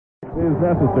Is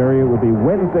necessary, it would be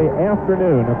Wednesday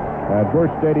afternoon at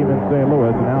Busch Stadium in St. Louis,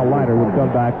 and Al Leiter would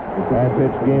come back and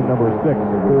pitch game number 6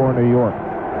 for New York.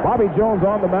 Bobby Jones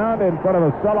on the mound in front of a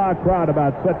sellout crowd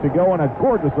about set to go on a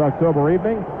gorgeous October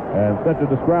evening, and set to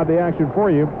describe the action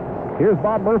for you. Here's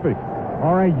Bob Murphy.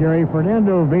 All right, Gary.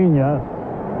 Fernando Vina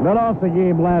led off the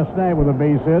game last night with a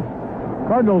base hit.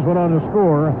 Cardinals went on to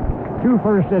score 2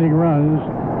 first-inning runs,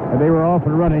 and they were off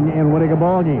and running and winning a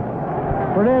ball game.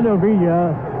 Fernando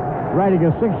Vina riding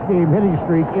a 6-game hitting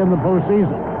streak in the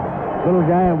postseason. Little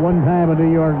guy at one time a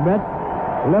New York Met,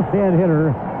 left-hand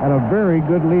hitter, and a very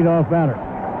good leadoff batter.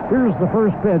 Here's the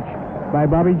first pitch by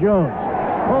Bobby Jones.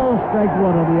 Ball strike 1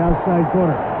 on the outside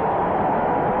corner.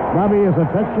 Bobby is a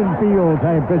touch-and-feel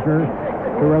type pitcher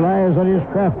who relies on his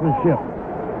craftsmanship.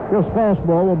 His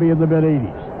fastball will be in the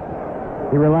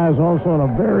mid-80s. He relies also on a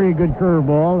very good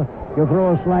curveball. He'll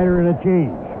throw a slider and a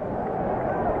change.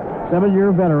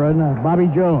 7-year veteran, Bobby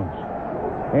Jones.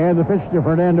 And the pitch to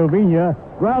Fernando Vina.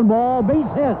 Ground ball, base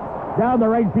hit down the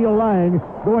right field line,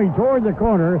 going toward the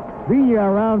corner. Vina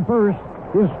around first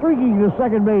is streaking to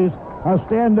second base, a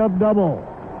stand-up double.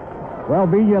 Well,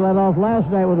 Vina led off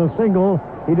last night with a single.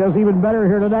 He does even better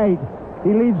here tonight.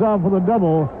 He leads off with a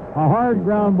double, a hard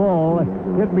ground ball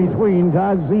hit between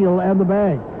Todd Zeile and the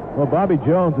bag. Well, Bobby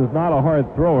Jones is not a hard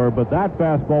thrower, but that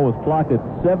fastball was clocked at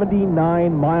 79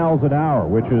 miles an hour,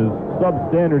 which is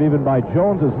substandard even by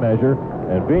Jones's measure,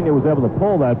 and Vina was able to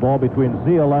pull that ball between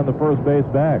Zeile and the first base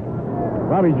bag.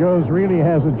 Bobby Jones really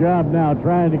has a job now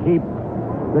trying to keep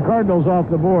the Cardinals off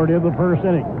the board in the first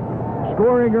inning.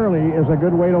 Scoring early is a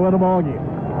good way to win a ball game.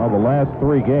 Well, the last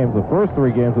 3 games, the first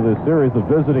 3 games of this series, the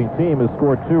visiting team has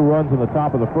scored 2 runs in the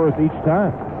top of the first each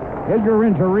time. Edgar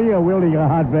Renteria wielding a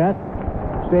hot bat.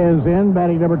 Stands in,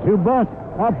 batting number 2, but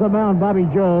off the mound, Bobby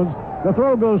Jones. The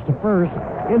throw goes to first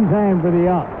in time for the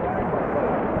out.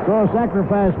 So a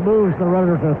sacrifice moves the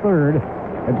runner to third,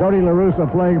 and Tony La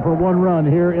Russa playing for 1 run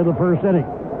here in the first inning.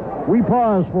 We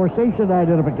pause for station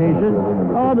identification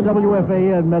on the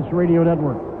WFAN Mets Radio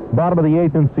Network. Bottom of the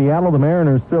 8th in Seattle, the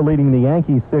Mariners still leading the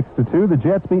Yankees 6-2. The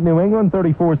Jets beat New England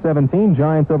 34-17.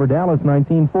 Giants over Dallas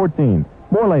 19-14.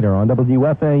 More later on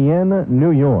WFAN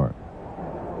New York.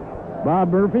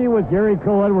 Bob Murphy with Gary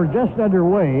Cohen. We're just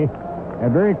underway,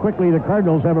 and very quickly the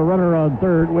Cardinals have a runner on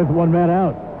third with 1 man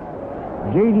out.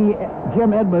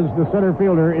 Jim Edmonds, the center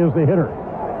fielder, is the hitter.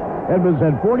 Edmonds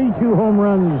had 42 home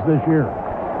runs this year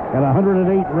and 108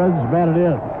 runs batted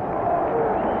in.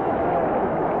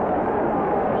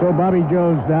 So Bobby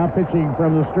Jones now pitching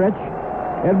from the stretch.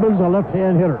 Edmonds, a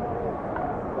left-hand hitter.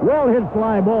 Well hit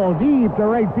fly ball deep to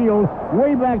right field,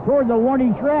 way back toward the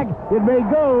warning track. It may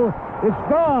go. It's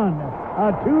gone.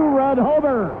 A 2-run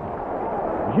homer.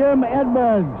 Jim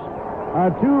Edmonds, a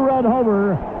 2-run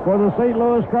homer for the St.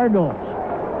 Louis Cardinals.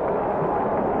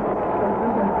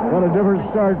 What a different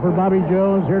start for Bobby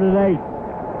Jones here tonight.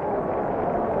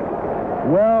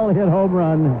 Well hit home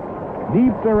run,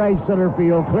 deep to right center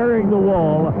field, clearing the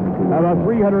wall about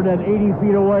 380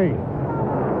 feet away.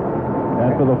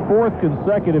 And for the 4th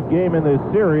consecutive game in this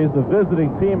series, the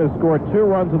visiting team has scored 2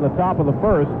 runs in the top of the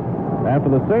first. And for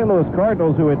the St. Louis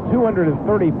Cardinals, who had 235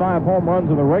 home runs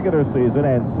in the regular season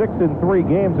and 6 in 3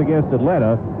 games against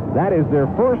Atlanta, that is their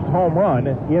first home run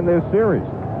in this series.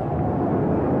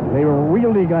 They were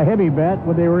wielding a heavy bat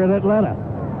when they were in Atlanta.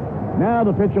 Now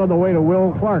the pitch on the way to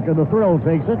Will Clark, and the thrill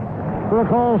takes it for a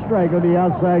call strike on the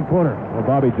outside corner. Well,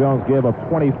 Bobby Jones gave up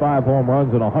 25 home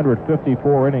runs in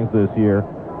 154 innings this year.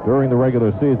 During the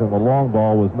regular season, the long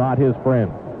ball was not his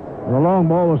friend. The long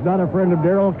ball was not a friend of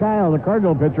Darryl Kyle, the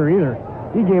Cardinal pitcher, either.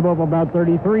 He gave up about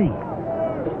 33.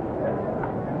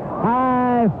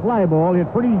 High fly ball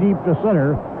hit pretty deep to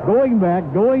center. Going back.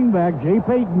 Jay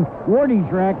Payton, warning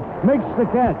track, makes the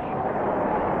catch.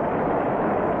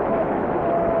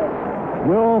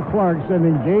 Will Clark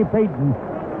sending Jay Payton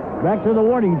back to the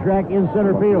warning track in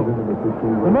center field.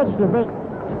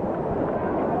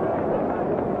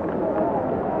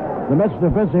 The Mets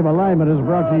defensive alignment is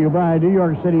brought to you by New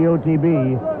York City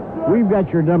OTB. We've got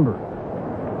your number.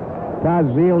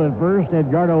 Todd Zeile at first,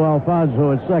 Edgardo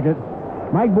Alfonso at second.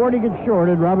 Mike Bordig at short,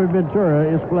 and Robert Ventura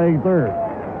is playing third.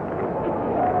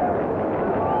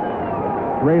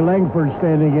 Ray Langford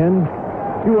standing in.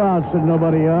 2 outs and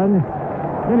nobody on.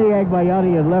 Vinny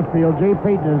Agbayani in left field. Jay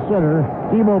Payton in center.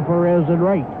 Timo Perez in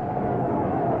right.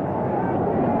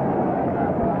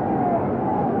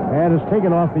 And is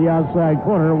taken off the outside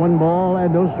corner. 1 ball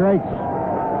and no strikes.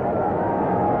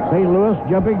 St. Louis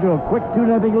jumping to a quick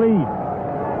 2-0 lead.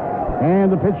 And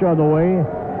the pitch on the way.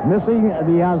 Missing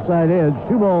the outside edge.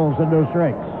 2 balls and no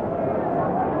strikes.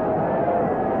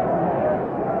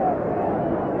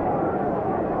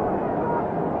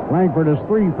 Langford is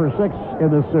 3 for 6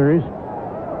 in this series.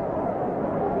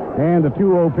 And the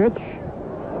 2-0 pitch.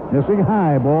 Missing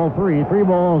high, ball 3. 3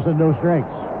 balls and no strikes.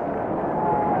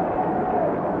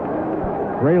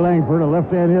 Ray Langford, a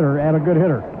left-hand hitter and a good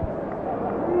hitter.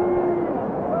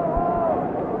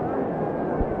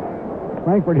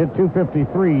 Langford hit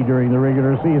 .253 during the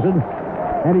regular season,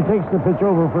 and he takes the pitch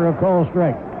over for a call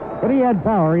strike. But he had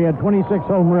power. He had 26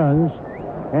 home runs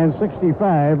and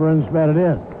 65 runs batted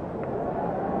in.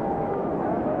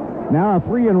 Now a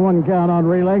 3-1 count on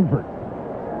Ray Langford.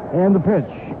 And the pitch.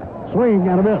 Swing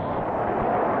and a miss.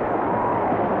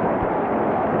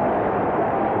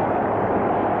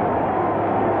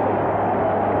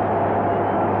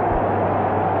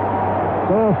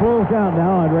 So a full count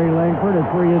now on Ray Langford at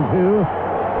 3-2.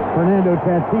 Fernando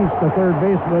Tatis, the third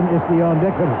baseman, is the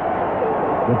on-deck hitter.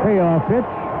 The payoff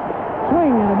pitch.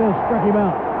 Swing and a miss. Struck him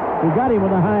out. He got him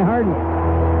with a high hard one.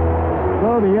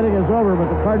 So the inning is over,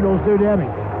 but the Cardinals do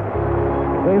damage.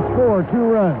 They score 2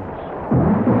 runs.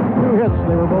 2 hits.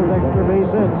 They were both extra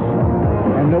base hits.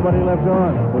 And nobody left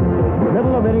on.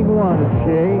 Middle of inning 1 at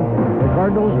Shea. The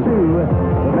Cardinals 2.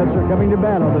 The Mets are coming to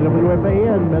battle. The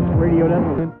WFAN Mets Radio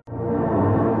Network.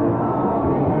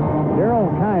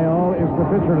 Darryl Kyle is the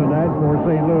pitcher tonight for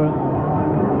St. Louis.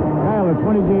 Kyle, a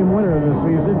 20-game winner this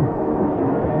season.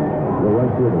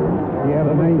 He had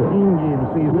a 19-game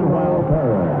season while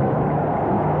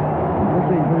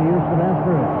pitching for the Houston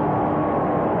Astros.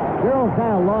 Darryl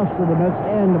Kyle lost to the Mets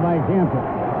and to Mike Hampton.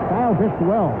 Kyle pitched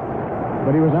well,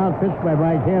 but he was outpitched by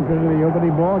Mike Hampton in the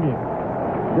opening ballgame.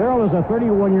 Darryl is a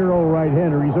 31-year-old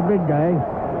right-hander. He's a big guy,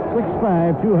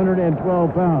 6'5",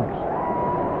 212 pounds.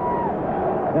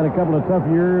 Had a couple of tough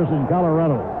years in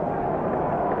Colorado.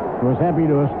 Was happy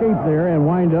to escape there and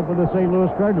wind up with the St. Louis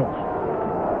Cardinals.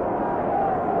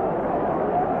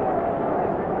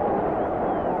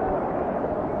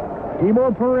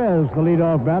 Timo Perez, the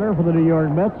leadoff batter for the New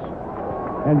York Mets.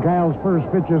 And Kyle's first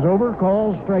pitch is over.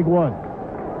 Calls strike 1.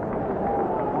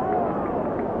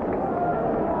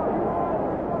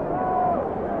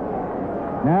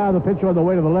 Now the pitch on the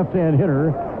way to the left-hand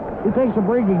hitter. He takes a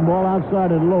breaking ball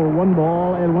outside and low. 1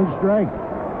 ball and 1 strike.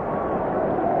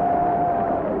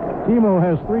 Timo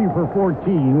has 3 for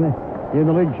 14 in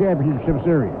the league championship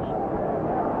series.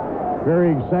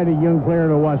 Very exciting young player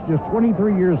to watch. Just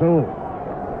 23 years old.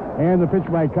 And the pitch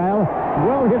by Kyle.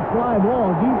 Well hit fly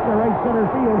ball deep to right center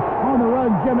field. On the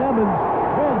run, Jim Evans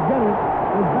can't get it.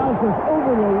 It bounces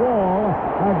over the wall.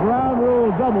 A ground rule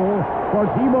double for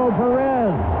Timo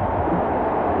Perez.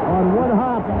 On 1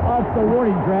 hop off the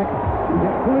warning track.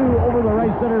 It flew over the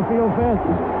right center field fence.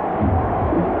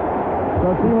 So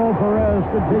Timo Perez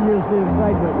continues the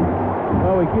excitement.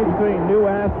 Well, we keep seeing new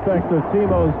aspects of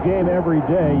Timo's game every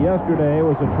day. Yesterday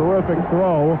was a terrific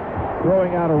throw,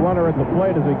 throwing out a runner at the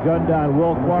plate as he gunned down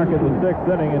Will Clark in the 6th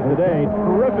inning. And today,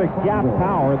 terrific gap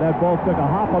power. That ball took a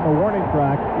hop on the warning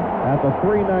track at the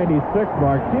 396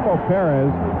 mark. Timo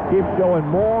Perez keeps showing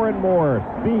more and more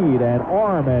speed and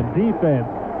arm and defense,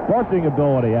 bunting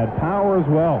ability, and power as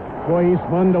well. Boy, he's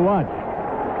fun to watch.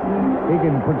 He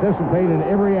can participate in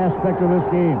every aspect of this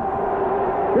game.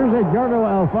 Here's Edgardo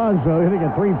Alfonso hitting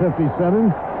at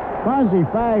 .357. Fonzie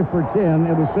 5 for 10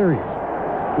 in the series.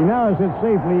 He now has hit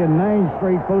safely in 9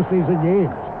 straight postseason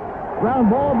games. Ground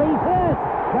ball, base hit.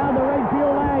 Down the right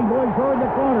field line, going toward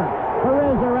the corner.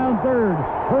 Perez around third.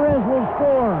 Perez will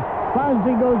score.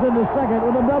 Fonzie goes into second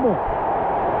with a double.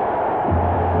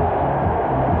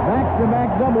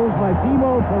 Back-to-back doubles by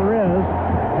Timo Perez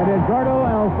and Edgardo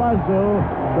Alfonso.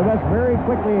 The Mets very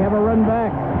quickly have a run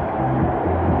back.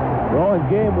 Well, in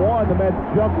game 1, the Mets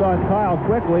jumped on Kyle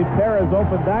quickly. Perez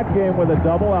opened that game with a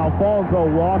double. Alfonso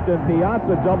walked, and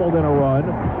Piazza doubled in a run.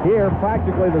 Here,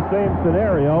 practically the same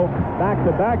scenario.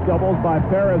 Back-to-back doubles by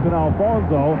Perez and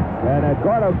Alfonso. And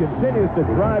Edgardo continues to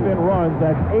drive in runs.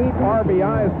 That's 8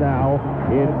 RBIs now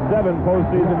in 7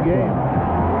 postseason games.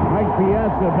 Mike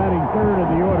Piazza batting third in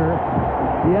the order.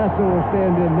 Piazza will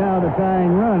stand in now. The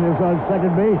tying run is on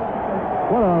second base.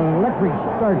 What an electric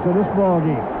start to this ball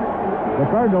game. The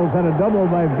Cardinals had a double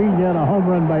by Vigna and a home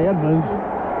run by Edmonds.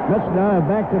 Mets now have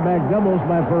back-to-back doubles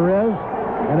by Perez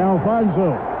and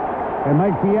Alfonso. And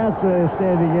Mike Piazza is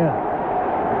standing in.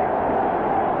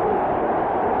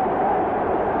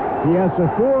 Piazza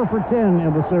 4 for 10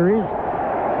 in the series.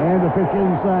 And the pitch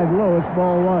inside low. It's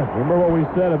ball 1. Remember what we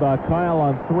said about Kyle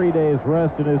on 3 days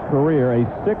rest in his career. A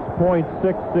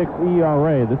 6.66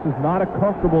 ERA. This is not a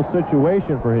comfortable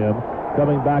situation for him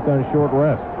coming back on short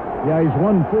rest. Yeah, he's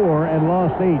won 4 and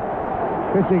lost 8.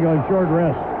 Pitching on short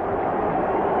rest.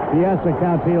 Piazza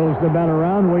cowtails the bat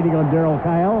around, waiting on Darryl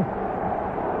Kyle.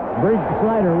 Break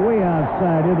slider way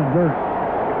outside in the dirt.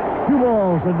 2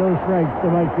 balls and no strikes to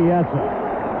Mike Piazza.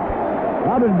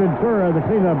 Robin Ventura, the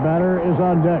cleanup batter, is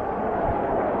on deck.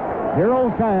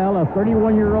 Darryl Kyle, a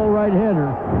 31-year-old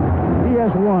right-hander, he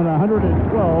has won 112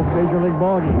 Major League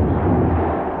ball games.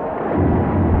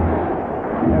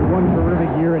 Had one terrific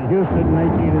year at Houston,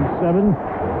 1907.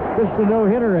 Pitched a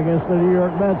no-hitter against the New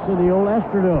York Mets in the old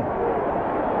Astrodome.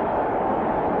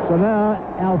 So now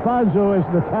Alfonso is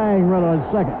the tying run on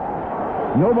second.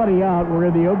 Nobody out. We're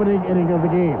in the opening inning of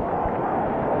the game.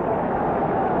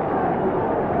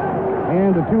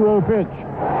 And the 2-0 pitch.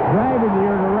 Drive in the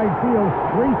air to right field.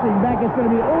 Racing back. It's going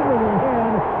to be over the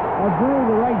head of Drew,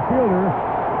 the right fielder.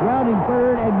 Rounding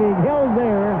third and being held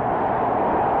there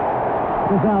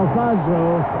is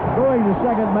Alfonso. Going to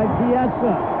second, Mike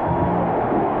Piazza.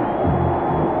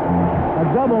 A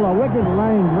double, a wicked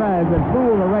line drive that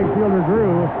fooled the right fielder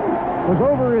Drew, was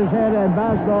over his head and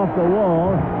bounced off the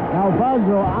wall.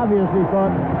 Alfonso obviously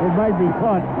thought it might be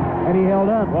caught, and he held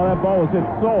up. Well, that ball was hit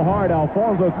so hard,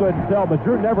 Alfonso couldn't tell, but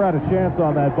Drew never had a chance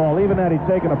on that ball. Even had he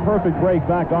taken a perfect break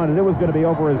back on it, it was going to be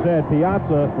over his head.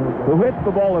 Piazza, who hits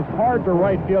the ball as hard to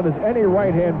right field as any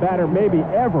right-hand batter maybe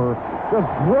ever, just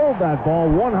drilled that ball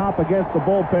one hop against the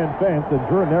bullpen fence, and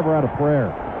Drew never had a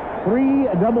prayer. 3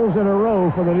 doubles in a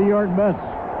row for the New York Mets.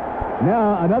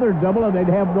 Now another double and they'd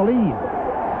have the lead.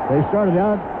 They started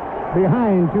out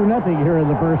behind 2-0 here in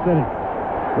the first inning.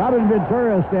 Robin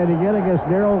Ventura standing in against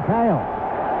Darryl Kyle.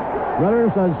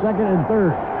 Runners on second and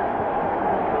third.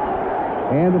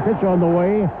 And the pitch on the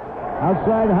way.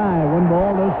 Outside high. 1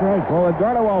 ball, no strikes. Well,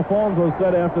 Edgardo Alfonso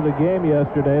said after the game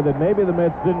yesterday that maybe the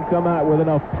Mets didn't come out with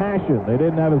enough passion. They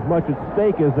didn't have as much at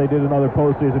stake as they did in other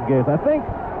postseason games. I think,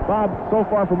 Bob, so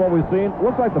far from what we've seen,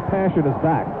 looks like the passion is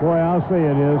back. Boy, I'll say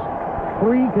it is.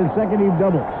 3 consecutive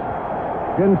doubles.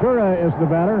 Ventura is the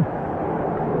batter.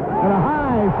 And a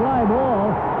high fly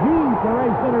ball deep to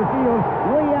right center field,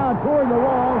 way out toward the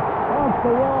wall, off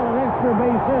the wall, an extra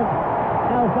base hit.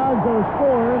 Alfonso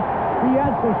scores,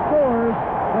 Piazza scores,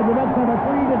 and the Mets have a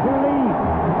 3-2 lead.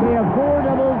 They have 4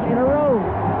 doubles in a row.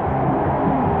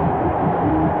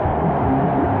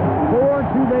 4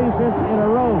 two-base hits in a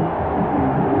row.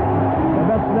 The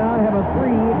Mets now have a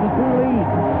 3-2 lead.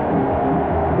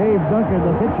 Dave Duncan,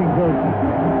 the pitching coach,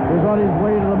 is on his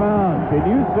way to the mound. Can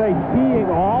you say teeing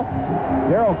off?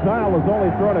 Darryl Kyle has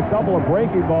only thrown a couple of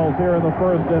breaking balls here in the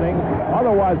first inning.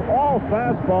 Otherwise, all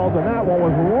fastballs, and that one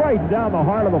was right down the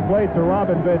heart of the plate to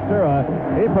Robin Ventura.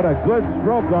 He put a good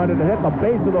stroke on it and hit the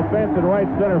base of the fence in right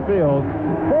center field.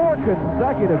 4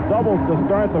 consecutive doubles to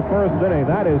start the first inning.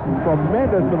 That is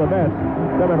tremendous to the Mets.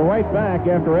 Coming right back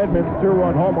after Edmonds'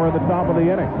 2-run homer in the top of the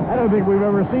inning. I don't think we've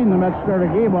ever seen the Mets start a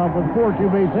game off with 4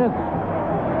 two-base hits.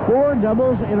 4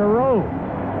 doubles in a row.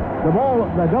 The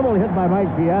double hit by Mike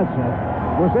Piazza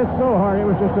was hit so hard it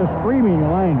was just a screaming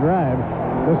line drive.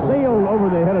 The sail over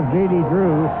the head of J.D.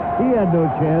 Drew, he had no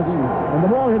chance. And the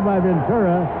ball hit by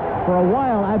Ventura, for a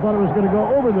while I thought it was going to go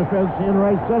over the fence in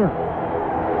right center.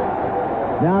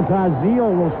 Now Todd Zeal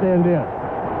will stand in.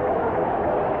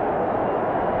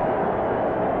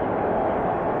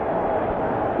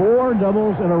 Four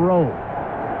doubles in a row.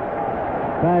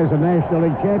 Ties the National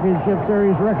League Championship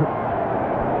Series record.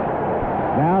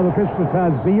 Now the pitch to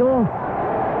Todd Zeal.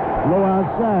 Low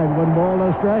outside, 1 ball,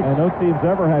 no strike. And no team's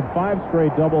ever had 5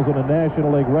 straight doubles in a National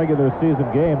League regular season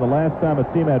game. The last time a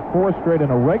team had 4 straight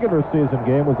in a regular season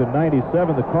game was in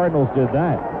 '97. The Cardinals did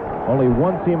that. Only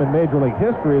one team in Major League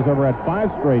history has ever had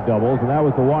 5 straight doubles, and that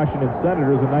was the Washington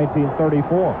Senators in 1934.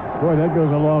 Boy, that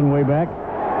goes a long way back.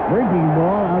 Breaking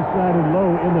ball outside and low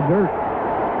in the dirt.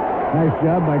 Nice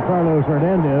job by Carlos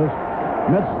Hernandez.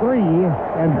 Mets 3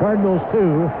 and Cardinals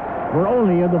 2. We're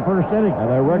only in the first inning. And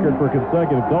their record for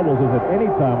consecutive doubles is at any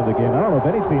time of the game. I don't know if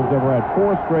any team's ever had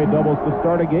 4 straight doubles to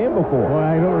start a game before. Well,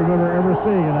 I don't remember ever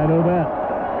seeing it. I know that.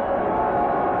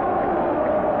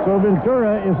 So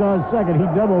Ventura is on second. He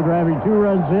double driving 2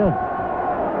 runs in.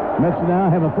 Mets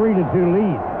now have a 3-2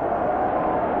 lead.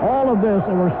 All of this,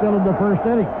 and we're still in the first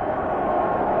inning.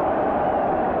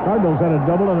 Cardinals had a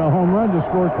double and a home run to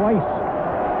score twice.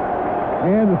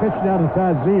 And the pitch down to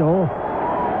Todd Zeal.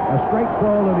 A strike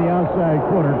call to the outside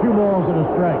corner. 2 balls and a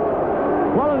strike.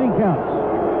 Quality counts.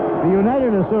 The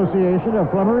United Association of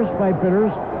Plumbers, Pipe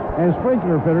Fitters, and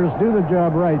Sprinkler Fitters do the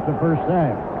job right the first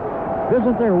time.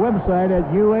 Visit their website at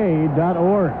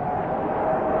ua.org.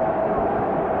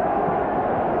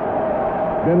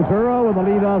 Ventura with the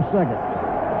leadoff second.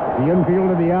 The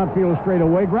infield and the outfield straight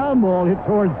away. Ground ball hit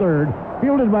toward third.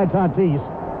 Fielded by Tatis.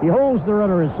 He holds the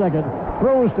runner at second.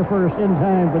 Throws to first in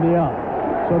time for the out.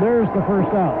 So there's the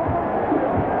first out.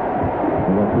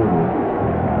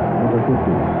 Number 50.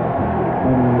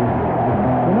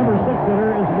 The number 6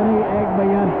 hitter is Vinny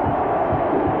Agbayani.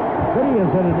 Vinny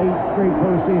has had 8 straight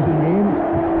postseason games,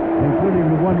 including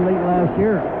the one late last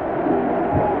year.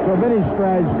 So Vinny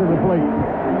strides to the plate.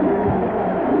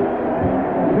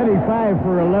 Vinny 5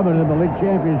 for 11 in the league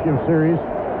championship series,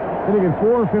 hitting at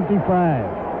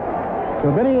 .455. So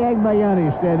Vinny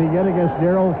Agbayani standing in against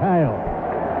Darryl Kyle.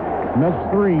 Mets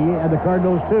 3 and the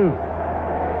Cardinals 2.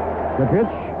 The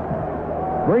pitch,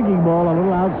 breaking ball a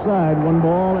little outside, 1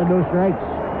 ball and no strikes.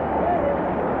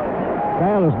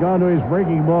 Kyle has gone to his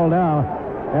breaking ball now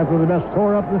after the Mets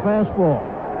tore up the fastball.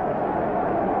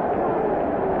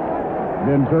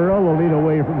 Ventura will lead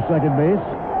away from second base.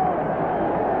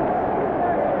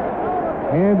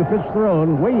 And the pitch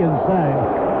thrown way inside.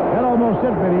 That almost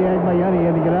hit Vinny Agbayani. He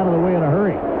had to get out of the way in a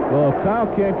hurry. Well, if Kyle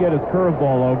can't get his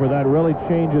curveball over, that really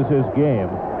changes his game.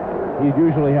 He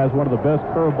usually has one of the best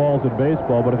curveballs in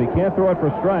baseball, but if he can't throw it for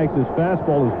strikes, his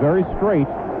fastball is very straight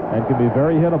and can be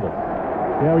very hittable.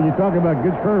 Yeah, when you talk about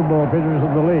good curveball pitchers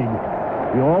in the league,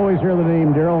 you always hear the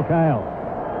name Darryl Kyle.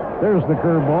 There's the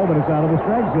curveball, but it's out of the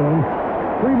strike zone.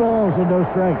 3 balls and no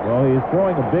strikes. Well, he's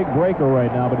throwing a big breaker right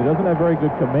now, but he doesn't have very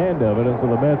good command of it, and so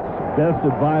the Mets best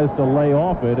advised to lay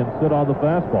off it and sit on the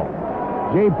fastball.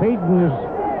 Jay Payton is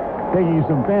taking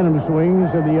some phantom swings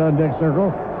in the on-deck circle.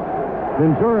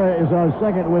 Ventura is on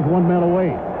second with 1 man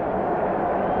away.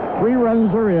 3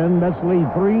 runs are in. Mets lead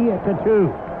 3-2.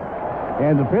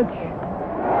 And the pitch,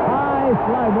 high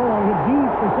fly ball hit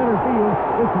deep to center field.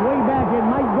 It's way back. It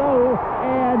might go,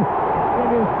 and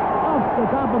it is off the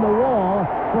top of the wall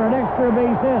for an extra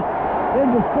base hit. In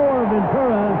to score,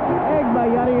 Ventura.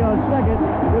 Agbayani on second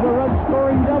with a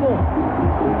run-scoring double.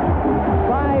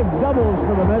 5 doubles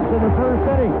for the Mets in the first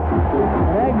inning.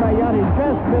 And Agbayani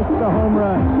just missed the home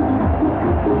run.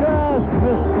 Just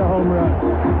missed the home run.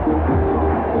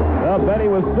 Well, Benny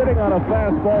was sitting on a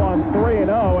fastball on 3-0,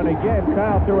 and again,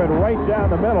 Kyle threw it right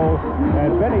down the middle,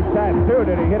 and Benny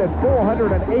tattooed it. He hit it 408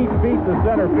 feet to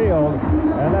center field,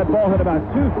 and that ball hit about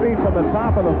 2 feet from the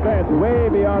top of the fence,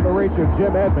 way beyond the reach of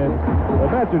Jim Edmonds.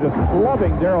 The Mets are just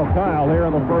clubbing Darryl Kyle here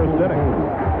in the first inning.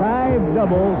 5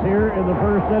 doubles here in the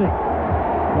first inning.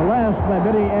 The last by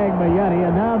Benny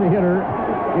Agbayani, and now the hitter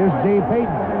is Jay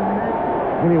Payton.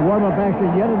 Any warm-up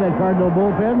action yet in that Cardinal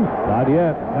bullpen? Not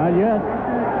yet. Not yet.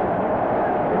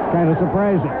 Kind of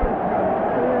surprising.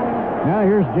 Now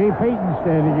here's Jay Payton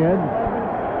standing in.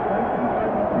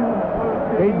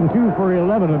 Payton 2 for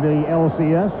 11 of the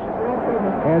LCS.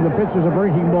 And the pitch is a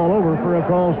breaking ball over for a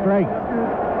called strike.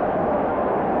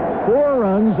 4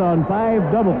 runs on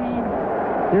 5 doubles.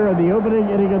 Here in the opening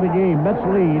inning of the game. Mets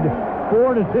lead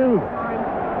 4-2.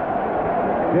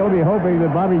 They'll be hoping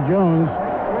that Bobby Jones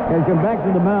can come back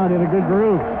to the mound in a good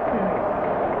groove.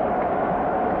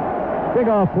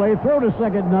 Big-off play, throw to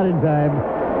second, not in time.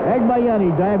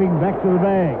 Agbayani diving back to the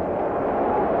bag.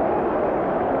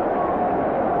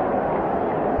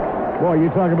 Boy, you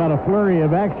talk about a flurry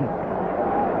of action.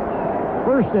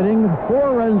 First inning,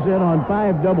 4 runs in on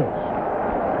 5 doubles.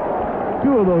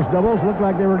 2 of those doubles looked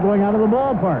like they were going out of the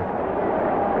ballpark.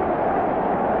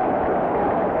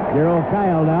 Darryl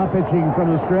Kyle now pitching from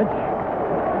the stretch.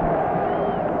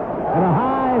 And a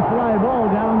high fly ball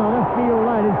down the left field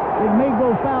line. It may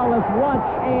go foul. Let's watch.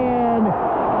 And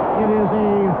it is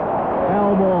a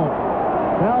foul ball.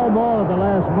 Foul ball at the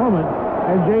last moment.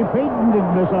 And Jay Payton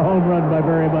didn't miss a home run by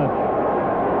very much.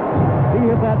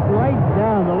 He hit that right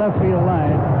down the left field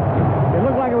line. It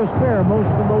looked like it was fair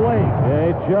most of the way.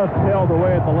 Yeah, it just held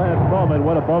away at the last moment.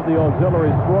 Went above the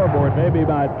auxiliary scoreboard, maybe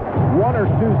about 1 or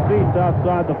 2 seats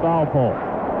outside the foul pole.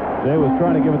 Jay was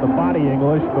trying to give it the body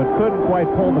English, but couldn't quite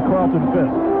pull the Carlton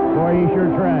fist. Boy, he sure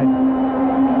tried.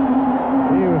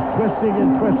 He was twisting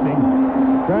and twisting,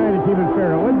 trying to keep it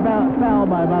fair. It went foul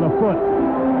by about a foot.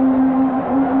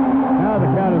 Now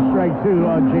the count is strike 2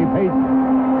 on Jay Payton.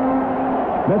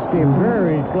 Mets came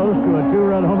very close to a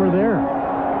 2-run homer there.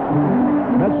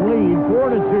 Mets lead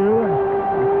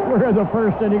 4-2. We're in the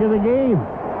first inning of the game.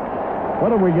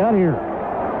 What have we got here?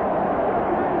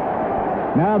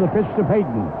 Now the pitch to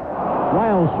Payton.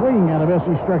 Wild swing out of S.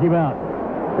 He struck him out.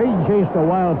 Payton chased a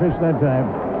wild pitch that time.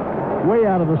 Way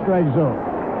out of the strike zone.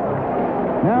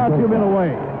 Now 2 men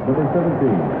away. Number 17,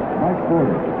 Mike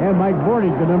Bordick. And Mike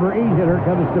Bordick, the number 8 hitter,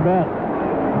 comes to bat.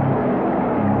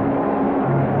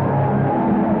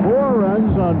 4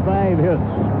 runs on 5 hits.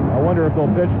 I wonder if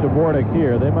they'll pitch to Bordick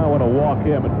here. They might want to walk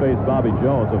him and face Bobby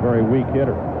Jones, a very weak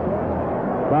hitter.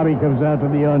 Bobby comes out to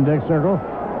the on-deck circle.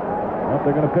 Well,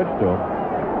 they're going to pitch to him.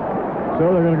 So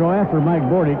they're going to go after Mike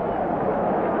Bordick.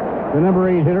 The number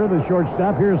 8 hitter, the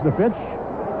shortstop. Here's the pitch.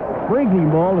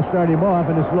 breaking ball to start him off,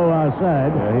 and it's low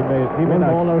outside. Yeah, he may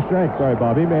not. Ball, no strike. Sorry,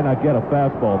 Bob. He may not get a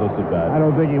fastball this at bat. I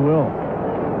don't think he will.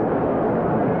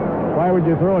 Why would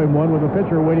you throw him one with a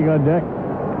pitcher waiting on deck?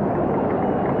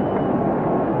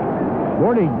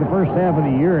 Gordy, the first half of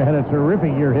the year, had a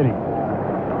terrific year hitting.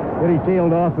 Then he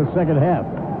tailed off the second half.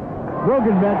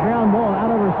 Broken bat, ground ball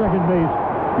out over second base.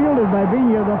 Fielded by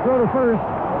Vigna. The throw to first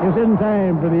is in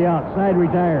time for the out. Side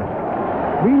retired.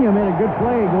 Vigna made a good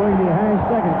play going behind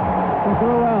second to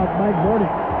throw out Mike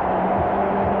Bordick.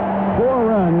 4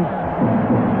 runs,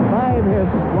 5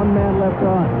 hits, 1 man left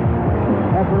on.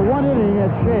 After 1 inning at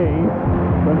Shea,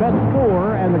 the Mets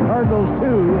 4 and the Cardinals 2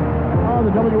 on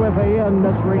the WFAN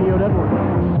Mets Radio Network.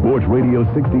 Sports Radio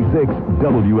 66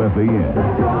 WFAN.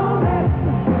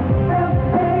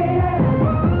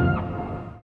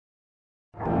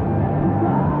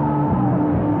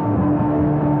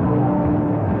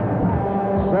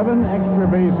 7 extra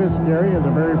base hits, Gary, in the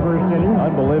very first inning.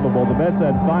 Unbelievable. The Mets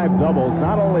had 5 doubles.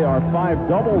 Not only are 5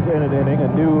 doubles in an inning, a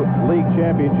new league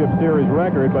championship series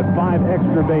record, but 5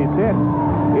 extra base hits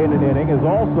in an inning is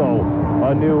also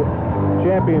a new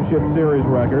championship series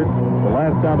record. The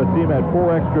last time a team had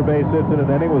 4 extra base hits in an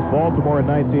inning was Baltimore in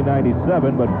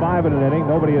 1997, but 5 in an inning.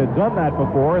 Nobody had done that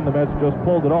before, and the Mets just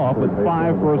pulled it off with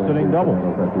 5 first-inning doubles.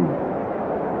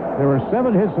 There were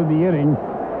 7 hits in the inning.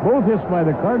 Both hits by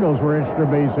the Cardinals were extra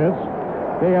base hits.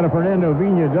 They had a Fernando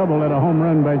Vigna double and a home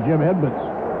run by Jim Edmonds.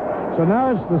 So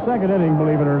now it's the second inning,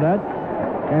 believe it or not.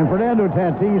 And Fernando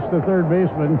Tatis, the third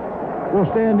baseman, will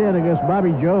stand in against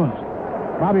Bobby Jones.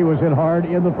 Bobby was hit hard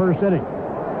in the first inning.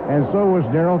 And so was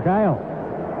Darryl Kyle.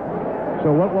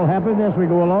 So what will happen as we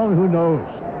go along, who knows?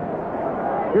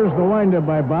 Here's the windup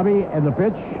by Bobby and the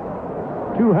pitch.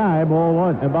 Too high, ball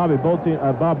 1. And Bob, both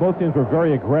teams were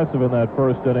very aggressive in that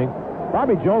first inning.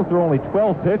 Bobby Jones threw only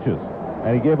 12 pitches,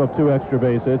 and he gave up 2 extra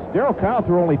base hits. Darryl Kyle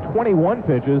threw only 21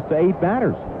 pitches to 8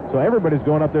 batters. So everybody's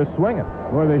going up there swinging.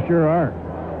 Boy, they sure are.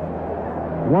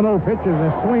 1-0 pitches,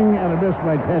 a swing and a miss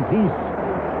by Tatis.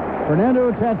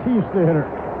 Fernando Tatis, the hitter.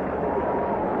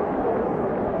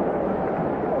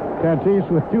 Tatis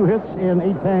with 2 hits and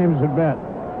 8 times at bat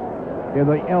in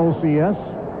the LCS.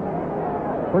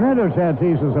 Fernando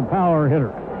Tatis is a power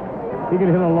hitter. He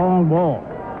can hit a long ball.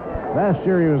 Last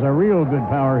year, he was a real good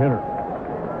power hitter.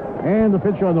 And the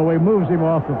pitch on the way moves him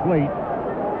off the plate.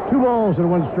 2 balls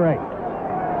and 1 strike.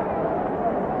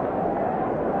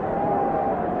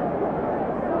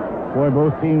 Boy,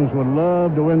 both teams would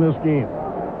love to win this game.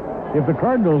 If the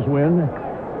Cardinals win,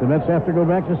 the Mets have to go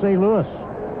back to St. Louis.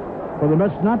 For the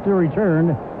Mets not to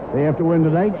return, they have to win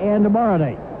tonight and tomorrow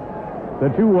night. The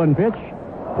 2-1 pitch.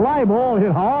 Fly ball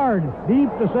hit hard,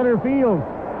 deep to center field.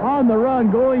 On the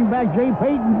run, going back, Jay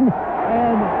Payton,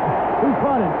 and he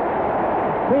caught it.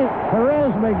 Perez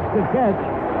makes the catch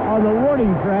on the warning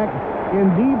track in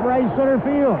deep right center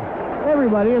field.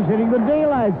 Everybody is hitting the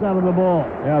daylights out of the ball.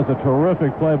 Yeah, it was a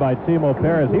terrific play by Timo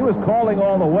Perez. He was calling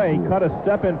all the way, cut a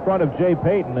step in front of Jay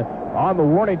Payton on the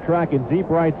warning track in deep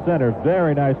right center.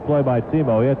 Very nice play by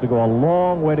Timo. He had to go a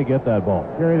long way to get that ball.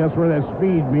 Gary, that's where that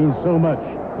speed means so much.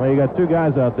 Well, you got 2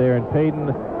 guys out there, and Payton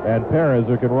and Perez,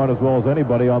 who can run as well as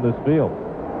anybody on this field.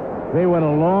 They went a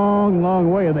long,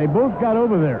 long way, and they both got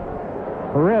over there.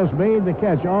 Perez made the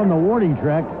catch on the warning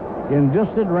track in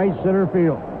distant right center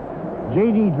field.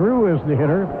 J.D. Drew is the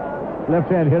hitter,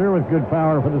 left-hand hitter with good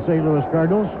power for the St. Louis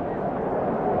Cardinals.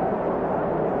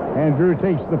 And Drew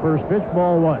takes the first pitch,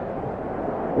 ball 1.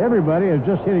 Everybody is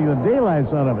just hitting the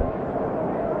daylights out of it.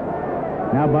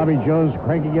 Now Bobby Jones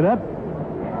cranking it up.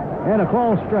 And a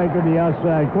call strike in the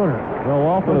outside corner. Well,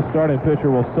 often a starting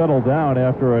pitcher will settle down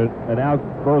after an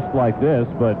outburst like this,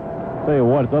 but tell you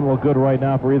what, it doesn't look good right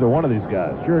now for either one of these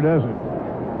guys. Sure doesn't.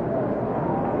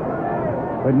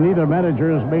 But neither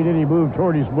manager has made any move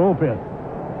toward his bullpen.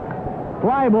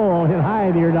 Fly ball hit high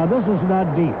in the air. Now, this is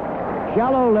not deep.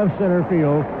 Shallow left center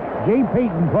field. Jay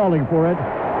Payton calling for it.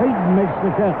 Payton makes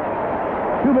the catch.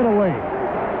 2 men away.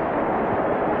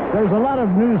 There's a lot of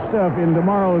new stuff in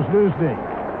tomorrow's Newsday.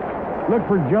 Look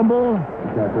for Jumble,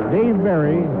 Dave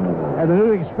Barry, and the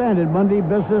new expanded Monday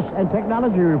Business and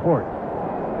Technology Report.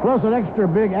 Plus an extra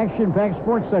big action-packed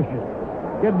sports section.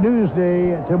 Get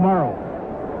Newsday tomorrow.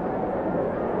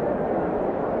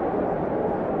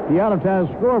 The out-of-town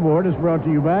scoreboard is brought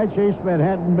to you by Chase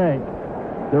Manhattan Bank.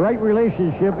 The right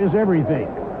relationship is everything.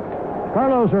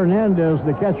 Carlos Hernandez,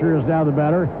 the catcher, is now the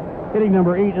batter, hitting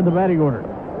number 8 in the batting order.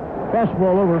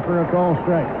 Fastball over for a call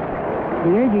strike. The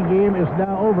Yankee game is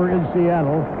now over in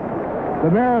Seattle.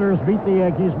 The Mariners beat the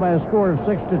Yankees by a score of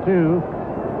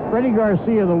 6-2. Freddie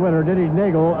Garcia, the winner, Denny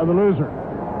Nagel, the loser.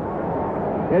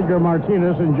 Edgar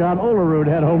Martinez and John Olerud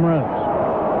had home runs.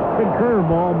 Second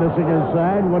curveball missing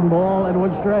inside. 1 ball and 1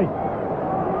 strike.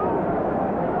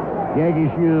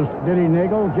 Yankees used Denny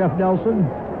Nagel, Jeff Nelson,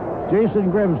 Jason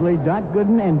Grimsley, Doc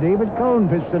Gooden, and David Cohen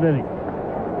pitched to Denny.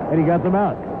 And he got them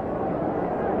out.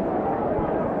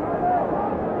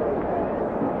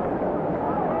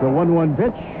 The 1-1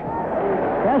 pitch.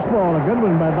 Fastball, a good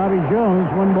one by Bobby Jones.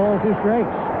 1 ball, 2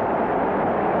 strikes.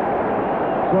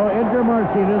 So Edgar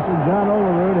Martinez and John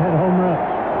Olerud had home runs.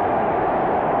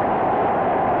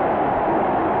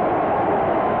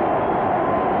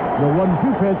 The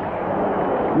 1-2 pitch.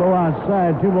 Low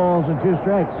outside, 2 balls and 2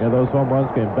 strikes. Yeah, those home runs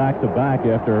came back-to-back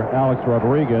after Alex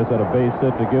Rodriguez had a base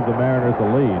hit to give the Mariners the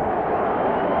lead.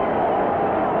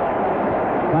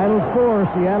 Final score,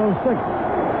 Seattle 6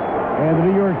 and the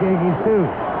New York Yankees 2.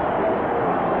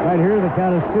 Right here, the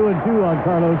count is 2-2 on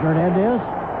Carlos Hernandez.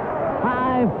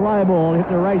 High fly ball hit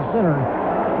the right center.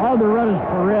 On the run is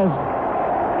Perez.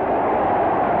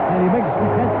 And he makes the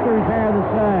catch to retire the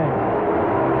side.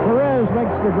 Perez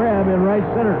makes the grab in right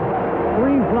center.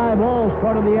 3 fly balls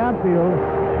part of the outfield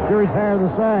to retire the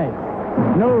side.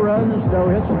 No runs, no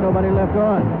hits, nobody left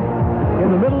on.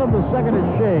 In the middle of the second at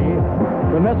Shea,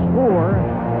 the Mets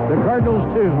 4, the Cardinals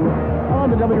 2, on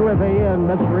the WFAN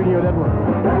Mets Radio Network.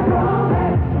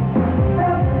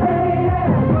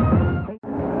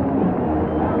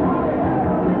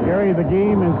 Gary, the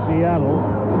game in Seattle,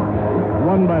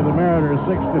 won by the Mariners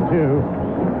 6-2.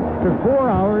 Took 4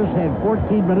 hours, had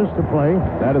 14 minutes to play.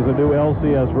 That is a new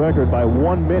LCS record by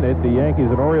 1 minute. The Yankees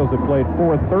and Orioles had played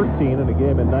 4:13 in a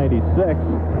game in '96.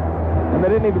 And they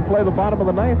didn't even play the bottom of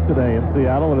the ninth today in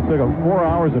Seattle, and it took them 4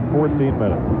 hours and 14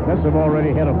 minutes. Mets have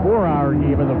already had a 4-hour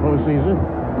game in the postseason.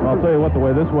 I'll tell you what, the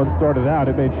way this one started out,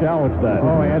 it may challenge that.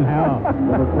 Oh, and how.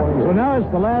 So now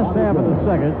it's the last half of the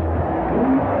second.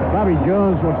 Bobby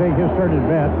Jones will take his turn at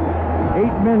bat. 8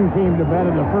 men came to bat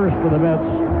in the first for the Mets.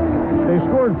 They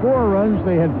scored 4 runs.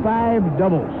 They had 5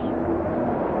 doubles.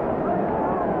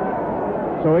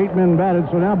 So 8 men batted.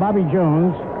 So now Bobby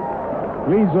Jones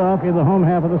leads off in the home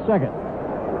half of the second.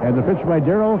 And the pitch by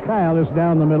Darrell Kyle is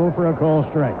down the middle for a call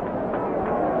strike.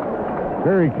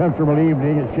 Very comfortable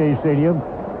evening at Shea Stadium.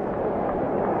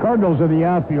 Cardinals in the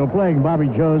outfield playing Bobby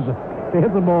Jones to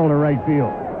hit the ball to right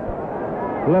field.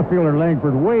 Left fielder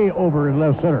Langford way over in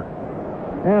left center.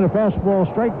 And a fastball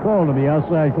strike call to the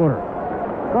outside corner.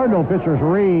 Cardinal pitchers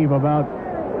rave about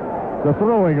the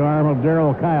throwing arm of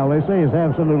Darrell Kyle. They say he's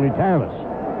absolutely tireless.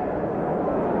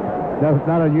 That's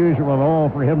not unusual at all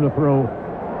for him to throw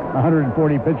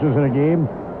 140 pitches in a game.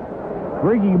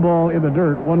 Breaking ball in the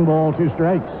dirt, 1 ball, 2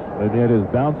 strikes. And yet his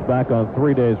bounce back on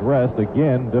 3 days rest,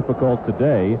 again, difficult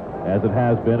today, as it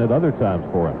has been at other times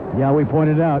for him. Yeah, we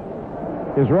pointed out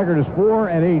his record is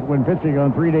 4-8 when pitching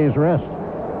on 3 days rest.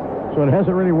 So it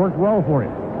hasn't really worked well for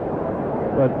him.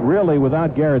 But really,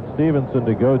 without Garrett Stevenson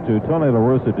to go to, Tony La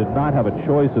Russa did not have a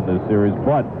choice in this series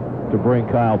but to bring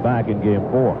Kyle back in Game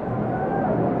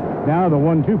 4. Now the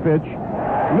 1-2 pitch.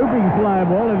 Looping fly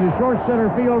ball in the short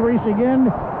center field. Racing in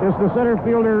is the center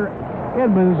fielder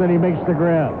Edmonds, and he makes the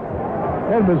grab.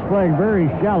 Edmonds playing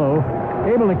very shallow,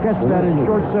 able to catch that in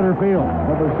short center field.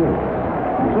 Number 6.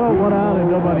 So 1 out and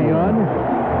nobody on.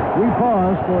 We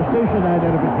pause for station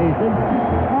identification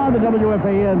on the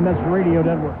WFAN Mets Radio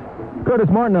Network. Curtis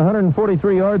Martin,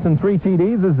 143 yards and 3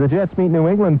 TDs as the Jets beat New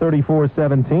England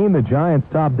 34-17. The Giants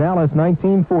top Dallas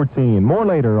 19-14. More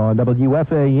later on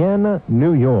WFAN,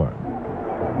 New York.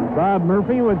 Bob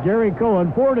Murphy with Gary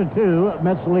Cohen, 4-2,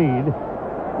 Mets lead.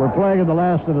 We're playing in the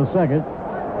last of the second.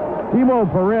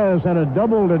 Timo Perez had a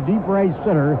double to deep right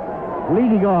center,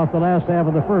 leading off the last half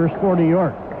of the first for New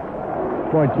York.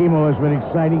 Boy, Timo has been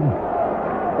exciting.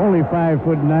 Only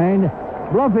 5'9".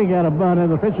 Bluffing at a bunt, and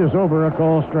the pitch is over, a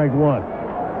call, strike 1.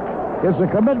 It's a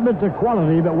commitment to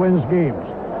quality that wins games.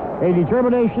 A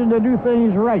determination to do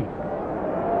things right.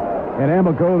 At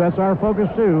Amoco, that's our focus,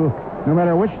 too. No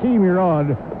matter which team you're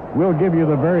on, we'll give you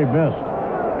the very best.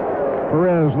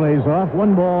 Perez lays off,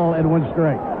 1 ball and 1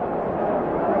 strike.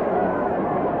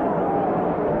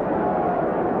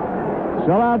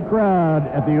 Sellout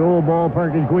crowd at the old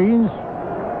ballpark in Queens.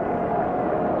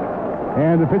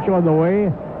 And the pitch on the way.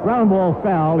 Ground ball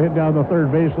foul, hit down the third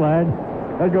baseline.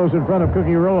 That goes in front of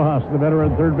Cookie Rojas, the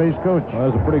veteran third base coach. Well,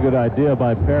 that was a pretty good idea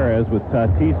by Perez with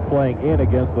Tatis playing in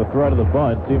against the threat of the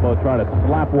bunt. Timo trying to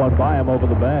slap one by him over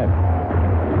the bag.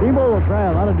 Timo will try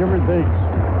a lot of different things.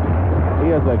 He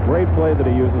has a great play that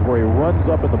he uses where he runs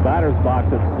up in the batter's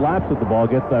box and slaps at the ball,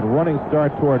 gets that running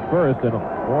start toward first, and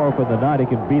more often than not, he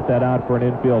can beat that out for an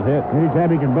infield hit.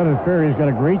 Anytime he can bunt it fair, he's got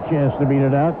a great chance to beat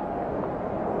it out.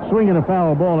 Swinging a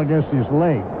foul ball against his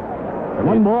leg.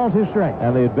 1 ball, 2 strikes.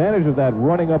 And the advantage of that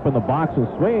running up in the box and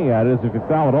swinging at it is if you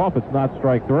foul it off, it's not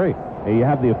strike 3. And you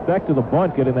have the effect of the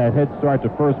bunt getting that head start to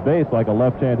first base like a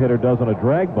left-hand hitter does on a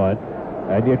drag bunt,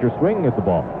 and yet you're swinging at the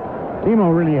ball.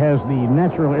 Timo really has the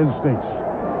natural instincts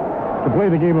to play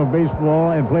the game of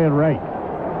baseball and play it right.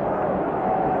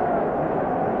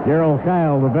 Darryl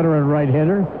Kyle, the veteran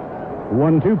right-hander.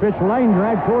 1-2 pitch line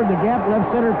drive toward the gap,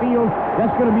 left center field.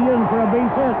 That's going to be in for a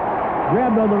base hit.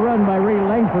 Grabbed on the run by Ray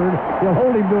Langford. He'll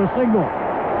hold him to a single.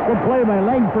 Good play by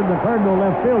Langford, the Cardinal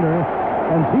left fielder.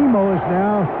 And Timo is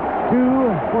now 2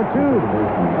 for 2.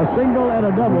 A single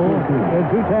and a double, and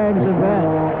 2 times at bat.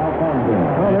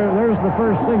 Well, there's the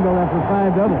first single after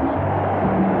 5 doubles.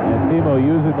 And Timo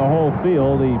using the whole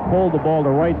field. He pulled the ball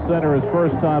to right center his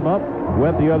first time up,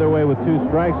 went the other way with 2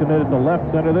 strikes, and hit it to left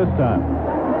center this time.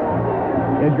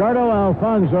 Edgardo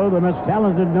Alfonso, the Mets'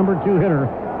 talented number 2 hitter,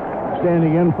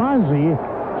 standing in. Fonzie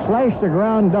slashed a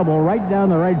ground double right down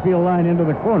the right field line into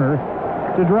the corner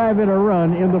to drive in a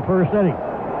run in the first inning.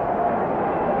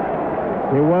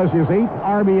 It was his 8th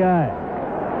RBI.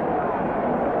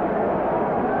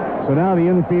 So now the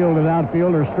infield and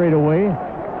outfield are straight away.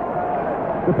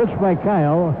 The pitch by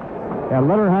Kyle, a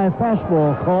letter-high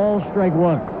fastball call, strike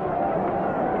 1.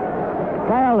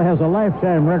 Kyle has a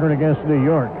lifetime record against New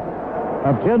York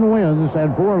of 10 wins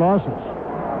and 4 losses.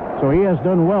 So he has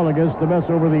done well against the Mets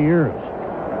over the years.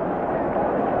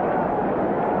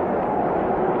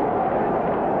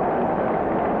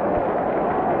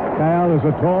 Kyle is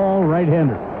a tall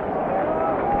right-hander.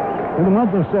 In the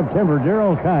month of September,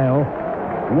 Darryl Kyle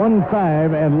won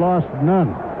 5 and lost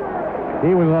none.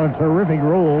 He was on a terrific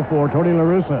roll for Tony La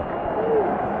Russa.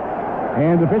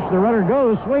 And the pitch, the runner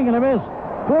goes, swing and a miss.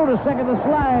 Throw to second, the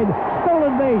slide,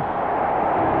 stolen base.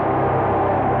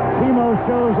 Timo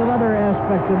shows another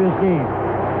aspect of his game,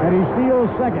 and he steals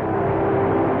second.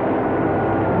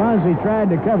 Fonzie tried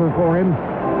to cover for him,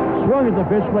 swung at the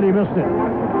pitch, but he missed it.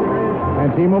 And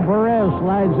Timo Perez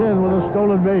slides in with a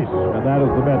stolen base. And that is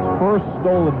the Mets' first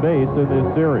stolen base in this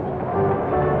series.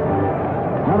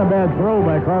 Not a bad throw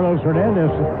by Carlos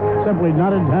Hernandez, simply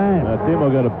not in time.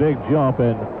 Timo got a big jump,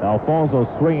 and Alfonso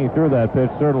swinging through that pitch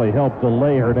certainly helped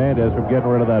delay Hernandez from getting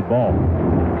rid of that ball.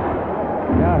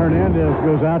 Now Hernandez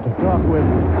goes out to talk with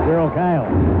Darryl Kyle.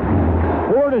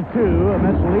 4-2, and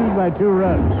Mets lead by 2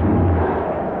 runs.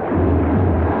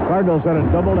 Cardinals had a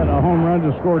double and a home run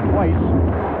to score twice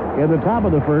in the top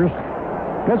of the first.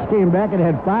 Mets came back and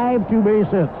had 5 two-base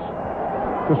hits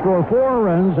to score 4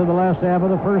 runs in the last half of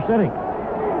the first inning.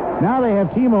 Now they have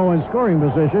Timo in scoring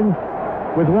position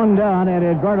with 1 down, and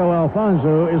Edgardo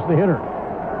Alfonso is the hitter.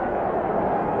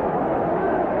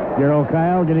 Darryl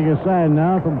Kyle getting a sign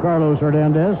now from Carlos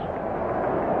Hernandez.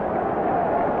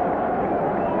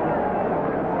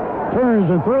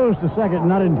 Turns and throws to second,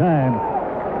 not in time.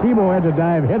 Timo had to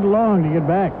dive headlong to get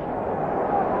back.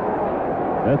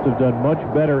 Mets have done much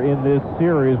better in this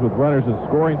series with runners in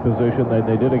scoring position than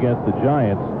they did against the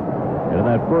Giants. And in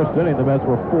that first inning, the Mets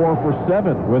were 4 for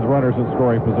 7 with runners in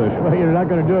scoring position. Well, you're not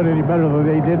going to do it any better than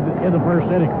they did in the first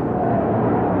inning.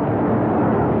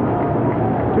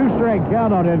 2-strike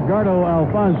count on Edgardo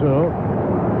Alfonso.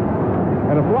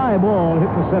 And a fly ball hit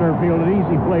the center field. An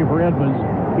easy play for Edmonds.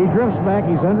 He drifts back.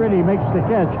 He's under it. He makes the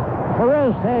catch.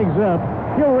 Perez tags up.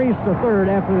 He'll race to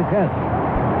third after the catch.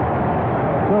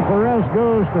 So Perez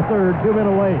goes to third, 2 men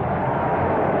away.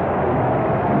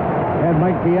 And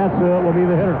Mike Piazza will be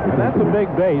the hitter. And that's a big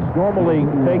base. Normally,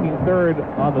 taking third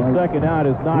on the second out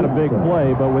is not a big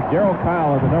play, but with Darryl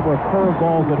Kyle and the number of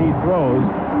curveballs that he throws,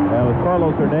 and with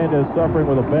Carlos Hernandez suffering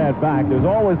with a bad back, there's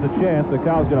always the chance that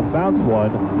Kyle's going to bounce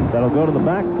one that'll go to the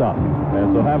backstop.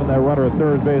 And so having that runner at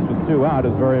third base with 2 out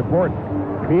is very important.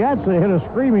 Piazza hit a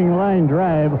screaming line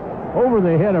drive over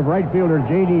the head of right fielder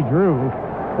J.D. Drew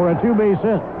for a 2-base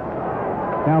hit.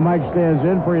 Now Mike stands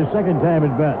in for his second time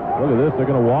at bat. Look at this. They're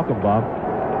going to walk him, Bob.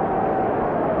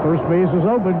 First base is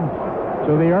open,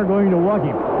 so they are going to walk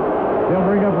him. They'll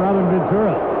bring up Robin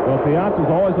Ventura. Well, Piazza's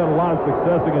always had a lot of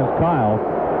success against Kyle.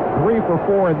 3 for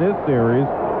 4 in this series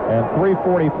and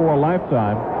 344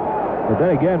 lifetime. But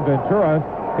then again, Ventura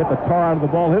hit the tar out of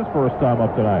the ball his first time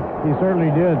up tonight. He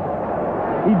certainly did.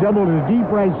 He doubled his deep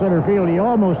right center field. He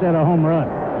almost had a home run.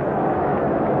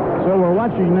 So we're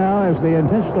watching now as they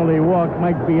intentionally walk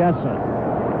Mike Piazza.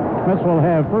 Mets will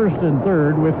have first and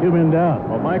third with 2 men down.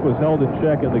 Well, Mike was held in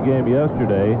check in the game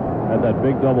yesterday at that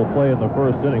big double play in the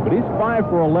first inning, but he's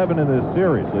 5 for 11 in this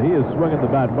series, so he is swinging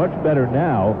the bat much better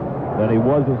now than he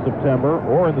was in September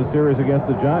or in the series against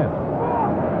the Giants.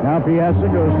 Now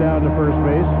Piazza goes down to first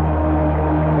base,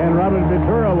 and Robin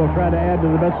Ventura will try to add to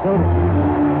the Mets total.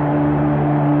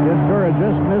 Ventura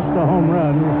just missed a home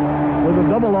run with a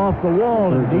double off the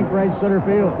wall in deep right center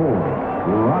field.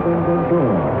 Robin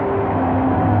Ventura.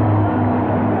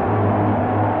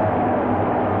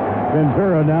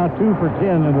 Ventura now 2 for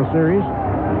 10 in the series.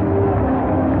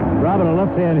 Robin, a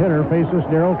left-hand hitter, faces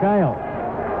Darryl Kyle.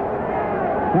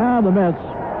 Now the Mets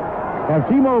have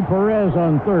Timo Perez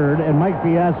on third and Mike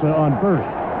Piazza on first.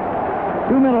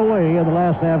 2 men away in the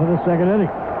last half of the second inning.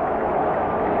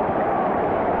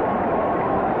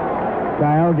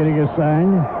 Kyle getting his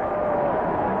sign.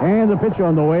 And the pitch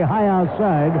on the way, high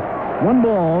outside. 1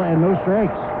 ball and no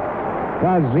strikes.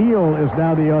 Todd Zeile is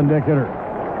now the on-deck hitter.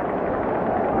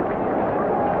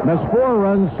 Mets 4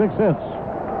 runs, 6 hits.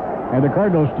 And the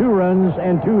Cardinals 2 runs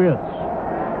and 2 hits.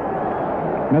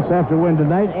 Mets have to win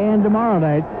tonight and tomorrow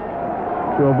night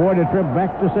to avoid a trip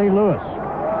back to St. Louis.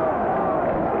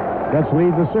 Mets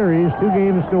lead the series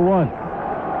 2-1.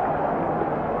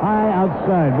 High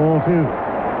outside, ball 2.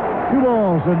 2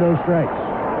 balls and no strikes.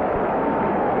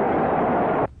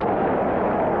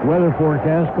 Weather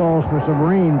forecast calls for some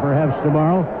rain perhaps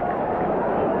tomorrow.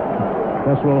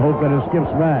 Guess we'll hope that it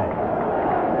skips by.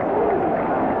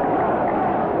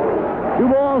 2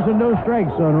 balls and no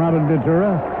strikes on Robin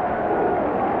Ventura.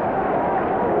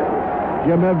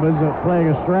 Jim Edmonds playing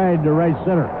a stride to right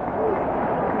center.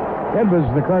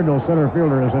 Edmonds, the Cardinals center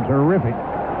fielder, is a terrific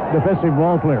defensive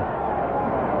ball player.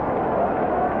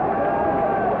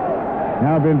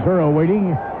 Now Ventura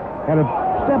waiting, and a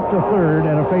step to third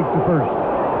and a fake to first.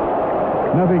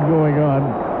 Nothing going on.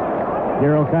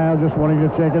 Darryl Kyle just wanting to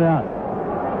check it out.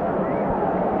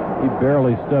 He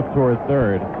barely stepped toward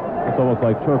third. It's almost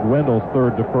like Turk Wendell's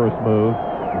third to first move.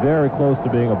 Very close to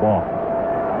being a balk.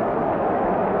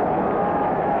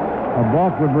 A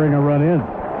balk would bring a run in.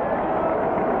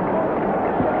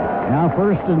 Now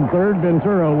first and third,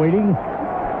 Ventura waiting.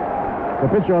 The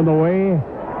pitch on the way.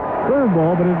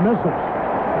 Curveball, but it misses.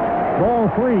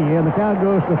 Ball 3, and the count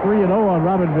goes to 3-0 on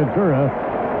Robin Ventura.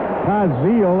 Todd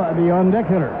Zeile, the on-deck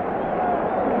hitter.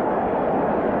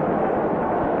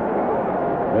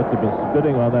 Mets have been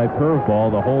spitting on that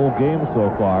curveball the whole game so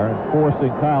far, and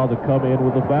forcing Kyle to come in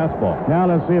with a fastball. Now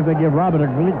let's see if they give Robin a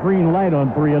green light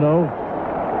on 3-0.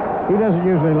 He doesn't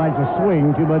usually like to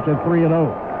swing too much at 3-0.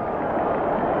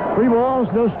 3 balls,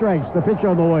 no strikes. The pitch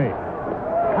on the way.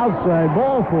 Outside,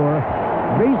 ball 4.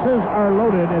 Bases are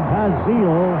loaded, and Todd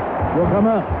Zeile will come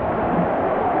up.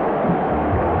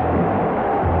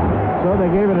 So they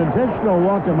gave an intentional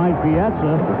walk to Mike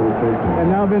Piazza, and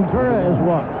now Ventura is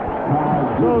walked.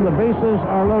 So the bases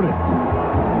are loaded.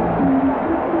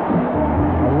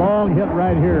 A long hit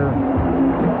right here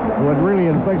would really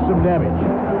inflict some damage.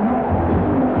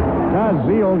 Todd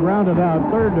Zeile grounded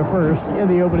out third to first in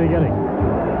the opening inning.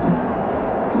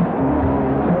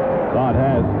 Todd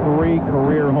has 3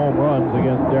 career home runs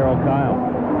against Darryl Kyle.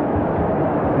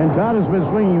 And Todd has been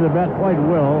swinging the bat quite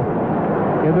well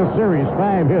in this series.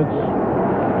 5 hits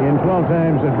in 12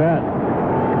 times at bat.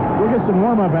 We'll get some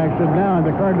warm-up action now in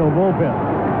the Cardinal bullpen.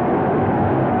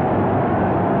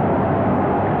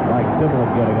 Mike Timlin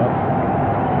getting up.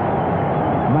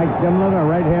 Mike Timlin, a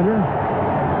right-hander.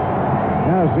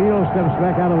 Now Zeile steps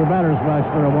back out of the batter's box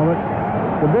for a moment.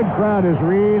 The big crowd is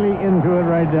really into it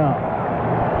right now.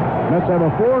 Mets have a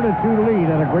 4-2 lead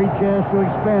and a great chance to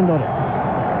expand on it.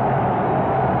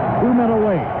 2 men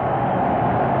away.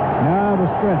 Now the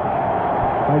stretch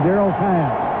by Darryl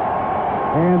Kyle.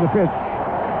 And the pitch.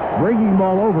 Breaking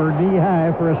ball over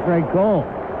knee-high for a strike call.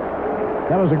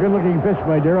 That was a good-looking pitch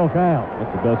by Darryl Kyle.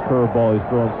 That's the best curveball he's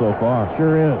thrown so far.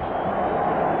 Sure is.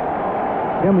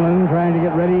 Timlin trying to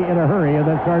get ready in a hurry in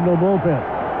that Cardinal bullpen.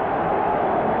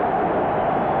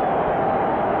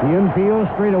 The infield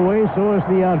straight away, so is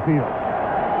the outfield.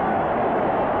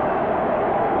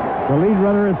 The lead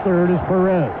runner at third is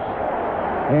Perez.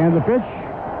 And the pitch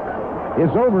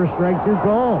is over, strike 2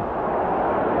 call.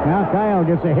 Now Kyle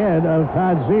gets ahead of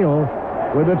Todd Zeile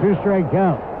with a 2-strike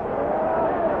count.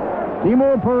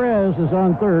 Timo Perez is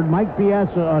on third, Mike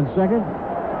Piazza on second.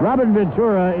 Robin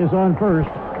Ventura is on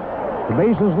first. The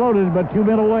base is loaded, but 2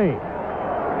 men away.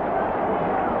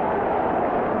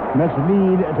 Mets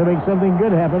need to make something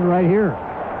good happen right here.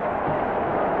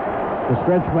 The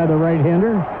stretch by the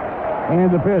right-hander,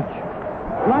 and the pitch.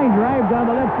 Line drive down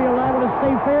the left field line. Will it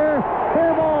stay fair?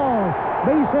 Fair ball.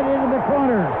 Base hit into the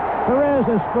corner. Perez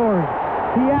has scored.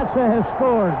 Piazza has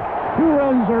scored. 2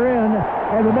 runs are in,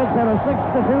 and the Mets have a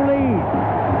 6-2 lead.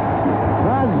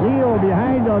 Todd Zeile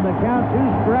behind on the count,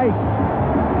 2 strikes.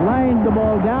 Lined the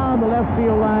ball down the left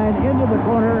field line into the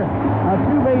corner. A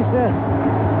 2-base hit.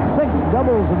 6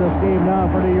 doubles in this game now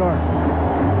for New York.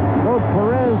 Both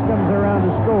Perez comes around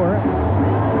to score.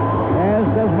 as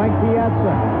does Mike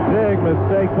Piazza. Big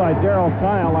mistake by Darryl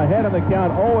Kyle, ahead in the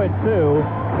count 0-2.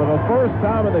 For the first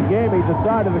time in the game, he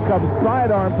decided to come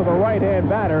sidearm to the right-hand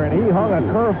batter, and he hung a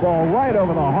curveball right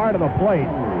over the heart of the plate.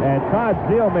 And Todd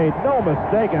Zeile made no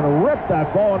mistake and ripped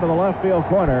that ball into the left field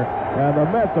corner. And the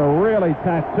Mets are really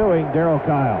tattooing Darryl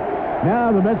Kyle.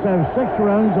 Now the Mets have 6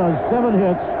 runs on 7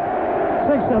 hits.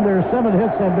 6 of their 7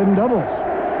 hits have been doubles.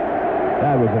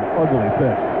 That was an ugly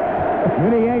pitch.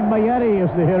 Vinny Agbayani is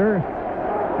the hitter.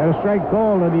 And a strike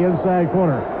called on the inside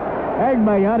corner.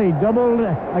 Agbayani doubled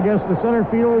against the center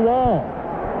field wall.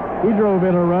 He drove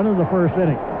in a run in the first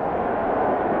inning.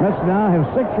 Mets now have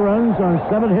 6 runs on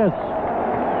 7 hits.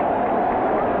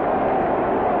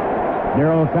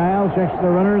 Darryl Kyle checks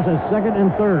the runners at second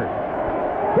and third.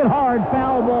 Hit hard,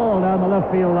 foul ball down the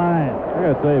left field line.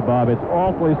 I gotta tell you, Bob, it's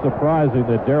awfully surprising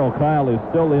that Darryl Kyle is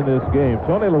still in this game.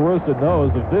 Tony La Russa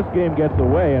knows if this game gets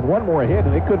away and one more hit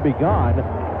and it could be gone,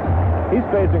 he's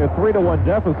facing a 3-1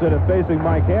 deficit and facing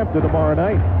Mike Hampton tomorrow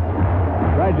night.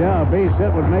 Right now, a base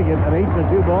hit would make it an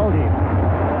 8-2 ball game.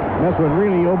 This would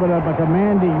really open up a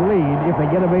commanding lead if they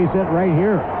get a base hit right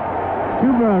here.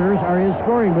 2 runners are in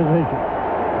scoring position.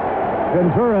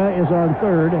 Ventura is on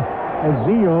third, and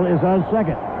Zeile is on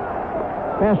second.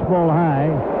 Fastball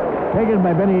high, taken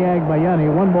by Vinny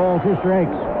Agbayani. 1 ball, 2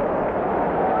 strikes.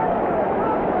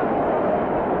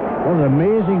 What an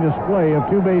amazing display of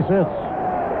 2 base hits.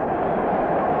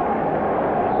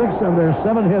 6 of their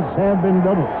 7 hits have been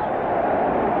doubles.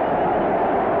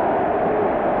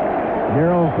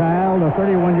 Darryl Kyle, the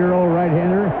 31-year-old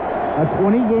right-hander, a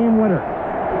 20-game winner.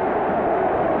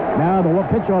 Now the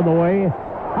pitch on the way.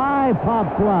 High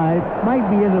pop fly, might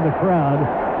be into the crowd.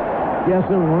 Yes,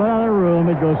 it will run out of room.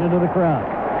 It goes into the crowd.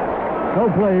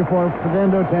 No play for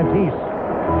Fernando Tatis.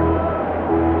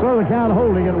 So the count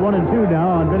holding at 1-2 now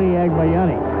on Vinny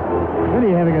Agbayani.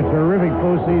 Vinny having a terrific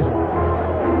postseason.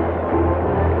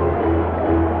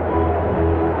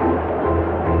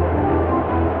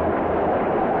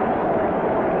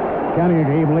 Counting a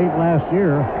game late last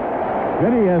year,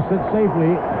 Vinny has sit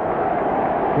safely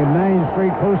in 9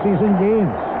 straight postseason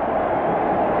games.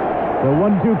 The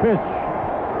 1-2 pitch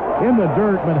in the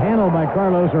dirt, but handled by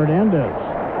Carlos Hernandez.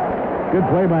 Good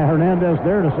play by Hernandez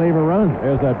there to save a run.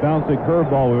 There's that bouncing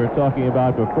curveball we were talking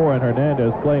about before, and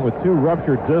Hernandez playing with 2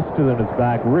 ruptured discs in his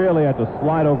back. Really had to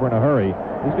slide over in a hurry.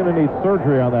 He's going to need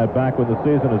surgery on that back when the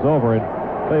season is over. And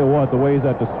tell you what, the way he's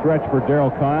had to stretch for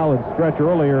Darryl Kyle and stretch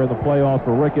earlier in the playoffs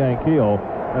for Rick Ankiel,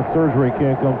 that surgery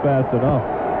can't come fast enough.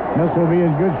 This will be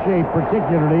in good shape,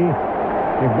 particularly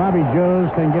if Bobby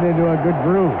Jones can get into a good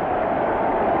groove.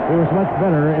 He was much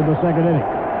better in the second inning.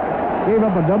 Gave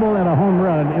up a double and a home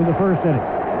run in the first inning.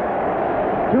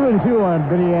 2-2 on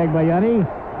Vinny Agbayani.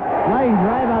 Flying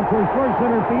drive out towards short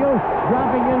center field.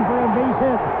 Dropping in for a base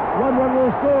hit. 1-1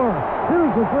 will score.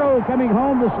 Here's the throw coming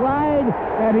home to slide.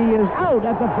 And he is out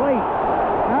at the plate.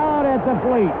 Out at the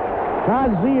plate.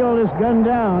 Todd Zeile is gunned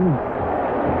down.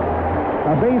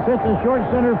 A base hit to short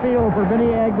center field for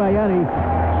Vinny Agbayani.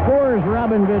 Scores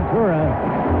Robin Ventura.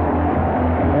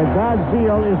 And Todd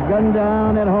Zeile is gunned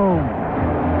down at home.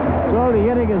 So the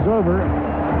inning is over.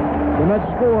 The Mets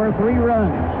score 3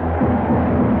 runs.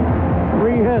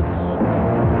 3 hits.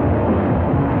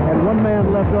 And 1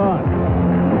 man left on.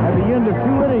 At the end of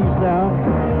 2 innings now,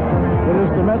 it is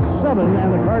the Mets 7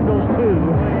 and the Cardinals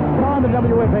 2 on the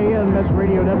WFAN Mets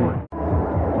Radio Network.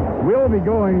 We'll be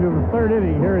going to the 3rd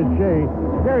inning here at Shea.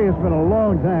 Gary, it's been a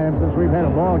long time since we've had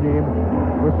a ball game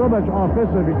with so much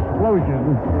offensive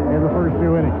explosion in the first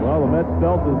 2 innings. Well, the Mets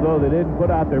felt as though they didn't put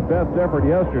out their best effort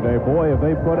yesterday. Boy, if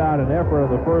they put out an effort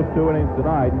in the first 2 innings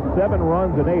tonight. 7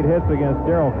 runs and 8 hits against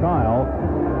Darryl Kyle.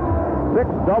 6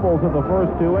 doubles in the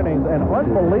first 2 innings. And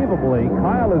unbelievably,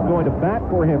 Kyle is going to bat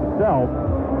for himself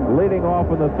leading off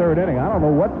in the 3rd inning. I don't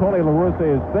know what Tony La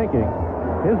Russa is thinking.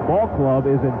 His ball club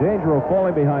is in danger of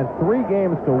falling behind 3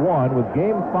 games to 1 with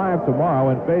Game 5 tomorrow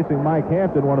and facing Mike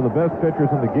Hampton, one of the best pitchers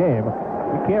in the game.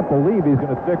 We can't believe he's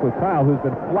going to stick with Kyle, who's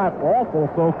been flat awful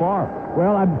so far.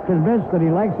 Well, I'm convinced that he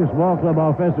likes his ball club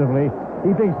offensively.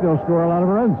 He thinks they'll score a lot of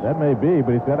runs. That may be,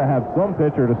 but he's got to have some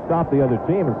pitcher to stop the other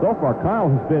team. And so far, Kyle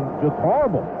has been just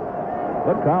horrible.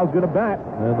 But Kyle's going to bat,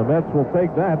 and the Mets will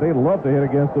take that. They'd love to hit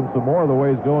against him some more the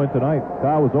way he's going tonight.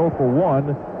 Kyle was 0 for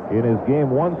 1 in his Game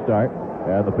 1 start.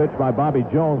 And the pitch by Bobby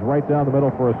Jones right down the middle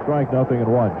for a strike, 0-1.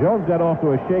 Jones got off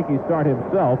to a shaky start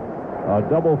himself. A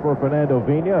double for Fernando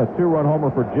Vina, a 2-run homer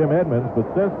for Jim Edmonds. But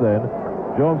since then,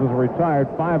 Jones has retired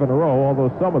 5 in a row, although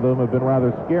some of them have been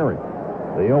rather scary.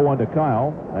 The 0-1 to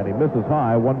Kyle, and he misses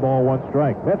high, 1 ball, 1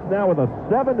 strike. Mets now with a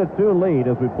 7-2 lead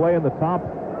as we play in the top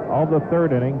of the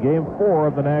 3rd inning, Game 4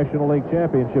 of the National League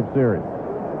Championship Series.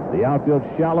 The outfield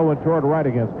shallow and toward right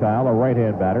against Kyle, a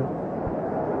right-hand batter.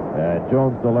 And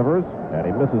Jones delivers, and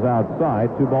he misses outside.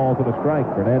 2 balls and a strike.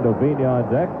 Fernando Vina on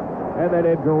deck, and then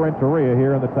Edgar Renteria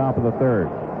here in the top of the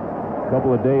third. A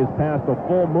couple of days past the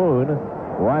full moon,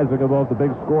 rising above the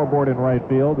big scoreboard in right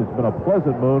field. It's been a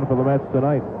pleasant moon for the Mets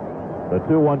tonight. The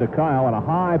 2-1 to Kyle, and a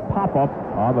high pop-up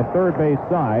on the third base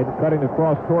side. Cutting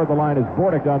across toward the line is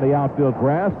Bordick on the outfield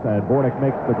grass, and Bordick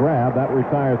makes the grab. That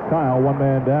retires Kyle, 1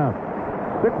 man down.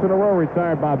 6 in a row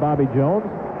retired by Bobby Jones,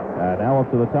 and now up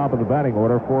to the top of the batting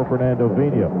order for Fernando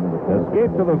Vina.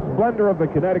 Escape to the splendor of the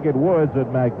Connecticut woods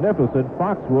at magnificent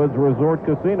Foxwoods Resort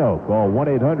Casino. Call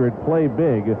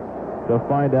 1-800-PLAY-BIG to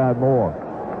find out more.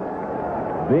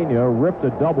 Vina ripped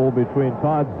a double between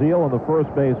Todd Zeile and the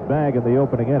first base bag in the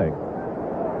opening inning.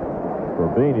 For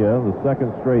Vina, the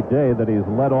second straight day that he's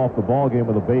led off the ballgame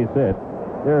with a base hit.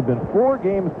 There have been 4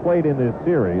 games played in this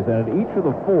series, and in each of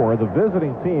the 4, the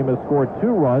visiting team has scored 2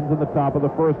 runs in the top of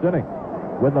the first inning.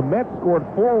 When the Mets scored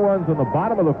 4 runs in the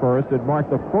bottom of the first, it marked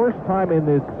the first time in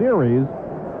this series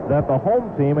that the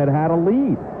home team had had a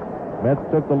lead. Mets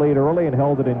took the lead early and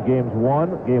held it in Game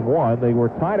 1. They were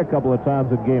tied a couple of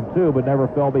times in Game 2, but never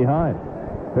fell behind.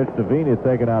 Pitch to Vina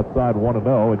taken outside 1-0,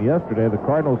 and yesterday the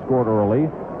Cardinals scored early,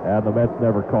 and the Mets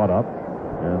never caught up.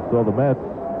 And so the Mets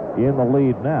in the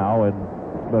lead now, and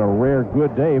it's been a rare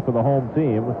good day for the home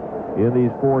team in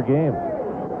these 4 games.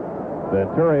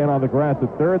 Ventura in on the grass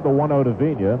at third, the 1-0 to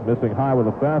Vina, missing high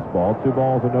with a fastball, 2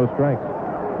 balls and no strikes.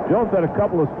 Jones had a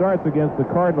couple of starts against the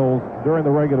Cardinals during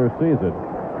the regular season.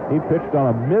 He pitched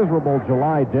on a miserable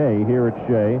July day here at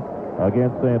Shea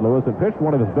against St. Louis and pitched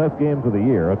one of his best games of the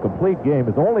year, a complete game,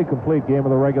 his only complete game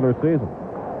of the regular season.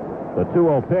 The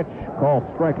 2-0 pitch, called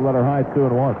strike, letter high,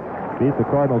 2-1. Beat the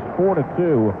Cardinals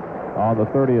 4-2 on the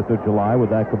 30th of July with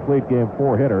that complete game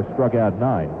 4-hitter, struck out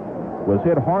 9. Was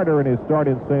hit harder in his start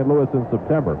in St. Louis in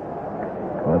September.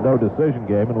 A no-decision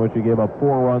game in which he gave up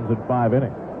 4 runs in 5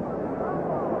 innings.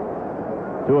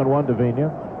 2-1 to Vina.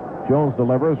 Jones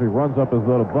delivers. He runs up his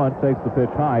little bunt, takes the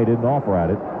pitch high. He didn't offer at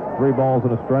it. 3 balls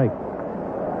and a strike.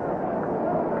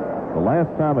 The last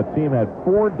time a team had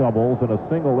 4 doubles in a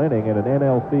single inning in an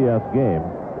NLCS game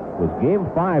was Game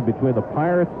 5 between the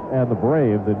Pirates and the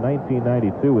Braves in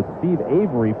 1992 with Steve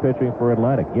Avery pitching for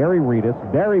Atlanta. Gary Reedus,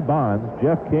 Barry Bonds,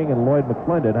 Jeff King, and Lloyd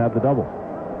McClendon had the double.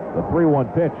 The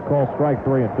 3-1 pitch, called strike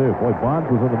 3-2. Boy, Bonds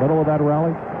was in the middle of that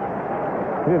rally.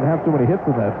 He didn't have too many hits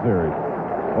in that series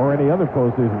or any other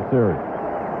postseason series.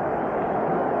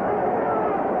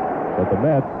 But the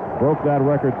Mets broke that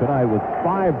record tonight with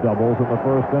 5 doubles in the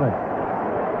first inning.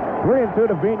 3-2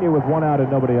 to Vina with 1 out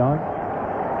and nobody on.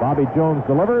 Bobby Jones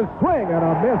delivers, swing and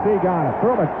a miss. He got it.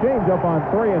 Threw him a changeup on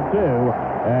 3-2,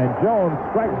 and Jones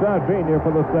strikes out Vina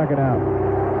for the second out.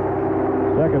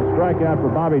 Second strikeout for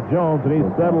Bobby Jones, and he's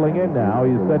settling in now.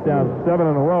 He's set down 7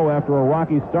 in a row after a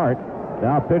rocky start.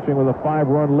 Now pitching with a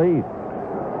 5-run lead.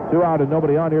 2 out and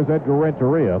nobody on. Here's Edgar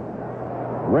Renteria.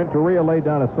 Renteria laid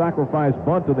down a sacrifice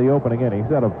bunt in the opening inning.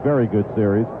 He's had a very good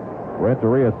series.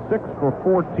 Renteria 6 for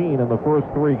 14 in the first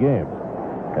 3 games.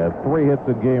 Had 3 hits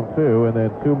in Game 2 and then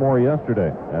 2 more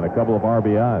yesterday and a couple of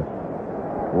RBIs.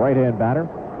 Right-hand batter.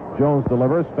 Jones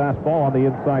delivers. Fastball on the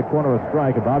inside corner, a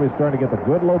strike. And Bobby's starting to get the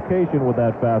good location with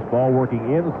that fastball,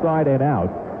 working inside and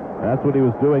out. That's what he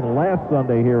was doing last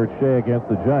Sunday here at Shea against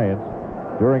the Giants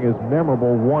during his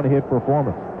memorable 1-hit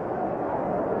performance.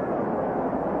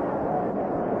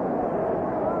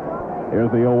 Here's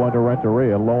the 0-1 to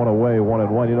Renteria, low and away,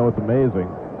 1-1. You know, it's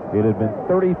amazing. It had been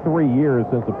 33 years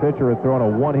since a pitcher had thrown a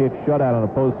 1-hit shutout in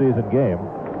a postseason game,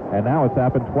 and now it's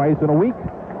happened twice in a week.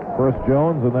 First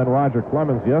Jones and then Roger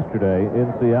Clemens yesterday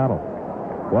in Seattle.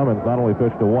 Clemens not only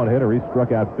pitched a 1-hitter, he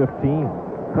struck out 15.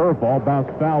 Curveball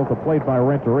bounced foul at the plate by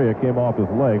Renteria, came off his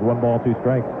leg, 1 ball, 2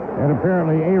 strikes. And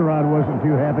apparently A-Rod wasn't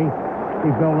too happy.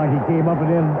 He felt like he came up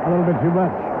and in a little bit too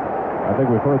much. I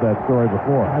think we've heard that story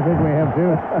before. I think we have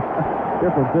too.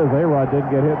 Difference is A-Rod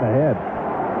didn't get hit in the head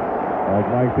like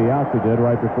Mike Piazza did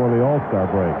right before the All-Star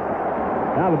break.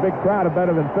 Now the big crowd of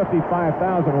better than 55,000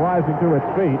 rising to its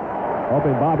feet,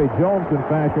 hoping Bobby Jones can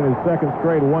fashion his second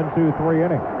straight 1-2-3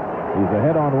 inning. He's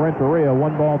ahead on Renteria,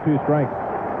 1 ball, 2 strikes.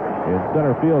 In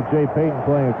center field, Jay Payton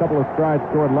playing a couple of strides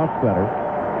toward left center.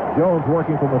 Jones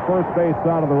working from the first base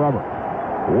side of the rubber.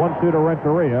 1-2 to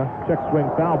Renteria. Check swing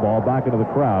foul ball back into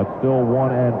the crowd. Still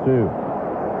 1-2.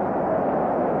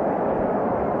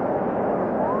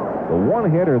 The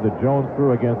 1-hitter that Jones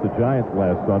threw against the Giants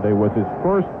last Sunday was his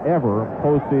first ever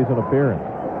postseason appearance.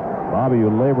 Bobby,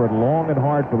 who labored long and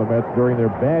hard for the Mets during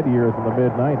their bad years in the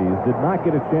mid-90s, did not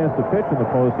get a chance to pitch in the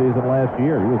postseason last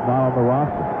year. He was not on the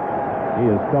roster.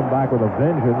 He has come back with a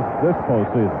vengeance this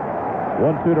postseason.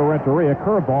 1-2 to Renteria.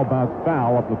 Curveball bounced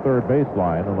foul up the third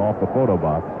baseline and off the photo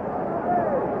box.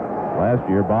 Last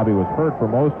year, Bobby was hurt for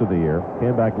most of the year.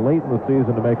 Came back late in the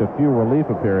season to make a few relief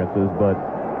appearances, but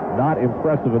not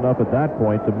impressive enough at that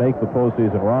point to make the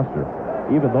postseason roster,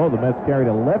 even though the Mets carried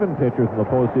 11 pitchers in the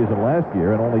postseason last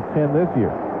year and only 10 this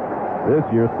year. This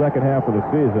year, second half of the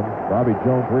season, Bobby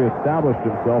Jones reestablished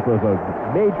himself as a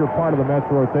major part of the Mets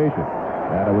rotation,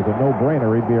 and it was a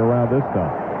no-brainer he'd be around this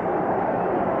time.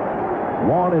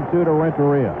 1-2 to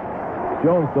Renteria.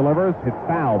 Jones delivers, hit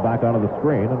foul back onto the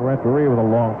screen, and Renteria with a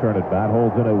long turn at bat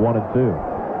holds in at 1-2.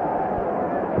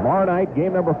 Tomorrow night,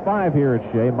 game number 5 here at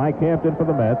Shea. Mike Hampton for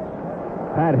the Mets.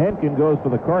 Pat Henkin goes for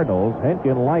the Cardinals.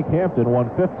 Henkin, like Hampton, won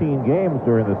 15 games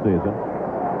during the season.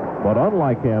 But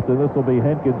unlike Hampton, this will be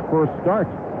Henkin's first start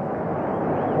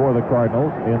for the Cardinals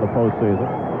in the postseason.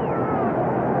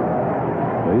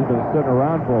 So he's been sitting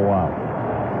around for a while.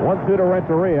 1-2 to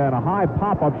Renteria, and a high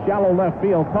pop-up, shallow left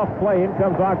field. Tough play. In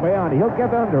comes Agbayani. He'll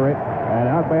get under it, and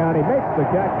Agbayani makes the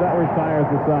catch. That retires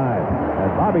the side. And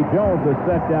Bobby Jones has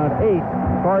set down 8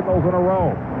 Cardinals in a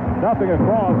row. Nothing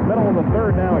across. Middle of the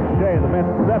third now at Shea. The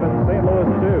Mets 7, St. Louis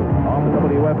 2 on the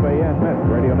WFAN Mets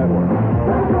Radio Network.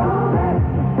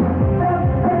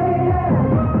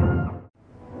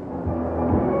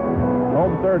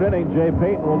 Home third inning, Jay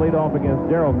Payton will lead off against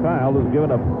Darryl Kyle, who's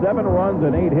given up 7 runs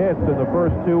and 8 hits in the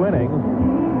first 2 innings,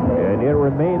 and it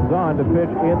remains on to pitch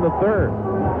in the third.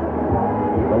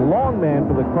 The long man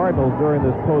for the Cardinals during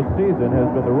this postseason has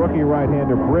been the rookie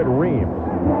right-hander Britt Reams.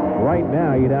 Right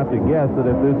now, you'd have to guess that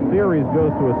if this series goes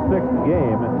to a 6th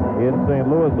game in St.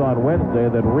 Louis on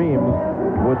Wednesday, that Reams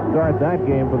would start that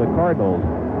game for the Cardinals.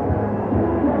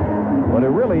 But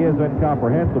it really is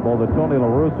incomprehensible that Tony La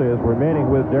Russa is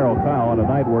remaining with Darryl Kyle on a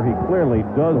night where he clearly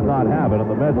does not have it, and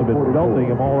the Mets have been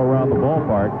belting him all around the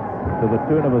ballpark to the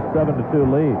tune of a 7-2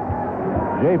 lead.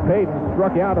 Jay Payton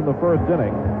struck out in the first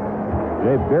inning.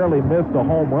 Jay barely missed a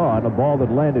home run, a ball that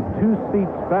landed 2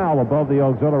 seats foul above the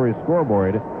auxiliary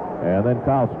scoreboard, and then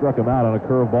Kyle struck him out on a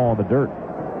curveball in the dirt.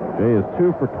 Jay is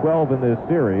 2 for 12 in this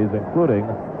series, including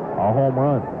a home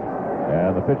run.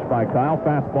 And the pitch by Kyle,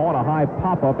 fastball and a high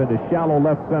pop-up into shallow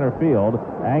left center field.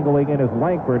 Angling in his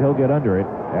Langford, he'll get under it,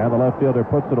 and the left fielder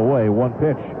puts it away. 1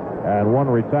 pitch, and 1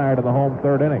 retired in the home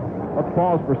third inning. Let's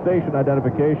pause for station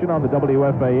identification on the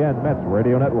WFAN Mets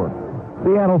Radio Network.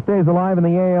 Seattle stays alive in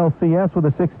the ALCS with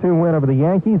a 6-2 win over the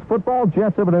Yankees. Football,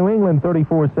 Jets over New England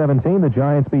 34-17. The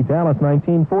Giants beat Dallas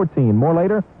 19-14. More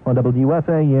later on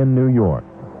WFAN New York.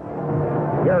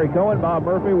 Gary Cohen, Bob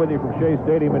Murphy with you from Shea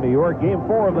Stadium in New York. Game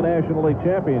 4 of the National League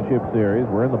Championship Series.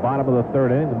 We're in the bottom of the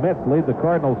third inning. The Mets lead the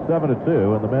Cardinals 7-2,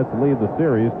 and the Mets lead the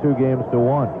series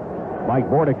 2-1. Mike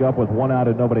Bordick up with 1 out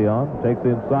and nobody on. Takes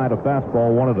inside a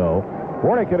fastball 1-0.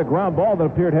 Bordick hit a ground ball that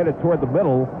appeared headed toward the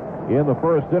middle in the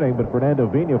first inning, but Fernando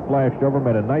Vina flashed over,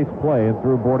 made a nice play, and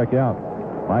threw Bordick out.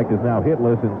 Mike is now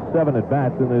hitless in 7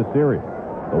 at-bats in this series.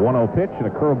 The 1-0 pitch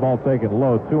and a curveball taken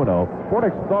low, 2-0.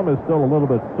 Bordick's thumb is still a little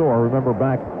bit sore. Remember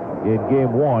back in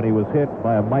Game 1, he was hit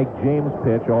by a Mike James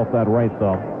pitch off that right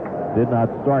thumb. Did not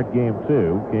start Game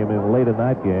 2. Came in late in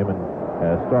that game and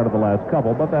has started the last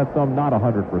couple, but that thumb not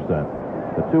 100%.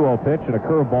 The 2-0 pitch and a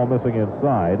curveball missing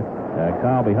inside. And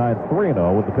Kyle behind 3-0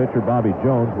 with the pitcher Bobby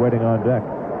Jones waiting on deck.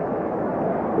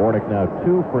 Bordick now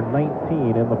 2 for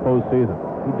 19 in the postseason.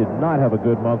 He did not have a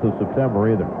good month of September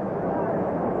either.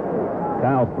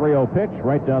 Kyle 3-0 pitch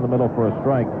right down the middle for a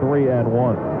strike, 3-1.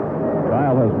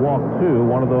 Kyle has walked 2.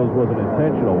 One of those was an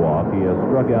intentional walk. He has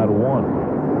struck out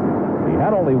 1. He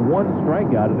had only 1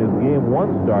 strikeout in his Game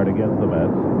 1 start against the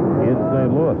Mets in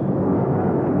St. Louis.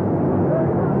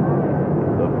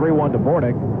 The 3-1 to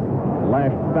Bordick,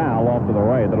 lashed foul off to the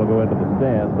right. That'll go into the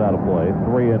stands, out of play,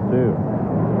 3-2.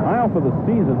 Kyle for the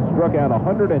season struck out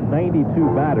 192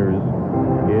 batters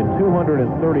in 232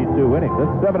 innings.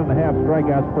 That's 7.5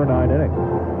 strikeouts per 9 innings.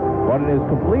 But in his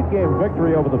complete game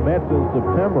victory over the Mets in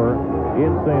September in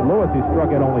St. Louis, he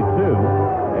struck out only 2.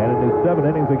 And in his 7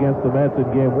 innings against the Mets in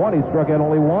Game 1, he struck out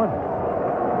only 1.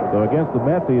 So against the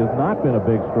Mets, he has not been a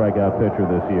big strikeout pitcher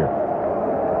this year.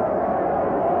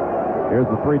 Here's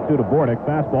the 3-2 to Bordick.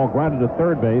 Fastball grounded to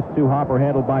third base. 2-hopper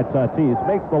handled by Tatis.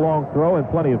 Makes the long throw and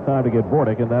plenty of time to get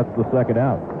Bordick, and that's the second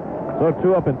out. So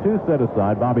 2 up and 2 set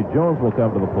aside. Bobby Jones will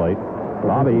come to the plate.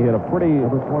 Bobby hit a pretty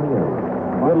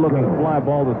good-looking fly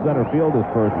ball to center field his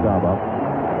first time up.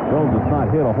 Jones has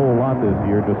not hit a whole lot this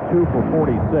year, just 2 for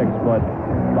 46, but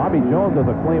Bobby Jones has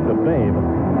a claim to fame.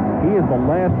 He is the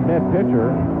last Met pitcher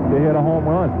to hit a home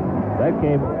run. That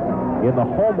came in the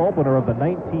home opener of the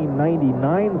 1999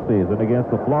 season against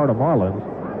the Florida Marlins.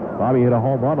 Bobby hit a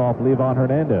home run off Livan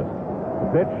Hernandez. The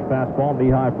pitch, fastball,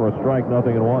 knee high for a strike,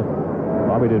 0-1.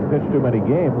 Bobby didn't pitch too many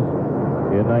games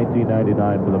in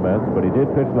 1999 for the Mets, but he did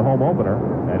pitch the home opener,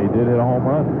 and he did hit a home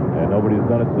run, and nobody's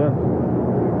done it since.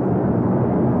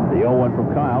 The 0-1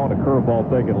 from Kyle, and a curveball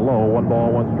taken low, 1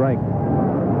 ball, 1 strike.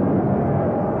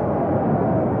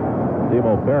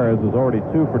 Timo Perez is already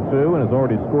 2 for 2 and has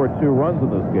already scored 2 runs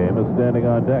in this game, is standing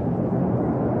on deck.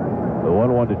 The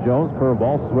 1-1 to Jones,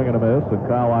 curveball, swing and a miss, and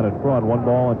Kyle out in front, 1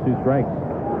 ball and 2 strikes.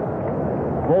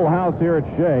 Full house here at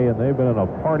Shea, and they've been in a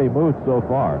party mood so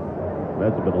far.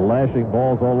 Mets have been lashing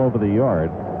balls all over the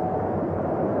yard.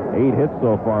 8 hits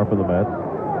so far for the Mets,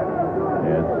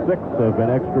 and 6 have been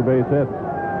extra base hits.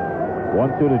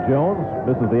 1-2 to Jones,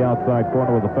 misses the outside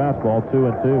corner with a fastball,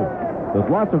 2-2. There's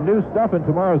lots of new stuff in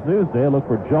tomorrow's Newsday. Look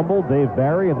for Jumble, Dave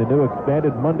Barry, and the new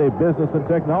expanded Monday Business and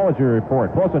Technology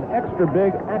Report, plus an extra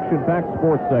big action-packed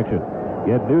sports section.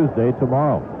 Get Newsday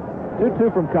tomorrow.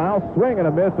 2-2 from Kyle, swing and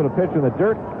a miss and a pitch in the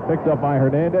dirt. Picked up by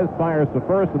Hernandez, fires to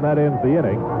first, and that ends the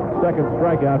inning. Second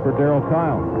strikeout for Darryl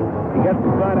Kyle. He gets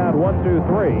the sign out 1-2-3.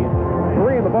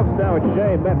 3 in the books now at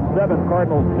Shea. Mets 7,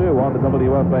 Cardinals 2 on the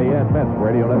WFAN Mets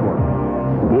Radio Network.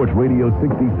 Sports Radio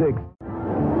 66.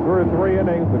 Through 3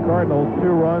 innings, the Cardinals 2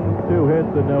 runs, 2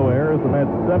 hits, and no errors. The Mets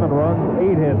 7 runs,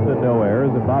 8 hits, and no errors.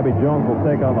 And Bobby Jones will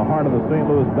take on the heart of the St.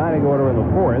 Louis batting order in the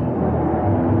 4th.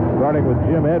 Starting with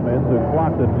Jim Edmonds, who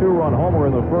clocked a 2-run homer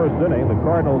in the 1st inning, the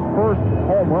Cardinals' first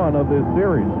home run of this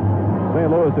series. St.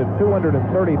 Louis hit 235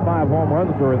 home runs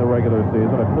during the regular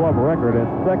season, a club record, and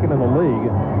 2nd in the league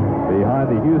behind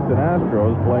the Houston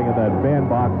Astros, playing in that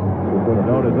bandbox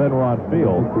known as Enron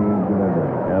Field.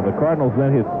 And the Cardinals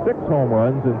then hit 6 home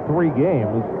runs in 3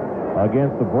 games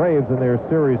against the Braves in their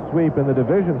series sweep in the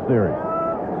division series.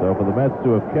 So for the Mets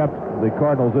to have kept the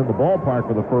Cardinals in the ballpark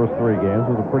for the first 3 games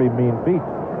was a pretty mean feat.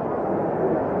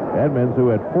 Edmonds, who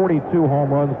had 42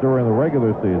 home runs during the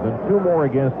regular season, 2 more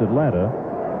against Atlanta,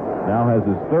 now has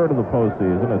his 3rd of the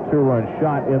postseason, a 2-run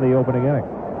shot in the opening inning.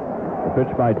 The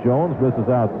pitch by Jones misses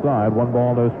outside, 1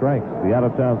 ball, no strikes. The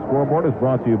out-of-town scoreboard is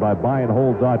brought to you by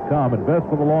buyandhold.com. Invest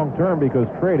for the long term because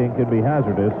trading can be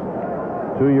hazardous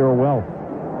to your wealth.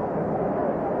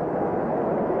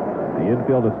 The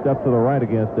infield is stepped to the right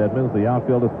against Edmonds. The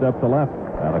outfield is stepped to left.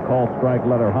 And a called strike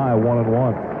letter high,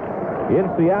 1-1. In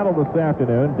Seattle this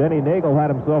afternoon, Denny Nagel had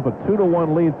himself a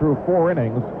 2-1 lead through 4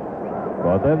 innings.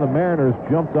 But then the Mariners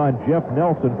jumped on Jeff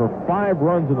Nelson for 5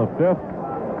 runs in the 5th.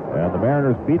 And the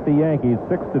Mariners beat the Yankees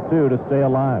 6-2 to stay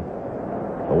alive.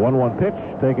 The 1-1 pitch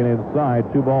taken inside,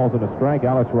 2 balls and a strike.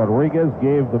 Alex Rodriguez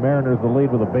gave the Mariners the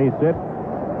lead with a base hit.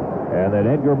 And then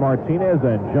Edgar Martinez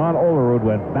and John Olerud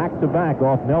went back-to-back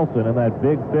off Nelson in that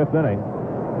big 5th inning.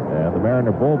 And the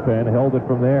Mariner bullpen held it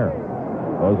from there.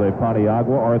 Jose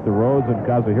Paniagua, Arthur Rhodes, and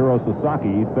Kazuhiro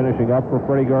Sasaki finishing up for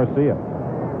Freddie Garcia.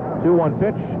 2-1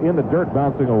 pitch in the dirt,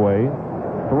 bouncing away.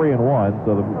 3-1.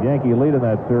 So the Yankee lead in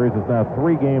that series is now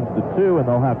 3-2, and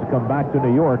they'll have to come back to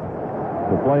New York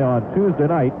to play on Tuesday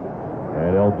night.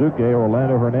 And El Duque,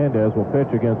 Orlando Hernandez, will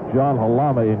pitch against John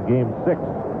Halama in Game 6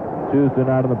 Tuesday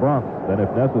night in the Bronx. Then,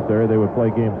 if necessary, they would play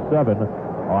Game 7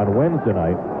 on Wednesday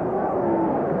night.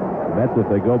 The Mets,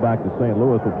 if they go back to St.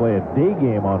 Louis, will play a day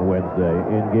game on Wednesday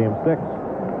in Game 6.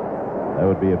 That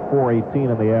would be at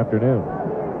 4:18 in the afternoon.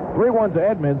 3-1 to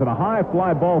Edmonds, and a high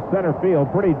fly ball center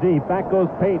field, pretty deep. Back goes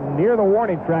Payton near the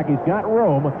warning track. He's got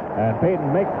room, and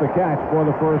Payton makes the catch for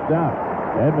the first out.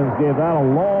 Edmonds gave that a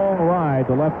long ride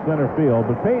to left center field,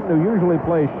 but Payton, who usually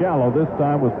plays shallow, this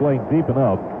time was playing deep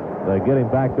enough that getting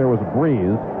back there was a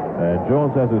breeze. And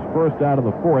Jones has his first out in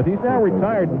the 4th. He's now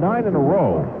retired 9 in a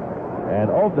row,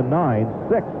 and of the 9,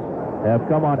 6 have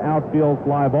come on outfield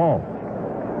fly balls.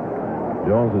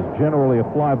 Jones is generally a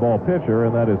fly ball pitcher,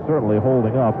 and that is certainly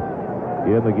holding up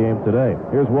in the game today.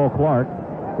 Here's Will Clark,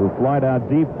 who flied out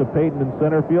deep to Payton in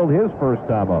center field his first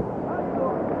time up.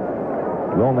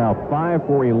 Will now 5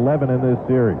 for 11 in this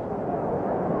series.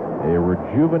 A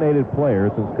rejuvenated player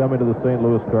since coming to the St.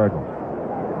 Louis Cardinals.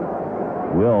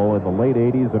 Will, in the late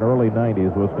 80s and early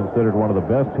 90s, was considered one of the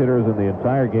best hitters in the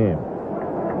entire game.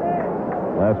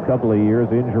 Last couple of years,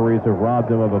 injuries have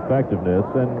robbed him of effectiveness,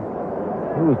 and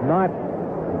he was not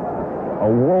a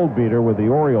world beater with the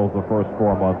Orioles the first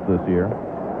 4 months this year.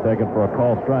 Taken for a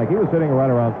call strike. He was hitting right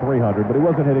around 300, but he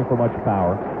wasn't hitting for much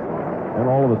power. And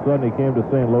all of a sudden he came to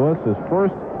St. Louis. His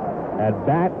first at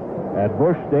bat at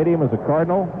Busch Stadium as a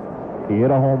Cardinal, he hit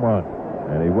a home run.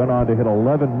 And he went on to hit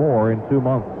 11 more in 2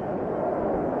 months.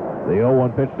 The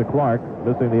 0-1 pitch to Clark,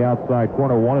 missing the outside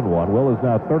corner, 1-1. Will is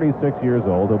now 36 years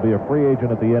old. He'll be a free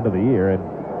agent at the end of the year. And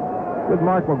with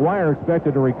Mark McGwire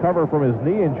expected to recover from his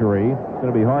knee injury, it's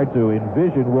going to be hard to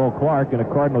envision Will Clark in a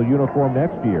Cardinal uniform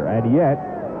next year. And yet,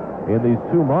 in these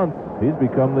 2 months, he's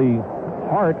become the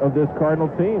heart of this Cardinal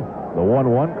team. The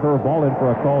 1-1 curveball in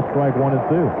for a call, strike 1 and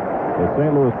 2. The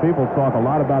St. Louis people talk a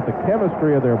lot about the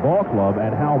chemistry of their ball club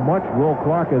and how much Will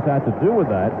Clark has had to do with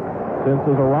that since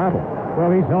his arrival.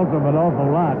 Well, he's helped them an awful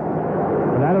lot.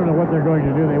 But I don't know what they're going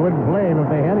to do. They wouldn't play him if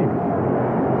they had him.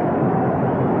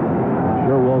 I'm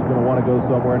sure Will's going to want to go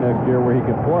somewhere next year where he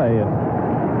can play, and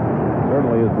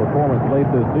certainly his performance late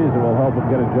this season will help him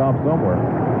get a job somewhere.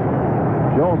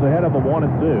 Jones ahead of him 1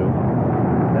 and 2.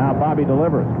 Now Bobby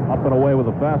delivers. Up and away with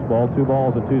a fastball, 2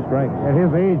 balls and 2 strikes. At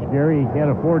his age, Gary, he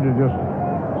can't afford to just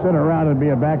sit around and be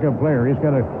a backup player. He's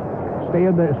got to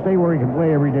stay where he can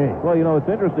play every day. Well, you know, it's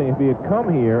interesting. If he had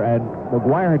come here and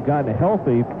McGuire had gotten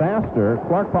healthy faster,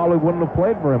 Clark probably wouldn't have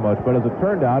played very much. But as it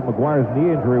turned out, McGuire's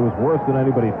knee injury was worse than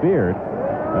anybody feared.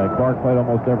 And Clark played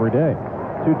almost every day.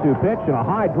 2-2 pitch and a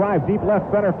high drive deep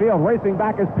left center field. Racing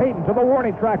back is Payton to the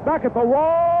warning track. Back at the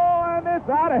wall, and it's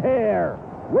out of here.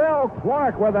 Will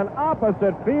Clark with an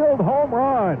opposite field home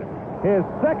run. His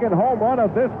second home run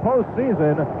of this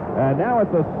postseason, and now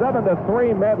it's a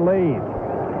 7-3 Met lead.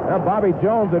 Now, Bobby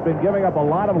Jones had been giving up a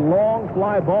lot of long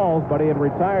fly balls, but he had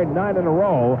retired 9 in a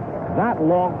row. That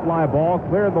long fly ball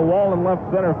cleared the wall in left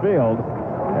center field,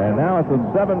 and now it's a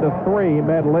 7-3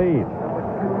 Met lead.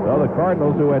 So the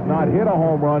Cardinals, who had not hit a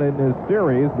home run in this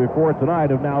series before tonight,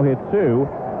 have now hit 2.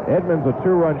 Edmonds a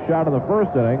 2-run shot in the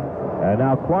first inning. And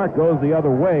now Clark goes the other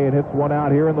way and hits one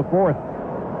out here in the 4th.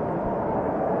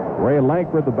 Ray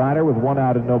Lankford, the batter, with 1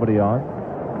 out and nobody on.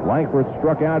 Lankford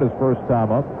struck out his first time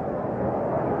up.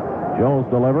 Jones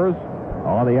delivers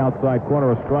on the outside corner,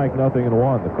 a strike, 0-1.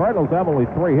 The Cardinals have only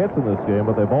 3 hits in this game,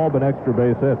 but they've all been extra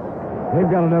base hits. They've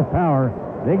got enough power.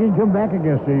 They can come back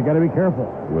against you. You got to be careful.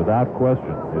 Without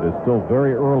question. It is still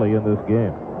very early in this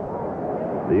game.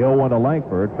 The 0-1 to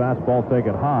Lankford. Fastball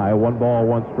taken high. 1 ball,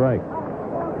 1 strike.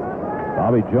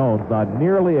 Bobby Jones not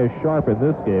nearly as sharp in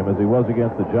this game as he was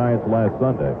against the Giants last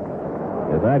Sunday.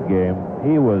 In that game,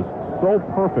 he was so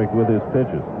perfect with his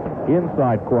pitches.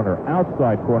 Inside corner,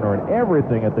 outside corner, and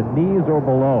everything at the knees or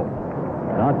below.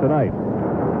 Not tonight.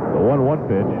 The 1-1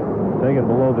 pitch taken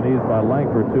below the knees by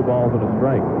Lankford, 2 balls and a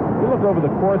strike. You look over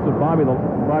the course of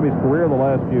Bobby's career the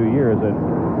last few years, and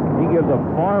he gives up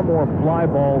far more fly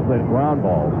balls than ground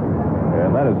balls.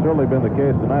 And that has certainly been the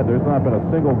case tonight. There's not been a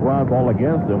single ground ball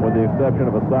against him, with the exception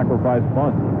of a sacrifice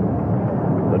bunt.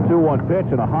 The 2-1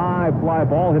 pitch and a high fly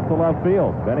ball hits the left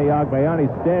field. Benny Agbayani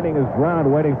standing his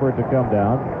ground, waiting for it to come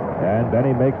down. And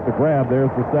Benny makes the grab.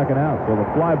 There's the second out. So the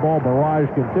fly ball barrage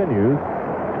continues.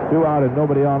 2 out and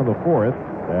nobody on in the 4th.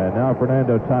 And now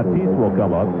Fernando Tatis will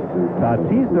come up.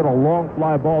 Tatis did a long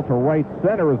fly ball to right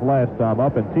center his last time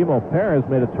up, and Timo Perez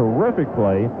made a terrific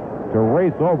play to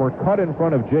race over, cut in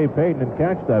front of Jay Payton, and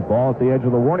catch that ball at the edge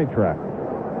of the warning track.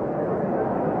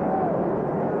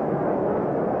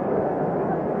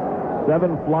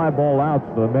 7 fly ball outs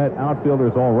for the Met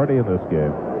outfielders already in this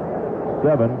game.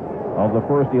 7 of the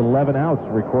first 11 outs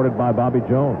recorded by Bobby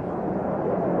Jones.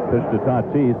 Pitch to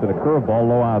Tatis and a curveball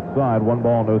low outside, 1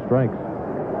 ball, no strikes.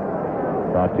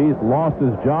 Tatis lost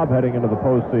his job heading into the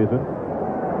postseason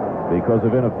because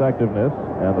of ineffectiveness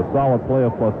and the solid play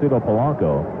of Placido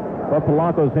Polanco. But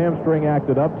Polanco's hamstring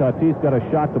acted up. Tatis got a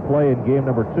shot to play in game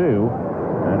number 2,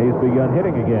 and he's begun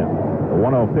hitting again. The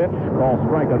 1-0 pitch, call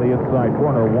strike on the inside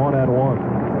corner, 1-1.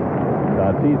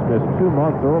 Tatis missed 2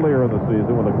 months earlier in the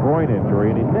season with a groin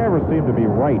injury, and he never seemed to be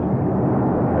right.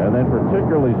 And then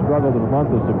particularly struggled in the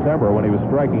month of September when he was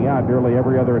striking out nearly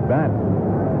every other at-bat.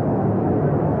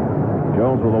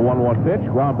 Jones with a 1-1 pitch.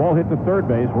 Ground ball hit to third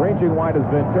base. Ranging wide is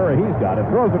Ventura. He's got it.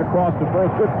 Throws it across to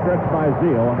first. Good stretch by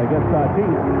Zeal, and they get Tatis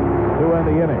to end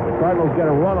the inning. The Cardinals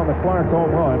get a run on the Clark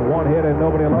home run. 1 hit and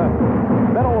nobody left.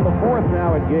 Middle of the 4th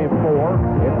now in game 4.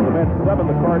 It's the Mets 7,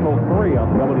 the Cardinals 3 on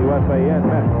the WFAN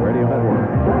Mets Radio Network.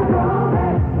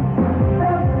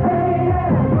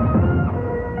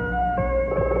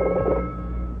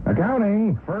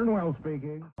 Accounting, Fernwell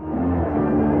speaking.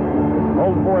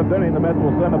 Home 4th inning, the Mets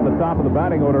will send up the top of the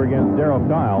batting order against Darryl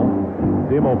Kyle.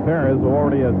 Timo Perez, who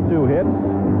already has 2 hits,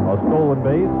 a stolen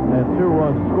base, and 2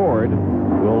 runs scored,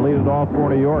 will lead it off for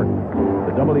New York.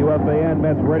 The WFAN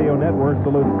Mets Radio Network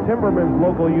salutes Timbermen's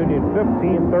Local Union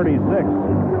 1536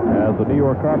 as the New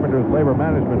York Carpenters Labor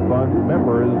Management Fund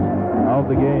members of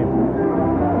the game.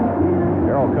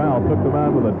 Darryl Kyle took the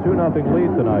mound with a 2-0 lead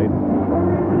tonight,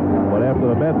 but after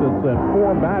the Mets had sent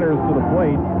 4 batters to the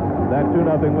plate, that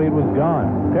 2-0 lead was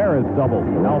gone. Perez doubled.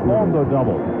 Alfonso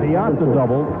doubled. Piazza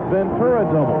doubled. Ventura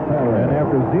doubled. And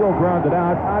after Zeal grounded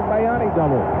out, Agbayani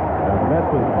doubled. And the Mets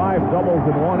with 5 doubles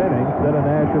in 1 inning set a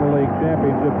National League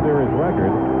Championship Series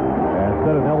record and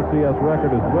set an LCS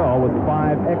record as well with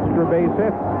 5 extra base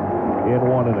hits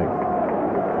in 1 inning.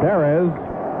 Perez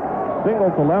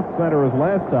singled to left center his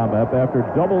last time up after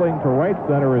doubling to right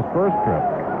center his first trip.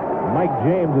 Mike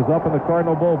James is up in the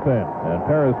Cardinal bullpen, and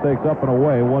Perez takes up and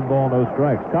away, 1 ball, no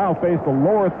strikes. Kyle faced the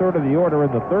lower third of the order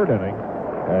in the third inning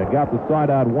and got the side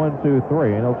out 1, 2,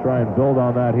 3, and he'll try and build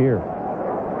on that here.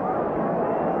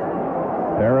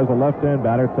 Perez, a left-hand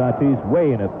batter. Tatis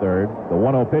way in at third. The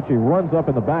 1-0 pitch. He runs up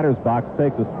in the batter's box,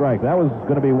 takes a strike. That was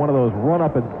going to be one of those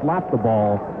run-up and slap the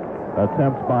ball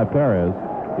attempts by Perez.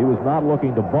 He was not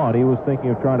looking to bunt. He was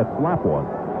thinking of trying to slap one.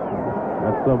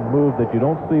 That's some move that you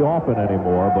don't see often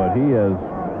anymore, but he has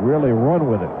really run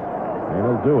with it. And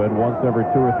he'll do it once every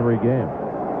 2 or 3 games.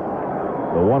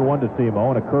 The 1-1 to Timo,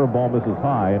 and a curveball misses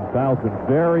high, and Kyle's been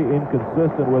very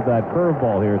inconsistent with that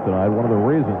curveball here tonight. One of the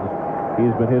reasons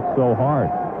he's been hit so hard.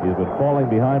 He's been falling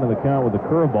behind in the count with the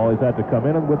curveball. He's had to come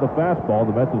in with the fastball.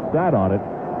 The Mets have sat on it,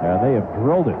 and they have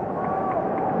drilled it.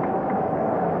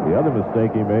 The other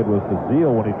mistake he made was to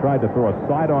Zeal when he tried to throw a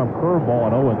sidearm curveball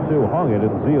at 0-2, hung it,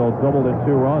 and Zeal doubled in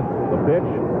 2 runs. The pitch,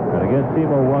 and again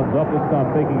Timo runs up, this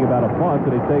time thinking about a bunt,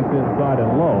 and he takes inside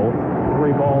and low,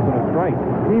 3 balls and a strike.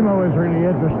 Timo is really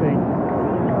interesting.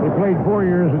 He played 4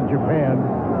 years in Japan.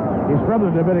 He's from the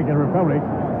Dominican Republic.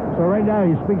 So right now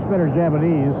he speaks better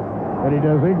Japanese than he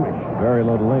does English. Very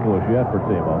little English yet for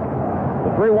Timo. The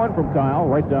 3-1 from Kyle,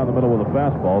 right down the middle with a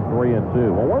fastball,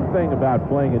 3-2. Well, one thing about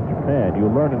playing in Japan, you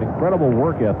learn an incredible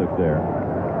work ethic there.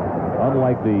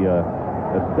 Unlike the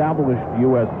established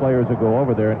U.S. players who go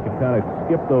over there and can kind of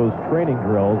skip those training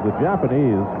drills, the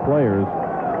Japanese players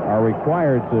are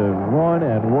required to run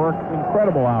and work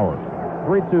incredible hours.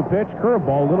 3-2 pitch,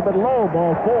 curveball, a little bit low,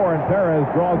 ball 4, and Perez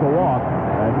draws a walk.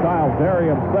 And Kyle very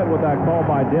upset with that call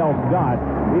by Dale Scott.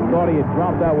 He thought he had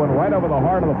dropped that one right over the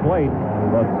heart of the plate,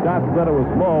 but Scott said it was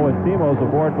low, and Timo's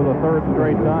aboard for the 3rd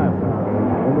straight time.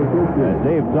 And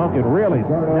Dave Duncan really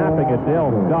snapping at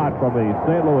Dale Scott from the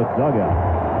St. Louis dugout.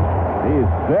 He's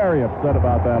very upset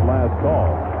about that last call.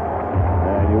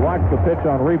 And you watch the pitch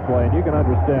on replay, and you can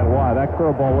understand why. That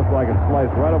curveball looked like it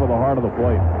sliced right over the heart of the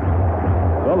plate.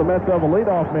 Well, the Mets have a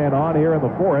leadoff man on here in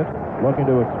the 4th, looking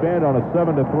to expand on a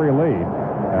 7-3 lead.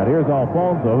 And here's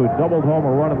Alfonso, who doubled home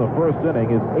a run in the 1st inning,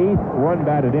 his 8th run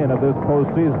batted in of this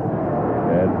postseason.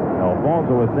 And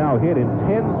Alfonso is now hit in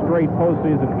 10 straight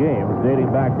postseason games dating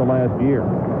back to last year.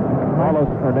 Carlos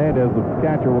Hernandez, the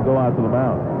catcher, will go out to the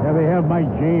mound. Yeah, they have Mike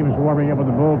James warming up in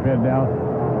the bullpen now.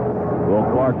 Will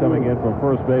Clark coming in from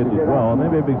first base as well, and they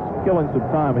may be killing some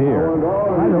time here.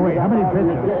 By the way, how many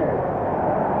pitches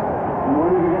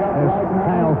has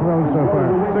Kyle thrown so far?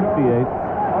 68.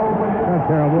 Not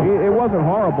terrible. It wasn't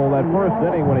horrible that 1st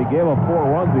inning when he gave up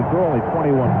 4 runs. He threw only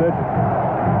 21 pitches.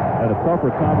 Had a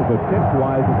tougher time of it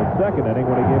pitch-wise in the 2nd inning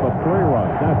when he gave up 3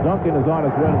 runs. Now Duncan is on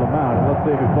his way to the mound, and let's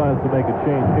see if he plans to make a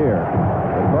change here.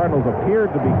 The Cardinals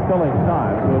appeared to be killing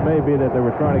time, so it may be that they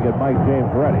were trying to get Mike James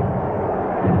ready.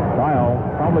 Kyle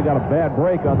probably got a bad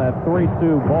break on that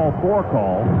 3-2 ball 4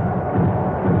 call.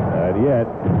 And yet,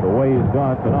 the way he's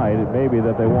gone tonight, it may be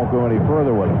that they won't go any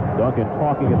further with him. Duncan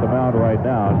talking at the mound right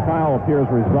now. And Kyle appears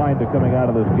resigned to coming out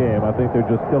of this game. I think they're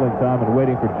just killing time and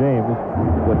waiting for James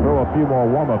to throw a few more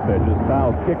warm-up pitches.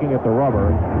 Kyle's kicking at the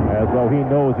rubber as though he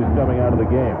knows he's coming out of the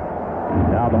game.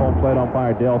 Now the home plate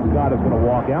umpire, Dale Scott, is going to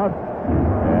walk out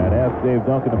and ask Dave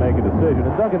Duncan to make a decision.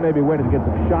 And Duncan may be waiting to get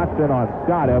some shots in on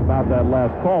Scott about that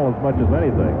last call as much as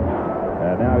anything.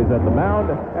 And now he's at the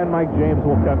mound, and Mike James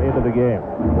will come into the game.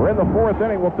 We're in the 4th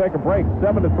inning. We'll take a break.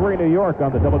 7-3 New York on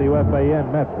the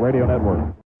WFAN Mets Radio Network.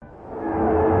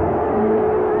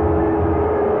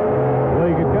 Well,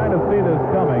 you can kind of see this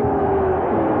coming.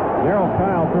 Darryl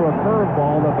Kyle threw a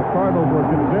curveball that the Cardinals were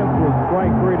convinced was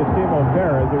strike 3 to Timo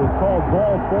Perez. It was called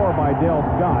ball 4 by Dale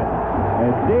Scott. And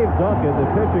Dave Duncan, the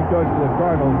pitching coach of the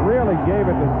Cardinals, really gave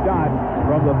it to Scott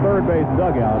from the 3rd base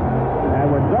dugout. And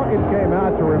when Duncan came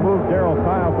out to remove Darryl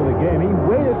Kyle for the game, he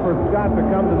waited for Scott to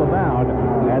come to the mound,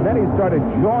 and then he started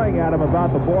jawing at him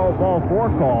about the ball 4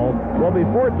 call. Well,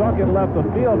 before Duncan left the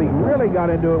field, he really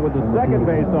got into it with the 2nd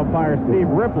base umpire, Steve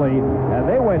Ripley, and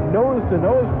they went nose to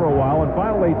nose for a while, and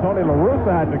finally Tony La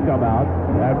Russa had to come out,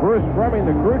 and Bruce Fleming,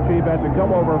 the crew chief, had to come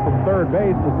over from 3rd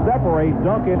base to separate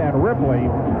Duncan and Ripley.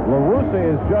 La Russa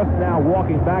is just now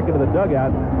walking back into the dugout.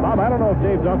 Bob, I don't know if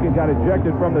Dave Duncan got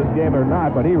ejected from this game or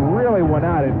not, but he really went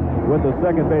at it with the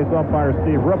 2nd base umpire,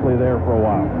 Steve Ripley, there for a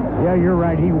while. Yeah, you're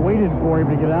right. He waited for him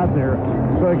to get out there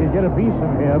so he could get a piece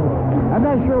of him. I'm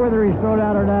not sure whether he's thrown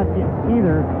out or not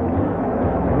either.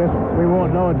 I guess we We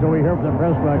won't know until we hear from the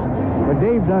press box. But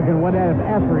Dave Duncan went at him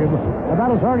after him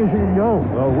about as hard as you can go.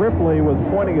 Well, Ripley was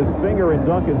pointing his finger in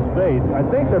Duncan's face. I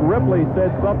think that Ripley said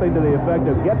something to the effect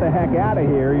of, "Get the heck out of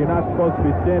here. You're not supposed to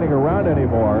be standing around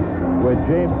anymore," when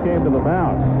James came to the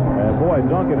mound. And boy,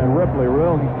 Duncan and Ripley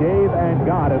really gave and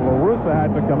got, and LaRussa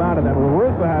had to come out, and then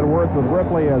LaRussa had words with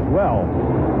Ripley as well.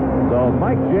 So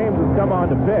Mike James has come on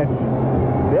to pitch,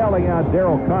 bailing out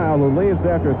Darryl Kyle, who leaves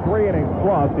after 3 innings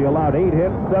plus. He allowed 8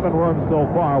 hits, 7 runs so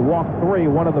far, walked 3,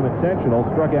 one of them intentional,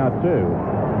 struck out 2.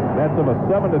 That's a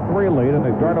 7-3 lead, and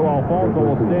Edgardo Alfonso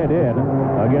will stand in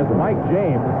against Mike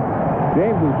James.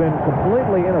 James has been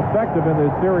completely ineffective in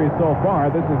this series so far.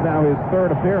 This is now his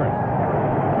 3rd appearance.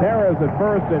 Perez at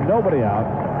first and nobody out.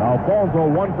 Alfonso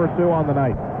 1 for 2 on the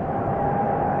night.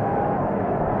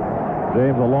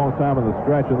 James a long time in the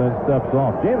stretch and then steps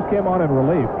off. James came on in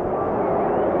relief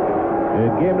in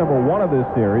game number 1 of this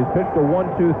series, pitched a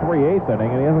 1-2-3 eighth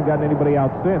inning, and he hasn't gotten anybody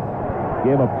out since.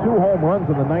 Gave up 2 home runs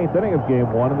in the 9th inning of game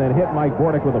 1 and then hit Mike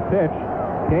Bordick with a pitch.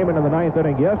 Came into the 9th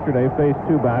inning yesterday, faced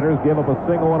 2 batters, gave up a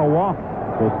single and a walk.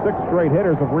 So 6 straight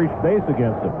hitters have reached base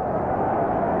against him.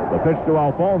 The pitch to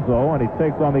Alfonso, and he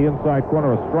takes on the inside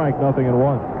corner a strike,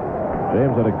 0-1.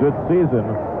 James had a good season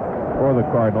for the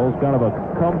Cardinals, kind of a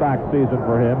comeback season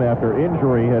for him after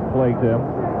injury had plagued him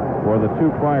for the 2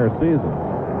 prior seasons.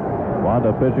 Wound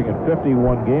up pitching in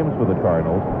 51 games for the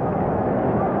Cardinals,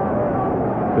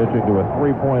 pitching to a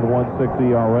 3.16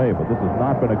 ERA, but this has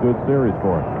not been a good series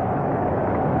for him.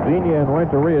 Vigna and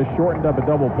Renteria shortened up a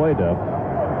double play depth.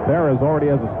 Perez already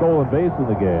has a stolen base in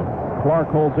the game. Clark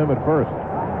holds him at first.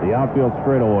 The outfield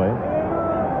straightaway.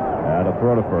 And a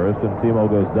throw to first, and Timo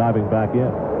goes diving back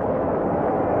in.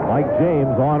 Mike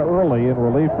James on early in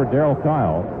relief for Darryl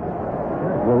Kyle.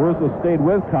 LaRussa stayed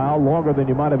with Kyle longer than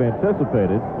you might have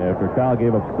anticipated. After Kyle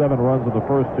gave up 7 runs in the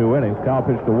first 2 innings, Kyle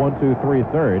pitched a 1-2-3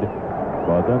 third,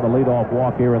 but then the leadoff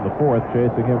walk here in the 4th,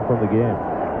 chasing him from the game.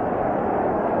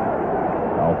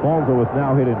 Alfonso has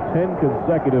now hit in 10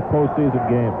 consecutive postseason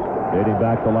games, dating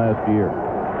back to last year.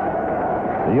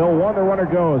 The 0-1, the runner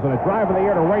goes, and a drive in the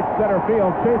air to right center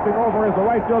field. Chasing over is the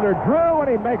right fielder, Drew, and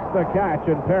he makes the catch,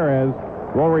 and Perez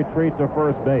will retreat to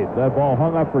first base. That ball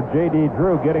hung up for J.D.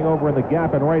 Drew, getting over in the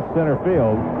gap in right center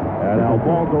field, and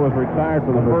Alfonso is retired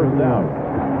for the first out.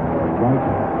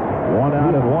 1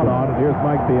 out and 1 on, and here's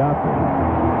Mike Piazza.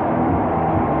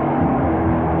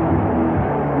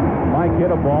 Mike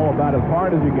hit a ball about as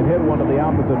hard as you can hit one to the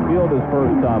opposite field his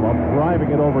first time up,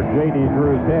 driving it over J.D.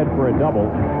 Drew's head for a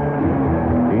double.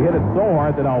 He hit it so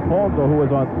hard that Alfonso, who was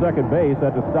on second base,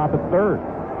 had to stop at third.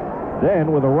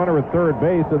 Then, with a runner at third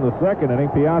base in the 2nd inning,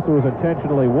 Piazza was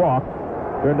intentionally walked.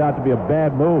 Turned out to be a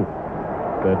bad move.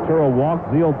 Ventura walked,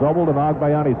 Zeal doubled, and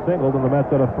Agbayani singled, and the Mets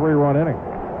had a 3-run inning.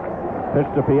 Pitch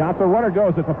to Piazza, runner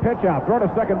goes, it's a pitch out. Throw to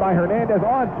second by Hernandez,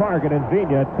 on target, and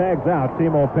Vigna tags out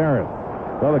Timo Perez.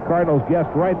 So the Cardinals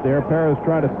guessed right there. Perez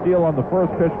tried to steal on the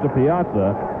first pitch to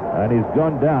Piazza, and he's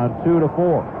gunned down 2-4.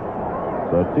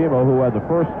 So Timo, who had the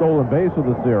first stolen base of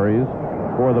the series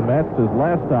for the Mets his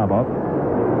last time up,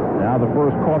 now the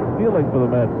first caught stealing for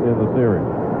the Mets in the series.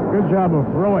 Good job of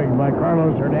throwing by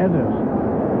Carlos Hernandez.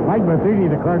 Mike Matheny,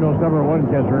 the Cardinals' #1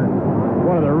 catcher,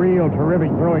 one of the real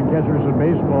terrific throwing catchers in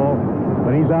baseball,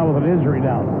 but he's out with an injury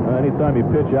now. Anytime you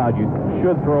pitch out, you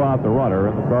should throw out the runner,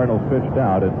 and the Cardinals pitched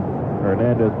out, and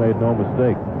Hernandez made no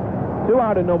mistake. 2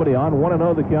 out and nobody on,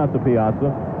 1-0 the count to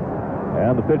Piazza.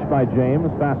 And the pitch by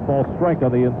James, fastball strike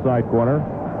on the inside corner.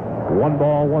 1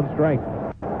 ball, 1 strike.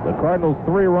 The Cardinals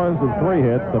 3 runs and 3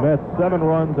 hits. The Mets 7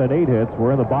 runs and 8 hits.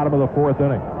 We're in the bottom of the 4th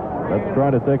inning. Let's try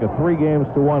to take a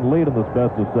 3-1 lead in this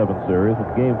best-of-7 series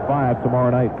with Game 5 tomorrow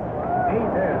night.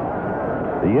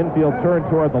 The infield turned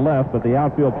toward the left, but the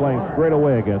outfield playing straight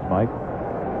away against Mike.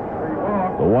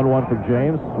 The 1-1 from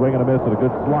James, swing and a miss and a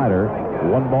good slider.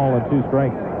 1 ball and 2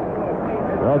 strikes.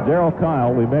 Well, Darryl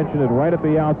Kyle, we mentioned it right at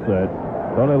the outset.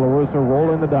 Tony La Russa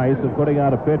rolling the dice and putting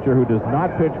out a pitcher who does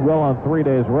not pitch well on 3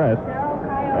 days rest,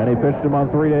 and he pitched him on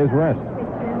 3 days rest,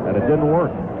 and it didn't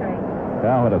work.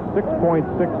 Kyle had a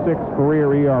 6.66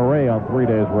 career ERA on 3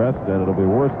 days rest, and it'll be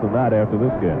worse than that after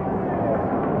this game.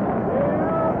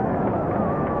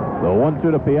 The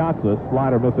 1-2 to Piazza,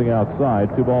 slider missing outside,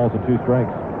 2 balls and 2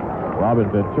 strikes. Robin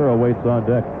Ventura waits on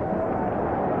deck.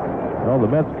 Well, the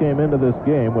Mets came into this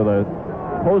game with a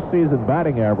postseason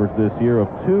batting average this year of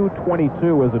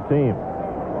 .222 as a team.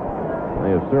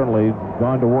 They have certainly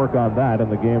gone to work on that in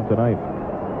the game tonight.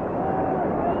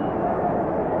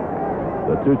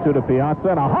 The 2-2 to Piazza,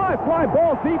 and a high fly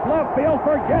ball deep left field.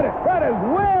 Forget it. That is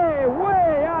way,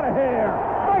 way out of here.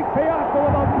 Mike Piazza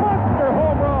with a monster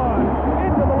home run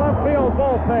into the left field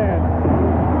bullpen.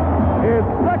 his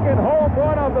second home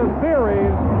run of the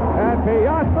series, and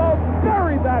Piazza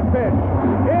buried that pitch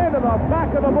into the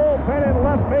back of the bullpen in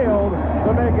left field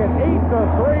to make it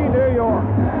 8-3 New York.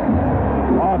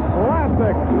 A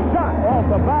classic shot off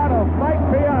the bat of Mike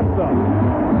Piazza.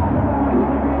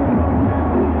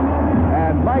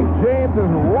 And Mike James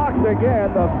is rocked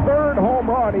again, the third home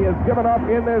run he has given up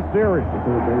in this series.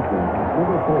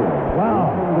 Wow.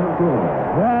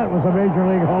 That was a major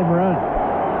league home run.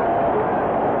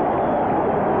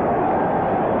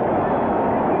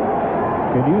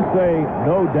 Can you say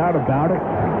no doubt about it?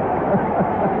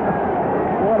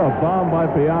 What a bomb by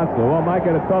Piazza. Well, Mike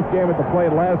had a tough game at the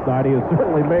plate last night. He has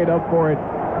certainly made up for it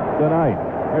tonight.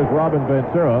 There's Robin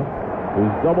Ventura,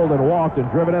 who's doubled and walked and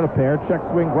driven in a pair. Check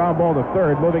swing, ground ball to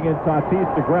third. Moving in Tatis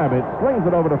to grab it. Swings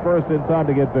it over to first in time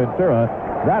to get Ventura.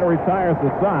 That retires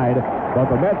the side, but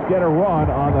the Mets get a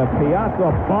run on the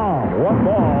Piazza bomb. One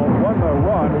ball, one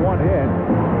run, one hit,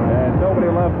 and nobody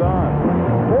left on.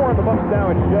 4 in the books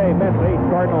now at Shea. Mets 8,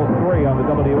 Cardinals 3 on the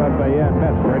WFAN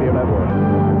Mets Radio Network.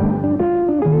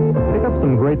 Pick up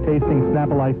some great tasting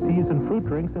Snapple iced teas and fruit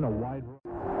drinks in a wide variety.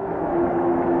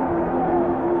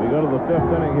 We go to the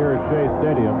 5th inning here at Shea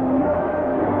Stadium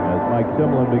as Mike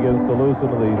Timlin begins to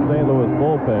loosen the St. Louis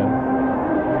bullpen.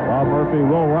 Bob Murphy,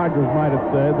 Will Rogers might have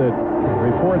said that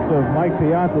reports of Mike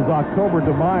Piazza's October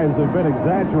demise have been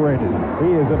exaggerated.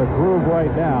 He is in a groove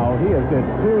right now. He has hit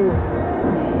 2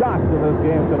 shots in this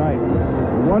game tonight.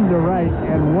 One to right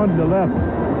and one to left.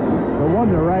 The one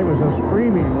to right was a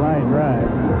screaming line drive.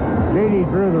 J.D.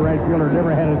 Drew, the right fielder,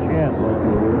 never had a chance.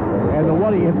 And the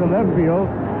one he hit the left field,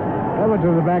 that went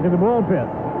to the back of the bullpen.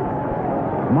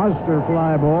 Monster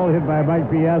fly ball hit by Mike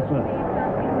Piazza.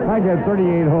 Mike had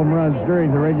 38 home runs during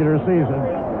the regular season.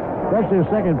 That's his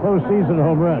second postseason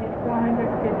home run.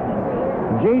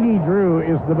 J.D. Drew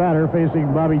is the batter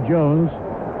facing Bobby Jones.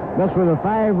 That's with a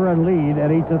 5-run lead at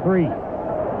 8-3.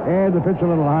 And the pitch a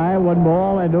little high, 1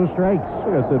 ball and no strikes. I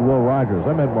think I said Will Rogers.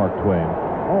 I meant Mark Twain.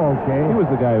 Oh, okay. He was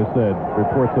the guy who said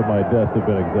reports of my death have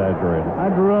been exaggerated. I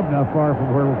grew up not far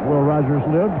from where Will Rogers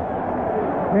lived.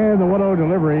 And the 1-0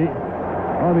 delivery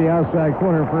on the outside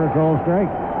corner for a called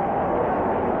strike.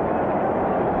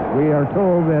 We are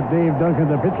told that Dave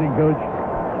Duncan, the pitching coach,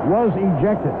 was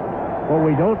ejected. What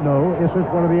we don't know is if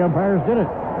one of the umpires did it.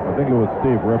 I think it was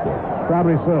Steve Ripley.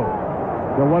 Probably so.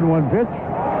 The 1-1 pitch,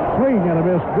 swing and a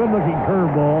miss, good-looking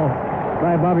curveball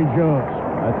by Bobby Jones.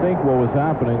 I think what was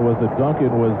happening was that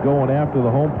Duncan was going after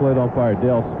the home plate umpire,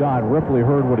 Dale Scott. Ripley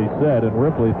heard what he said, and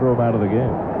Ripley threw him out of the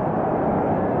game.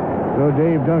 So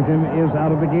Dave Duncan is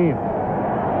out of the game.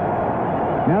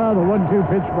 Now the 1-2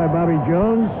 pitch by Bobby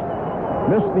Jones.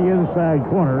 Missed the inside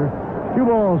corner. 2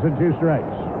 balls and 2 strikes.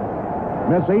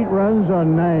 Mets 8 runs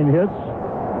on 9 hits.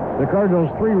 The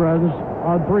Cardinals 3 runs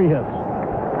on 3 hits.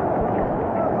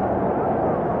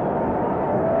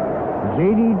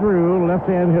 J.D. Drew,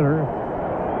 left-hand hitter.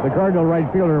 The Cardinal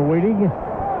right fielder waiting.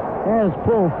 Has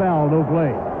pulled foul, no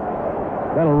play.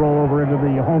 That'll roll over into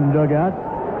the home dugout.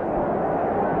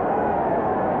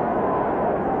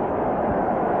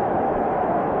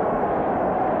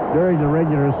 During the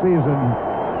regular season,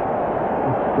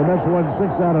 the Mets won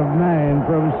 6 out of 9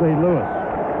 from St. Louis.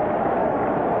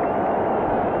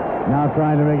 Now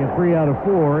trying to make it 3 out of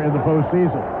 4 in the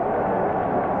postseason.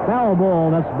 Foul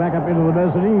ball, that's back up into the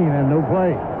mezzanine and no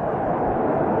play.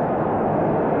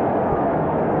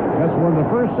 That's one of the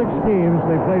first 6 games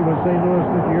they played with St. Louis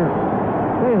this year.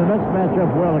 Hey, the Mets match up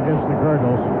well against the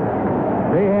Cardinals.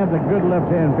 They have the good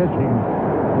left-hand pitching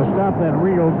to stop that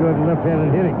real good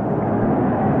left-handed hitting.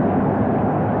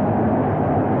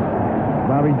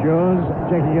 Bobby Jones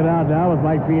checking it out now with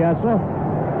Mike Piazza.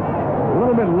 A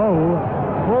little bit low.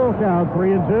 Full count,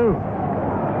 3-2.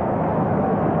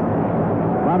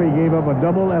 Bobby gave up a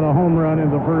double and a home run in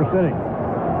the first inning.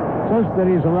 Since then,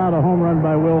 he's allowed a home run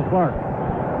by Will Clark.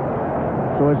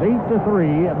 So it's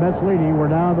 8-3. Mets leading.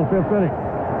 We're down to the 5th inning.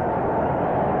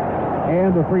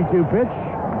 And the 3-2 pitch.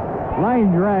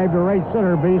 Line drive to right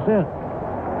center, base hit.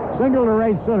 Single to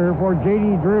right center for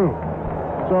J.D. Drew.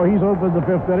 So he's opened the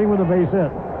 5th inning with a base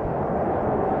hit.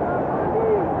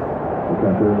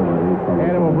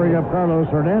 And it will bring up Carlos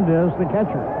Hernandez, the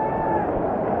catcher.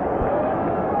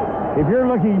 If you're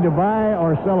looking to buy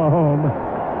or sell a home,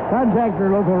 contact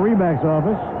your local RE/MAX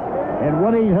office at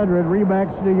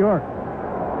 1-800-RE/MAX New York.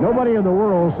 Nobody in the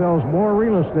world sells more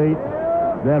real estate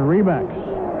than RE/MAX.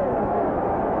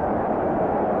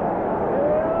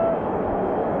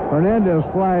 Hernandez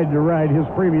flied to right his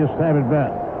previous time at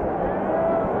bat.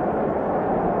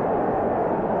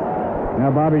 Now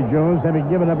Bobby Jones, having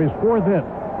given up his 4th hit,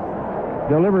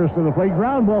 delivers to the plate.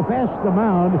 Ground ball past the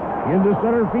mound into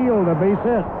center field, a base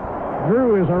hit.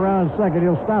 Drew is around second.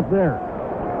 He'll stop there.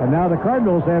 And now the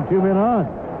Cardinals have 2 men on.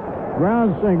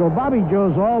 Ground single. Bobby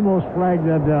Jones almost flagged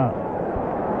that down.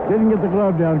 Didn't get the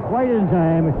glove down quite in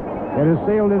time, and it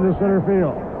sailed into center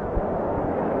field.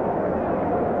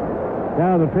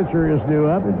 Now the pitcher is due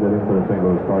up. He's hitting for the St.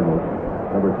 Louis Cardinals,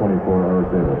 number 24, Eric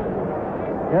Davis.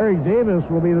 Eric Davis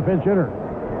will be the pinch hitter.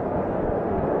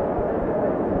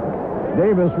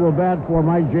 Davis will bat for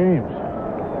Mike James.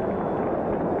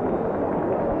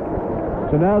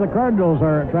 So now the Cardinals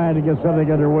are trying to get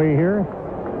something underway here.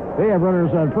 They have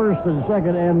runners on first and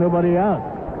second and nobody out.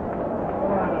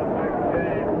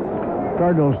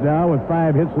 Cardinals now with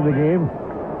 5 hits in the game.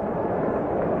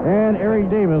 And Eric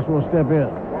Davis will step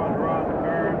in.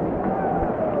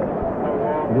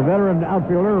 The veteran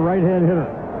outfielder, right-hand hitter.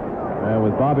 And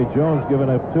with Bobby Jones giving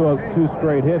up two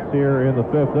straight hits here in the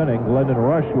 5th inning, Glendon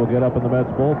Rush will get up in the Mets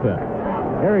bullpen.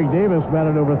 Eric Davis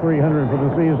batted over 300 for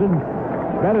the season.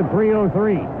 Batted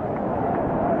 .303.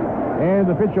 And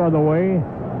the pitch on the way.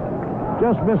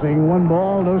 Just missing. 1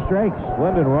 ball, no strikes.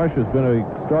 Glendon Rush has been a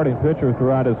starting pitcher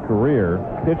throughout his career.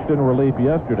 Pitched in relief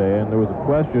yesterday, and there was a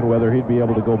question whether he'd be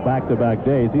able to go back-to-back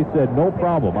days. He said, no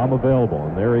problem, I'm available.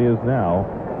 And there he is now,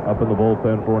 up in the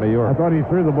bullpen for New York. I thought he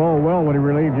threw the ball well when he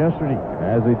relieved yesterday.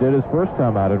 As he did his first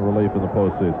time out in relief in the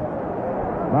postseason.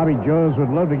 Bobby Jones would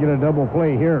love to get a double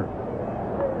play here.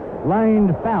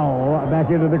 Lined foul back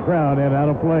into the crowd and out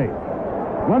of play.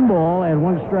 1 ball and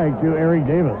 1 strike to Eric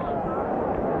Davis.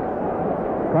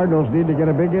 Cardinals need to get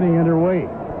a big inning underway.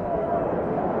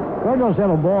 Cardinals have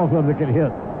a ball club that can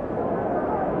hit,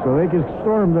 so they can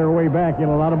storm their way back in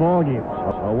a lot of ball games.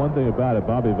 Well, one thing about it,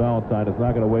 Bobby Valentine is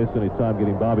not going to waste any time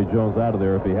getting Bobby Jones out of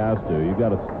there if he has to. You've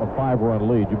got a 5-run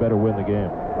lead. You better win the game.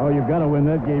 Oh, you've got to win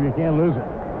that game. You can't lose it.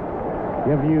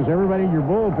 You have to use everybody in your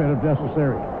bullpen if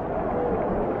necessary.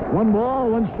 1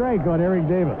 ball, 1 strike on Eric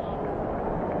Davis.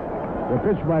 The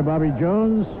pitch by Bobby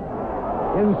Jones.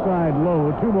 Inside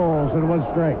low, 2 balls and 1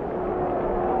 strike.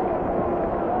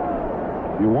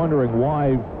 You're wondering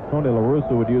why Tony La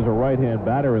Russa would use a right-hand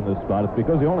batter in this spot. It's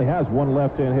because he only has 1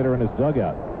 left-hand hitter in his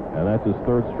dugout, and that's his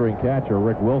 3rd-string catcher,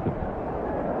 Rick Wilkins.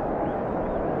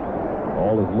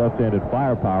 All his left-handed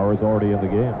firepower is already in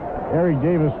the game. Eric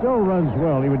Davis still runs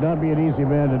well. He would not be an easy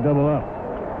man to double up.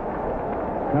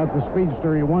 Not the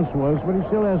speedster he once was, but he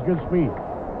still has good speed.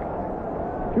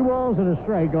 2 balls and a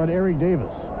strike on Eric Davis.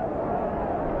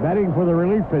 Batting for the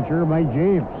relief pitcher, Mike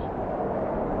James.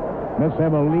 Mets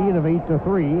have a lead of 8-3,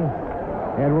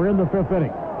 and we're in the 5th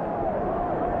inning.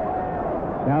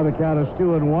 Now the count is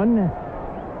 2-1.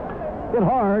 Hit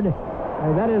hard,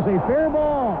 and that is a fair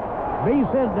ball. Base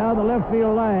hit down the left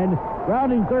field line.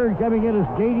 Grounding third coming in is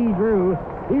J.D. Drew.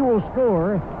 He will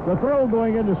score. The throw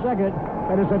going into second,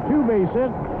 and it's a 2-base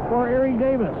hit for Eric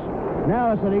Davis.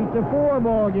 Now it's an 8-4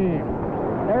 ball game.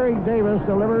 Eric Davis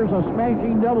delivers a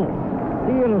smashing double.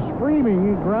 He hit a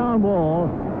screaming ground ball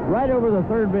right over the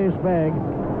 3rd base bag.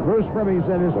 Bruce Priby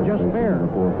said it's just fair.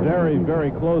 Very,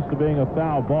 very close to being a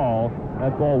foul ball.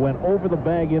 That ball went over the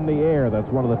bag in the air. That's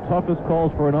one of the toughest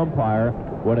calls for an umpire.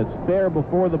 When it's fair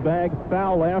before the bag,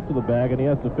 foul after the bag, and he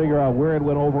has to figure out where it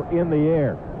went over in the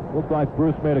air. Looks like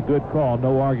Bruce made a good call.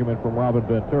 No argument from Robin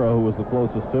Ventura, who was the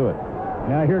closest to it.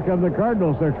 Now here come the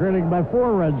Cardinals. They're trailing by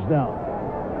 4 runs now.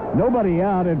 Nobody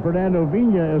out, and Fernando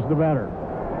Vina is the batter.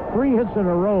 3 hits in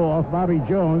a row off Bobby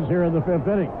Jones here in the 5th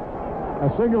inning.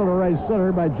 A single to right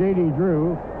center by J.D.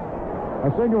 Drew.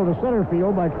 A single to center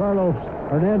field by Carlos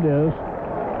Hernandez.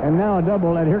 And now a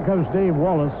double, and here comes Dave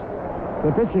Wallace,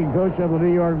 the pitching coach of the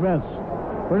New York Mets.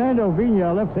 Fernando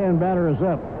Vina, left-hand batter, is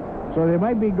up. So they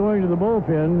might be going to the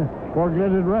bullpen for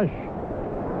Glendon Rush.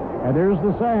 And there's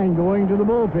the sign going to the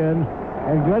bullpen,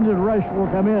 and Glendon Rush will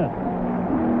come in.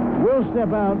 We'll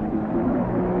step out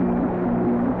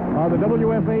on the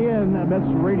WFAN Mets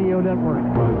Radio Network.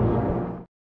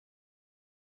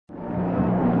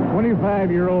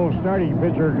 25-year-old starting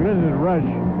pitcher Glendon Rush,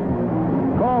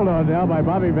 called on now by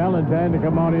Bobby Valentine to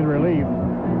come on in relief.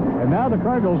 And now the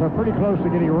Cardinals are pretty close to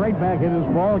getting right back in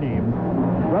this ball game.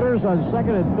 Runners on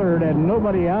second and third and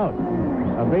nobody out.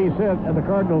 A base hit, and the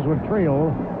Cardinals would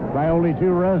trail by only 2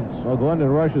 runs. Well, Glendon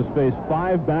Rush has faced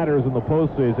 5 batters in the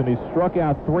postseason. He struck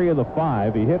out 3 of the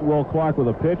 5. He hit Will Clark with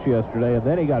a pitch yesterday, and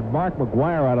then he got Mark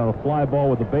McGuire out on a fly ball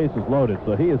with the bases loaded.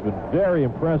 So he has been very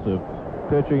impressive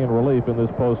pitching in relief in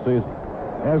this postseason.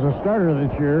 As a starter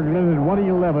this year, Glendon won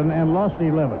 11 and lost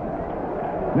 11.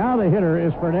 Now the hitter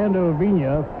is Fernando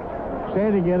Vina,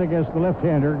 standing in against the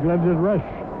left-hander, Glendon Rush.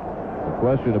 The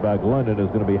question about Glendon is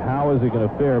going to be how is he going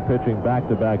to fare pitching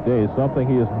back-to-back days, something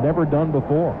he has never done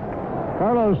before.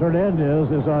 Carlos Hernandez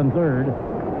is on third.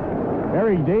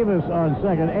 Eric Davis on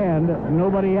second, and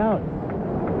nobody out.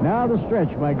 Now the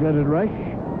stretch by Glendon Rush.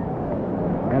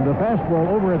 And the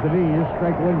fastball over at the knees,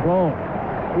 strike one call.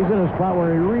 He's in a spot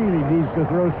where he really needs to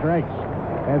throw strikes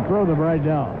and throw them right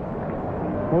down.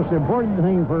 Most important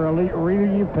thing for a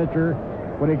relief pitcher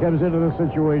when he comes into this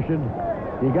situation,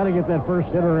 you got to get that first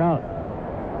hitter out.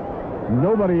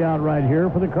 Nobody out right here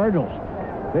for the Cardinals.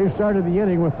 They've started the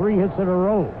inning with 3 hits in a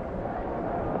row.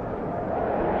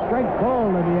 Strike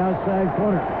called in the outside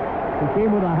corner. He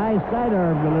came with a high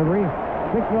sidearm delivery,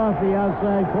 picked off the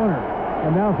outside corner.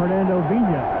 And now Fernando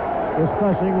Villa is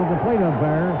fussing with the plate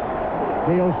umpire,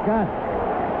 Dale Scott.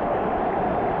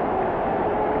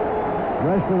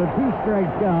 Rush with a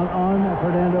 2-strike count on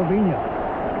Fernando Villa.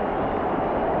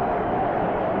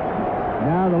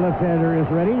 Now the left-hander is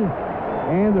ready.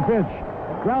 And the pitch.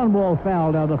 Ground ball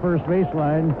foul down the first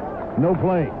baseline. No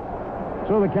play.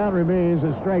 So the count remains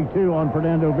at strike 2 on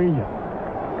Fernando Villa.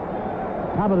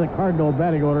 Top of the Cardinal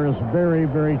batting order is very,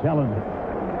 very talented.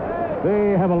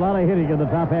 They have a lot of hitting in the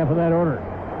top half of that order.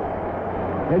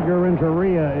 Edgar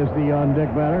Renteria is the on-deck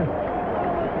batter.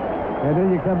 And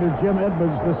then you come to Jim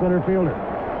Edmonds, the center fielder.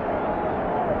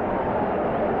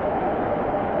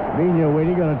 Villa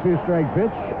waiting on a 2-strike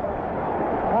pitch.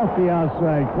 Off the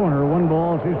outside corner, 1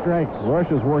 ball, 2 strikes. Rush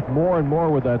has worked more and more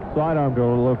with that sidearm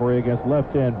delivery against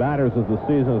left-hand batters as the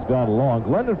season has gone along.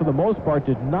 Glendon, for the most part,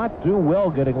 did not do well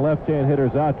getting left-hand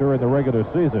hitters out during the regular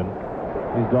season.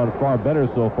 He's done far better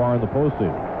so far in the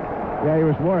postseason. Yeah, he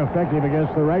was more effective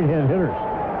against the right-hand hitters.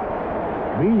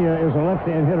 Villa is a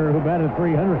left-hand hitter who batted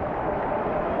 .300.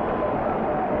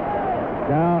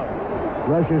 Now,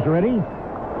 Rush is ready.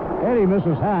 And he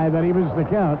misses high. That evens the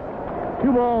count.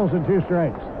 2 balls and 2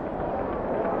 strikes.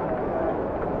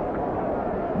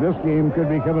 This game could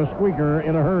become a squeaker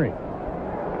in a hurry.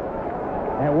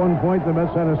 At one point, the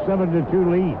Mets had a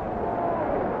 7-2 lead.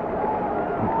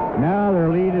 Now their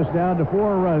lead is down to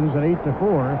 4 runs at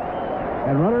 8-4.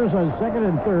 And runners on second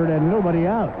and third and nobody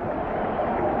out.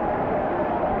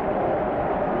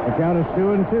 The count is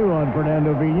 2-2 on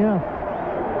Fernando Villa.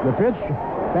 The pitch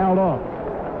fouled off.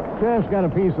 Just got a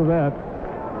piece of that.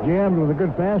 Jammed with a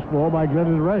good fastball by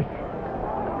Glendon Rush.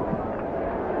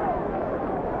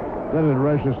 Glendon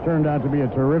Rush has turned out to be a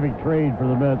terrific trade for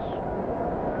the Mets.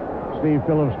 Steve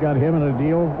Phillips got him in a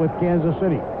deal with Kansas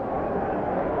City.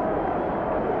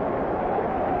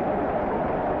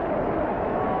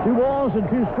 Two balls and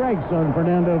 2 strikes on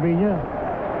Fernando Villa.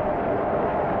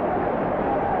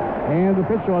 And the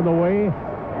pitch on the way.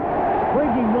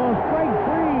 Breaking ball, strike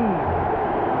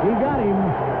 3. He got him,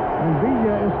 and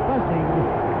Villa is fussing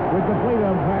with the plate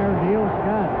umpire, Dale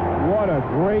Scott. What a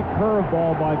great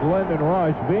curveball by Glendon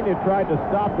Rush. Villa tried to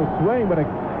stop the swing, but it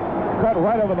cut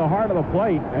right over the heart of the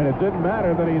plate, and it didn't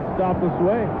matter that he had stopped the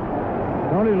swing.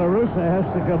 Tony La Russa has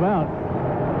to come out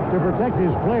to protect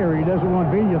his player. He doesn't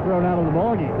want Villa thrown out of the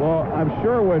ballgame. Well, I'm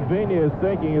sure what Villa is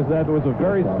thinking is that there was a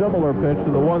very similar pitch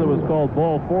to the one that was called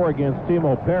ball 4 against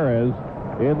Timo Perez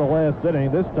in the last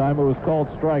inning. This time it was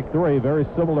called strike 3. Very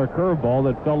similar curveball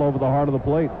that fell over the heart of the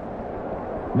plate.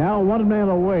 Now 1 man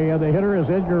away, and the hitter is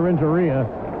Edgar Renteria.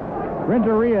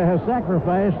 Renteria has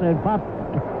sacrificed and popped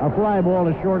a fly ball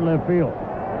to short left field.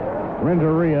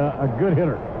 Renteria, a good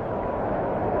hitter.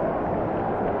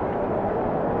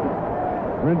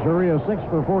 Renteria 6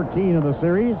 for 14 in the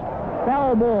series.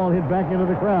 Foul ball hit back into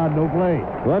the crowd, no play.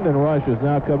 Glendon Rush has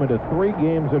now come into 3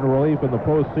 games in relief in the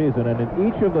postseason, and in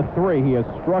each of the 3, he has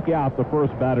struck out the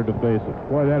first batter to face him.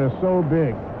 Boy, that is so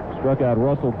big. Struck out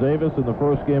Russell Davis in the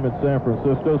first game in San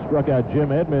Francisco. Struck out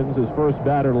Jim Edmonds, his first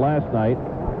batter last night.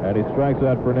 And he strikes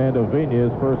out Fernando Villa,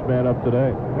 his first man up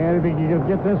today. And if he can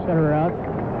get this hitter out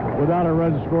without a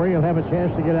run scoring, he'll have a chance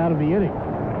to get out of the inning.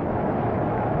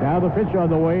 Now the pitch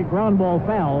on the way. Ground ball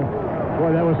foul.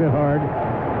 Boy, that was hit hard.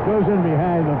 Goes in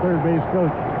behind the third base coach,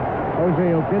 Jose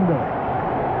Oquendo.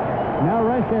 Now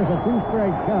Rush has a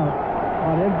 2-strike count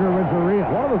on Edgar Renteria.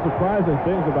 One of the surprising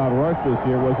things about Rush this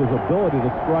year was his ability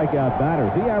to strike out batters.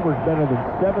 He averaged better than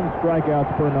 7 strikeouts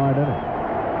per 9 innings.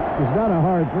 He's not a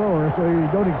hard thrower, so you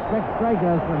don't expect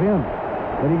strikeouts from him,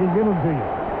 but he can give them to you.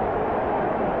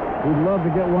 He'd love to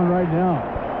get one right now.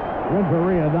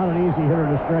 Renteria, not an easy hitter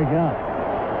to strike out.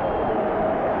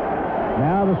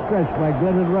 Now the stretch by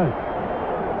Glendon Rush.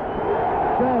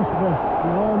 Just missed. He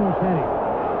almost had it.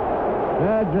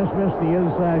 That just missed the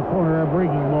inside corner, a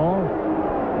breaking ball.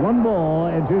 1 ball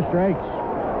and 2 strikes.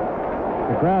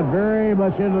 The crowd very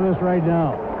much into this right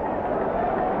now.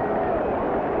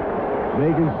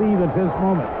 They can see the tense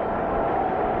moment.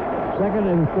 Second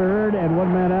and third and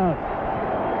 1 man out.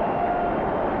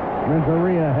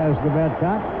 Renteria has the bat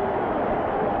cocked.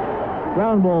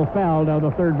 Ground ball foul down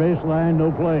the third baseline,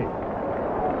 no play.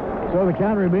 So the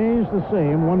count remains the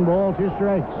same, 1 ball, 2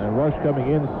 strikes. And Rush coming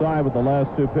inside with the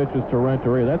last 2 pitches to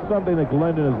Renteria. That's something that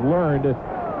Glendon has learned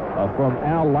from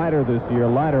Al Leiter this year.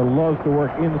 Leiter loves to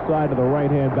work inside of the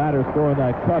right-hand batters, throwing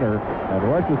that cutter. And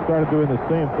Rush has started doing the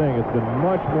same thing. It's been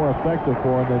much more effective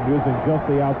for him than using just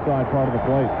the outside part of the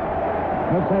plate.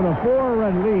 Let's have a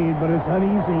 4-run lead, but it's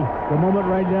uneasy the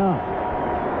moment right now.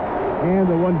 And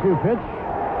the 1-2 pitch,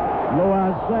 low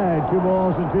outside, 2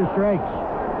 balls and 2 strikes.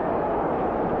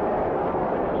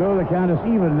 So the count is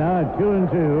even now at 2-2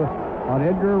 on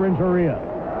Edgar Renteria.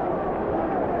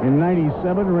 In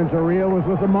 97, Renteria was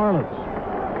with the Marlins.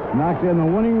 Knocked in the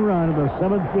winning run of the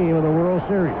 7th game of the World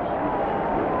Series.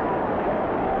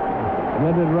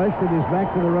 Glendon Rush with his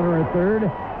back to the runner at third.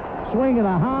 Swinging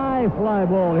a high fly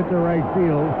ball hit to right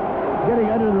field. Getting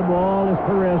under the ball as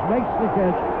Perez makes the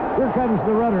catch. Here comes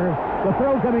the runner. The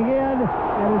throw coming in,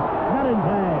 and it's not in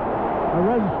time. A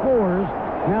run scores.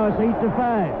 Now it's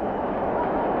 8-5.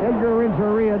 Edgar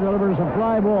Renteria delivers a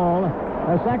fly ball,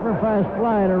 a sacrifice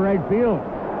fly to right field.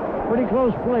 Pretty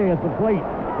close play at the plate.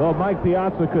 Well, Mike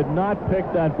Piazza could not pick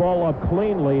that ball up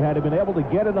cleanly. Had he been able to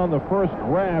get it on the first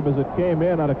grab as it came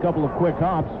in on a couple of quick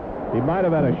hops, he might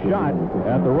have had a shot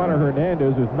at the runner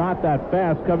Hernandez, who's not that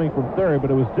fast coming from third,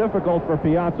 but it was difficult for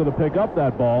Piazza to pick up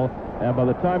that ball, and by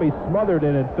the time he smothered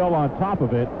it and fell on top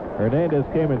of it, Hernandez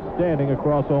came in standing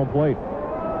across home plate.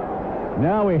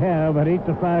 Now we have an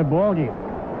 8-5 ball game.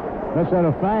 That's at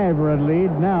a 5-run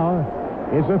lead. Now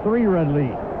it's a 3-run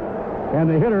lead. And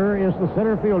the hitter is the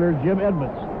center fielder, Jim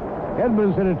Edmonds.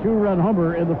 Edmonds hit a 2-run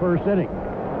homer in the first inning.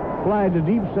 Flied to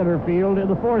deep center field in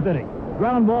the 4th inning.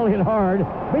 Ground ball hit hard.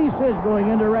 Base hit going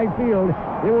into right field.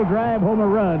 It will drive home a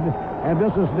run. And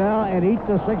this is now an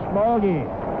 8-6 ball game.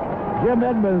 Jim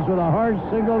Edmonds with a hard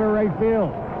single to right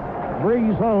field.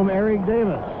 Brings home Eric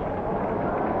Davis.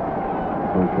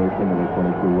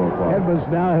 Edmonds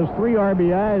now has 3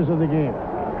 RBIs in the game.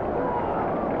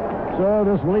 So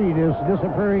this lead is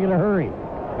disappearing in a hurry.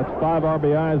 That's 5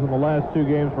 RBIs in the last 2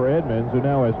 games for Edmonds, who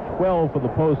now has 12 for the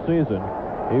postseason.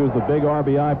 He was the big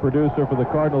RBI producer for the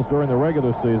Cardinals during the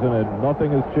regular season, and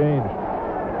nothing has changed.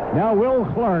 Now Will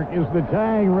Clark is the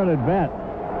tying run at bat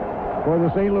for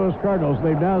the St. Louis Cardinals.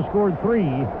 They've now scored 3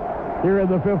 here in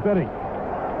the 5th inning.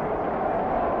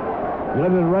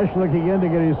 Glendon Rush looking in to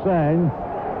get his sign.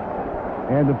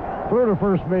 And the throw to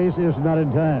first base is not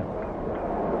in time.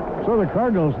 So the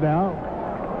Cardinals now,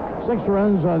 6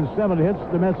 runs on 7 hits.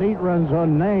 The Mets 8 runs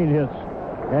on 9 hits.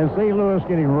 And St. Louis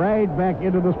getting right back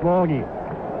into this ballgame.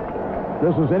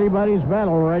 This is anybody's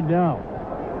battle right now.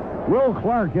 Will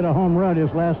Clark hit a home run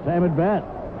his last time at bat.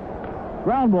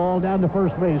 Ground ball down to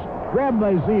first base. Grabbed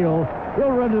by Zeal.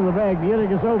 He'll run to the bag. The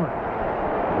inning is over.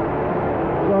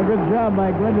 So a good job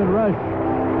by Glendon Rush.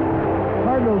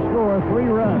 Cardinals score 3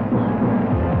 runs,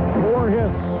 4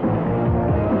 hits,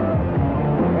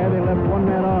 and they left 1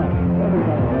 man on.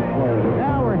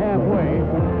 Now we're halfway.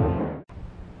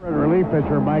 Relief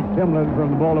pitcher Mike Timlin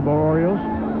from the Baltimore Orioles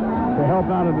to help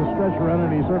out in the stretch run,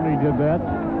 and he certainly did that.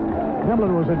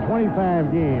 Timlin was in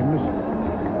 25 games,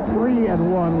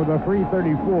 3-1 with a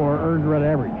 334 earned run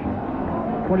average.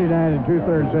 29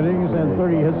 2/3 innings and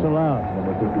 30 hits allowed.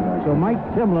 So Mike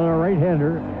Timlin, a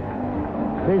right-hander,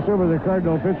 takes over the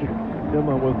Cardinal pitching.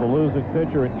 Timlin was the losing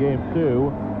pitcher in Game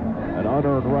 2. An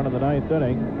unearned run in the 9th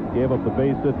inning. Gave up the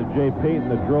base hit to Jay Payton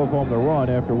that drove home the run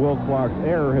after Will Clark's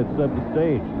error had set the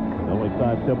stage. The only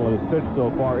time Timlin has pitched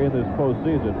so far in this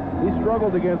postseason. He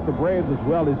struggled against the Braves as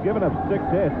well. He's given up 6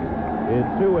 hits in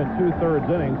 2 2/3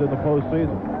 innings in the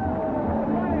postseason.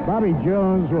 Bobby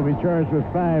Jones will be charged with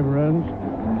 5 runs.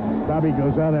 Bobby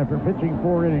goes out after pitching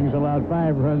 4 innings, allowed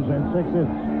 5 runs and 6 hits.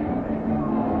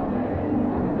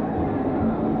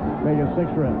 Make it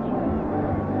 6 runs.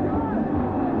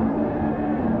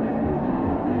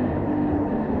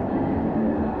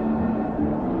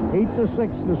 Eight to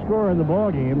 6 the score in the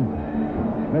ball game.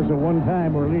 That's a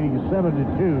one-time we're leading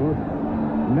 7-2.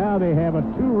 Now they have a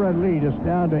 2-run lead. It's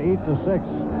down to 8-6,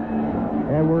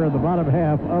 and we're in the bottom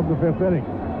half of the 5th inning.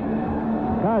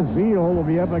 Todd Zeal will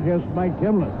be up against Mike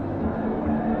Timlin.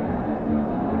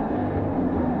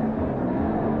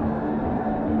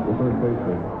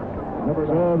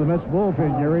 So the Mets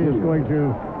bullpen, Gary, is going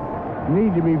to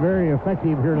need to be very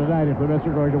effective here tonight if the Mets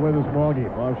are going to win this ball game.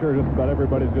 Well, I'm sure just about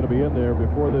everybody's going to be in there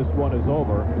before this one is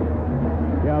over.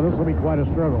 Yeah, this will be quite a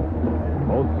struggle.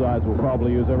 Both sides will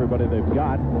probably use everybody they've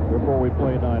got before we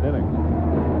play 9 innings.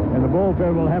 And the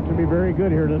bullpen will have to be very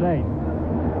good here tonight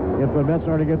if the Mets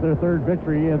are to get their 3rd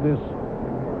victory in this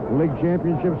League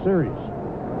Championship Series.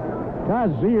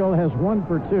 Todd Zeal has 1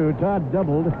 for 2. Todd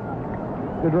doubled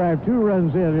to drive 2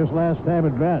 runs in his last time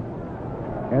at bat.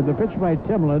 And the pitch by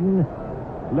Timlin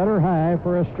letter high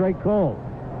for a strike call.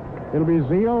 It'll be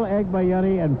Zeal,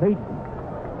 Agbayani, and Payton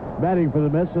batting for the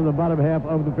Mets in the bottom half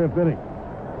of the 5th inning.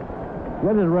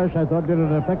 Glendon Rush, I thought, did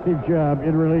an effective job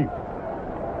in relief.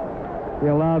 He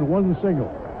allowed one single.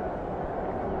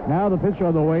 Now the pitch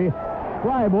on the way.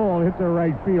 Fly ball hit the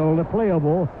right field,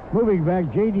 playable. Moving back,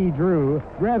 J.D. Drew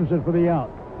grabs it for the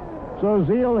out. So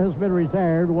Zeal has been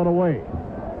retired, one away.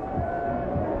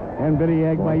 And Vinny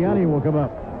Agbayani will come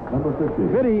up. Number 50.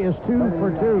 Vinny is 2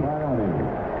 for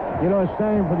 2. You know, it's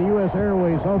time for the U.S.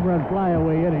 Airways home run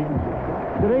flyaway inning.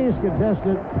 Today's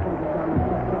contestant,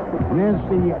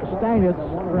 Nancy Steinitz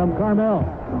from Carmel.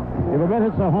 If a Met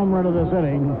hits a home run of this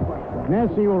inning,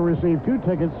 Nancy will receive 2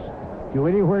 tickets to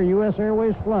anywhere U.S.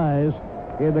 Airways flies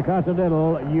in the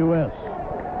continental U.S.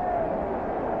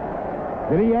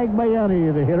 Vinny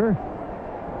Agbayani, the hitter,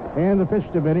 and the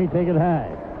pitch to Vinny, take it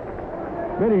high.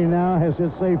 Vinny now has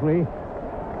hit safely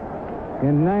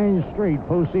in 9 straight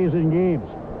postseason games.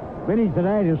 Vinny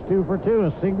tonight is 2 for 2,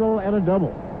 a single and a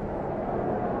double.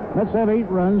 Mets have 8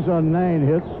 runs on 9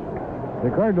 hits. The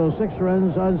Cardinals 6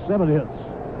 runs on 7 hits.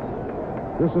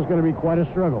 This is going to be quite a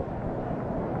struggle.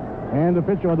 And the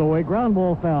pitch on the way, ground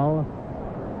ball foul.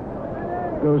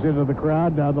 Goes into the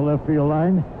crowd down the left field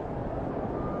line.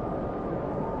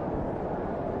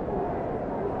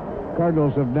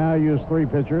 Cardinals have now used 3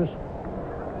 pitchers.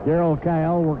 Darrell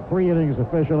Kyle worked 3 innings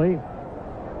officially.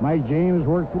 Mike James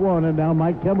worked 1, and now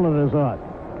Mike Timlin is on.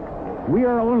 We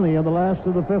are only in the last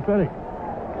of the 5th inning,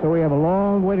 so we have a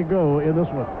long way to go in this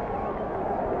one.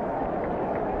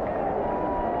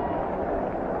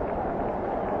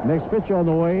 Next pitch on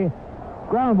the way.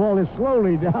 Ground ball is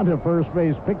slowly down to first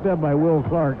base, picked up by Will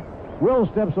Clark. Will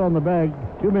steps on the bag,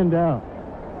 2 men down.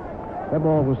 That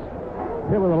ball was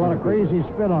hit with a lot of crazy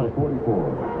spin on it.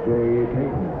 44, Jay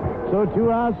Payton. So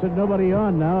 2 outs and nobody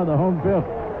on now in the home 5th.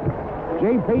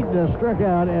 Jay Payton has struck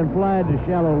out and flied to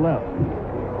shallow left.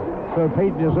 So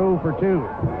Payton is 0 for 2.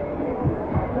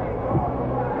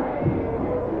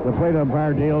 The plate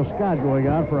umpire, Dale Scott, going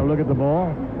out for a look at the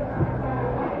ball.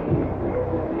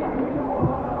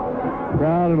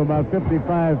 Crowd of about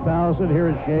 55,000 here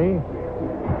at Shea.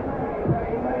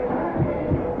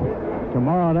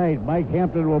 Tomorrow night, Mike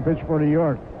Hampton will pitch for New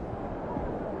York.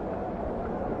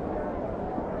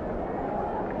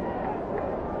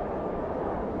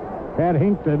 Pat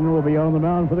Hinkton will be on the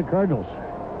mound for the Cardinals.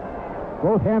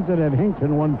 Both Hampton and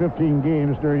Hinkton won 15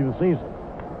 games during the season.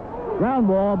 Ground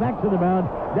ball back to the mound,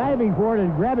 diving for it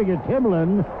and grabbing it.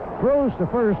 Timlin throws to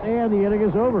first, and the inning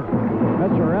is over.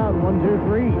 Mets are out 1, 2,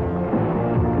 3.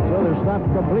 So they're stopped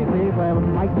completely by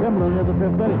Mike Timlin in the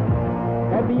 5th inning.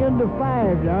 At the end of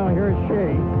 5 now here at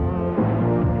Shea.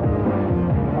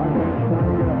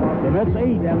 The Mets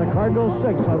 8 and the Cardinals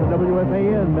 6 on the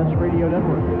WFAN Mets Radio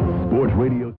Network. Sports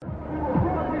Radio.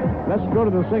 Let's go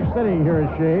to the 6th inning here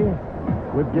at Shea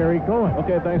with Gary Cohen.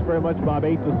 Okay, thanks very much, Bob.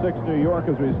 8-6 New York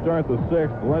as we start the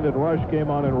 6th. Glendon Rush came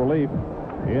on in relief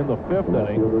in the 5th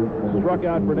inning. Struck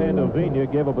out Fernando Vina,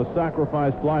 gave up a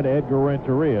sacrifice fly to Edgar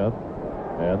Renteria,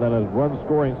 and then a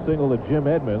run-scoring single to Jim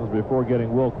Edmonds before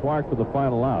getting Will Clark for the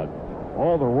final out.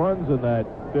 All the runs in that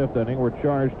 5th inning were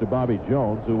charged to Bobby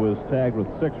Jones, who was tagged with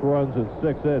 6 runs and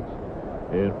 6 hits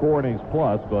in 4 innings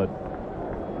plus, but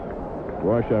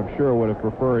Rush, I'm sure, would have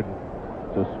preferred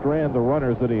to strand the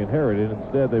runners that he inherited.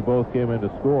 Instead, they both came in to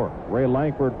score. Ray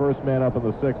Langford, first man up in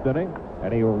the 6th inning,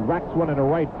 and he racks one into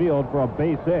right field for a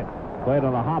base hit. Played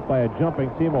on a hop by a jumping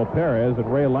Timo Perez,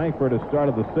 and Ray Langford has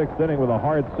started the 6th inning with a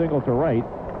hard single to right.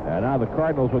 And now the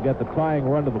Cardinals will get the tying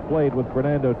run to the plate with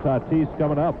Fernando Tatis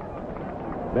coming up.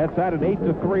 Mets had an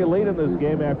 8-3 lead in this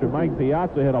game after Mike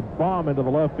Piazza hit a bomb into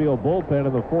the left field bullpen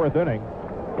in the 4th inning.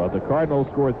 But the Cardinals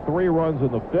scored 3 runs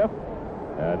in the 5th.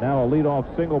 And now a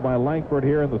leadoff single by Langford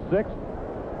here in the 6th.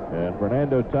 And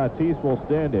Fernando Tatis will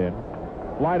stand in.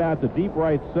 Flied out to deep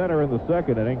right center in the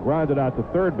 2nd inning. Grounded out to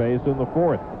 3rd base in the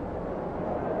 4th.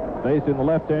 Facing the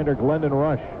left-hander Glendon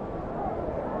Rush.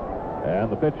 And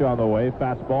the pitch on the way.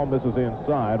 Fastball misses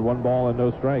inside. 1 ball and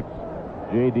no strikes.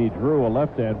 J.D. Drew, a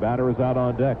left-hand batter, is out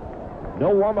on deck.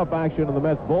 No warm-up action in the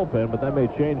Mets bullpen, but that may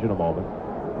change in a moment.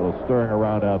 A little stirring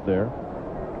around out there.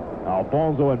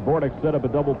 Alfonso and Bordick set up a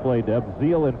double play depth.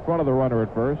 Zeal in front of the runner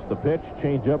at first. The pitch,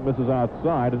 change-up, misses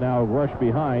outside, and now Rush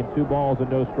behind. 2 balls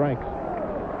and no strikes.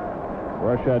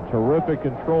 Rush had terrific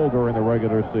control during the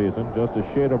regular season, just a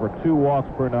shade over 2 walks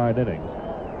per 9 innings.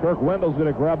 Kirk Wendell's going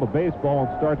to grab a baseball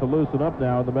and start to loosen up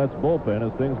now in the Mets bullpen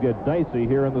as things get dicey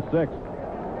here in the 6th.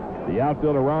 The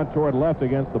outfield around toward left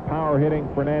against the power-hitting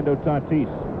Fernando Tatis.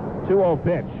 2-0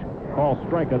 pitch. Call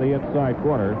strike on the inside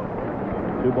corner.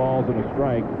 2 balls and a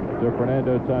strike to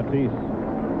Fernando Tatis.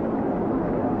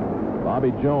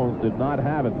 Bobby Jones did not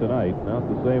have it tonight, not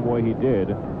the same way he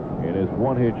did in his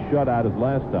one-hit shutout his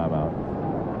last time out.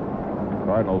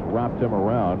 Cardinals wrapped him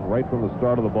around right from the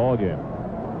start of the ball game.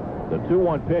 The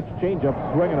 2-1 pitch, changeup,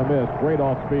 swing and a miss. Great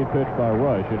off-speed pitch by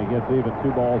Rush, and he gets even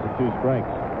 2 balls and 2 strikes.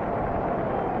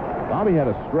 Bobby had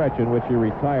a stretch in which he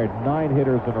retired 9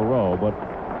 hitters in a row, but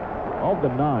of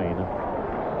the 9,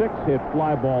 6 hit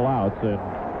fly ball outs, and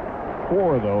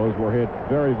 4 of those were hit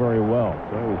very, very well.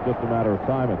 So it was just a matter of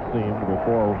time, it seemed,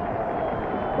 before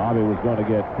Bobby was going to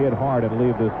get hit hard and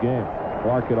leave this game.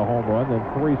 Clark hit a home run, then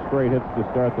 3 straight hits to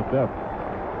start the 5th.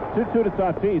 2-2 to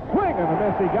Tatis. Swing and a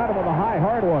miss. He got him with a high,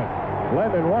 hard one.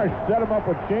 Glendon Rush set him up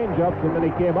with changeups, and then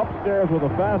he came upstairs with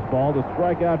a fastball to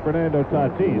strike out Fernando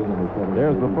Tatis.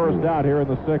 There's the first out here in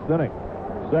the 6th inning.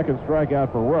 Second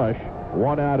strikeout for Rush.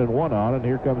 1 out and 1 on, and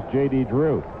here comes J.D.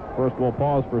 Drew. First, we'll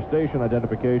pause for station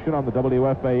identification on the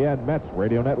WFAN Mets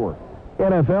radio network.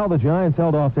 NFL, the Giants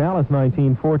held off Dallas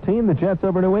 19-14. The Jets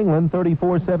over New England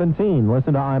 34-17.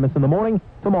 Listen to Imus in the morning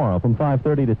tomorrow from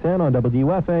 5:30 to 10 on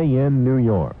WFAN New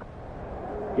York.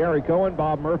 Gary Cohen,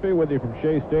 Bob Murphy with you from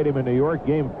Shea Stadium in New York.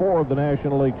 Game 4 of the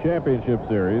National League Championship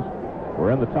Series.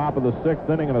 We're in the top of the 6th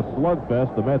inning in a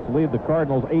slugfest. The Mets lead the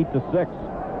Cardinals 8-6.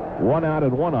 1 out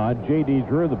and 1 on. J.D.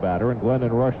 Drew the batter, and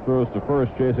Glendon Rush throws to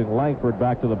first, chasing Langford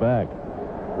back to the bag.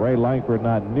 Ray Langford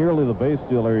not nearly the base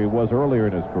stealer he was earlier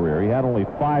in his career. He had only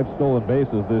 5 stolen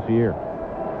bases this year.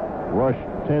 Rush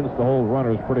tends to hold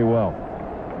runners pretty well.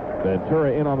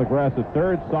 Ventura in on the grass at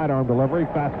third. Sidearm delivery.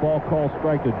 Fastball call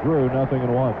strike to Drew.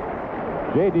 0-1.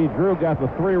 J.D. Drew got the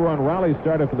 3-run rally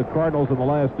started for the Cardinals in the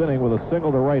last inning with a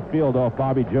single to right field off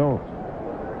Bobby Jones.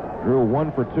 Drew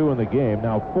 1 for 2 in the game.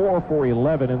 Now 4 for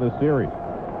 11 in the series.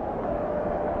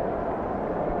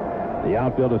 The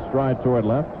outfield is stride toward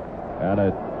left. And a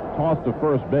toss to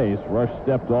first base. Rush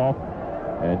stepped off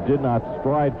and did not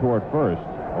stride toward first.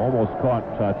 Almost caught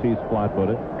Tatis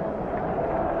flat-footed.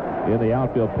 In the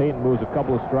outfield, Payton moves a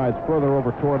couple of strides further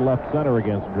over toward left center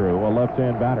against Drew, a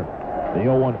left-hand batter. The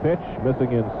 0-1 pitch,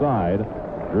 missing inside.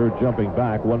 Drew jumping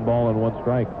back, 1 ball and 1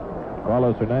 strike.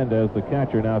 Carlos Hernandez, the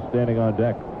catcher, now standing on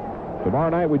deck.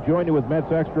 Tomorrow night, we join you with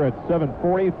Mets Extra at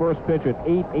 7:40. First pitch at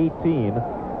 8:18.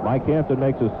 Mike Hampton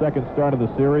makes his second start of the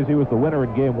series. He was the winner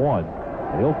in Game 1.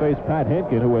 And he'll face Pat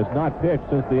Hinkin, who has not pitched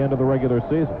since the end of the regular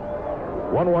season.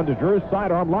 1-1 to Drew.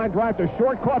 Sidearm line drive to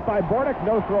short. Caught by Bordick.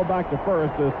 No throw back to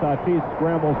first as Tatis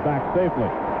scrambles back safely.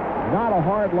 Not a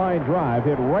hard line drive.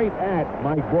 Hit right at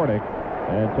Mike Bordick.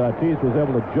 And Tatis was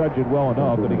able to judge it well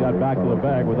enough that he got back to the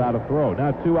bag without a throw.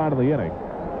 Now 2 out of the inning.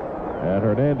 And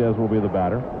Hernandez will be the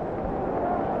batter.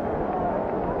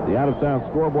 The out-of-town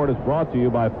scoreboard is brought to you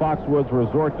by Foxwoods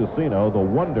Resort Casino, the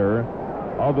wonder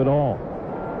of it all.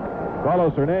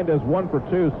 Carlos Hernandez 1 for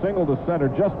 2, single to center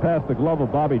just past the glove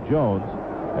of Bobby Jones,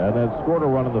 and then scored a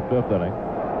run in the 5th inning.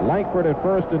 Langford at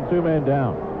first and 2 men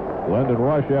down. Glendon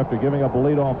Rush, after giving up a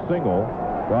leadoff single,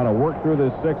 trying to work through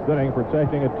this 6th inning,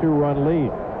 protecting a 2-run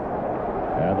lead.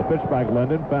 And the pitch by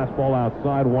Glendon, fastball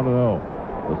outside, 1-0.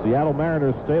 The Seattle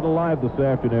Mariners stayed alive this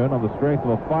afternoon on the strength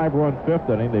of a 5-run 5th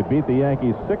inning. They beat the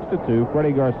Yankees 6-2.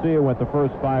 Freddie Garcia went the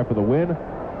first 5 for the win.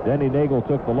 Denny Nagel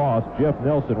took the loss. Jeff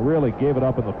Nelson really gave it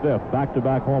up in the 5th.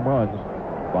 Back-to-back home runs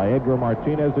by Edgar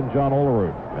Martinez and John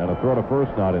Olerud. And a throw to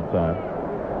first not in time.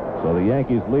 So the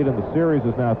Yankees' lead in the series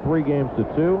is now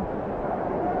 3-2.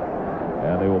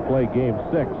 And they will play Game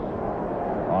 6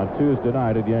 on Tuesday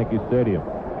night at Yankee Stadium.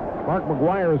 Mark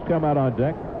McGwire has come out on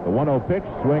deck. The 1-0 pitch,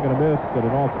 swing and a miss, and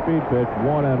an off-speed pitch,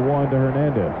 1-1 to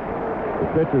Hernandez. The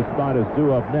pitcher's spot is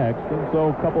due up next, and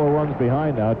so a couple of runs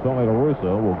behind now. Tony La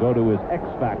Russa will go to his X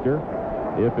factor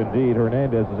if indeed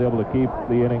Hernandez is able to keep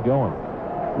the inning going.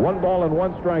 1 ball and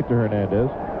 1 strike to Hernandez.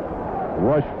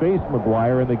 Rush faced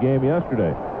McGwire in the game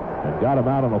yesterday and got him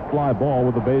out on a fly ball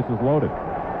with the bases loaded.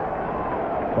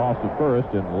 Toss to first,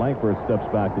 and Langford steps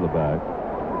back to the bag.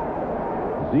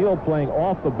 Zeal playing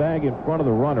off the bag in front of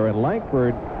the runner, and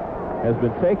Langford has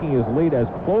been taking his lead as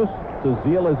close to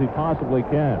Zeal as he possibly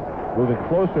can, moving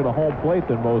closer to home plate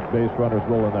than most base runners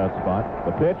will in that spot.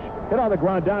 The pitch, hit on the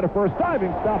ground down to first,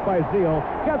 diving stop by Zeal,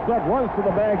 gets up, runs to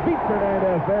the bag, beats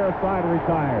Hernandez there, side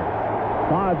retired.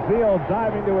 Todd Zeal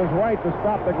diving to his right to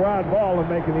stop the ground ball and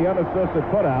making the unassisted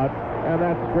putout, and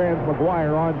that strands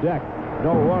McGwire on deck.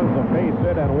 No runs, a base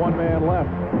hit, and 1 man left.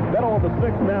 Middle of the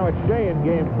 6th now at Shea in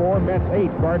Game 4. Mets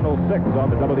 8, Cardinals 6 on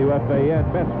the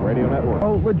WFAN Mets radio network.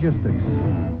 Oh, logistics.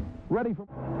 Ready for...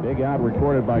 Big out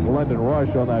recorded by Glendon Rush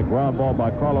on that ground ball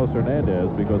by Carlos Hernandez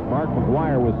because Mark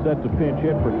McGwire was set to pinch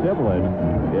hit for Tivlin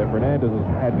if Hernandez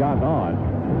had gotten on.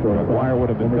 McGwire would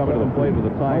have been coming to the plate with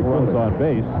the tying runs on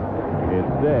base.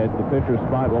 Instead, the pitcher's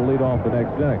spot will lead off the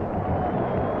next inning.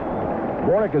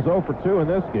 Bordick is 0 for 2 in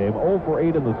this game, 0 for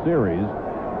 8 in the series,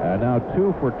 and now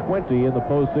 2 for 20 in the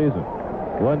postseason.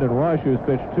 Glendon Rush, who's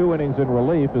pitched 2 innings in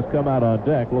relief, has come out on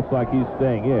deck. Looks like he's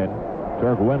staying in.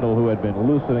 Turk Wendell, who had been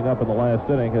loosening up in the last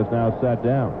inning, has now sat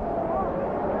down.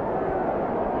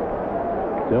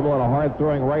 Timlin, a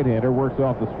hard-throwing right-hander, works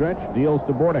off the stretch, deals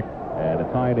to Bordick, and a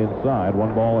tied inside,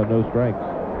 1 ball and no strikes.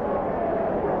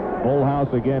 Full house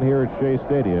again here at Shea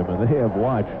Stadium, and they have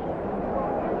watched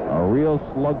a real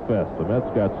slugfest. The Mets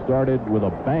got started with a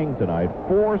bang tonight,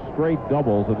 4 straight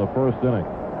doubles in the first inning.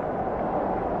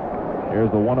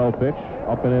 Here's the 1-0 pitch,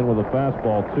 up and in with a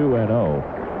fastball, 2-0.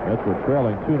 Mets were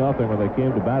trailing 2-0 when they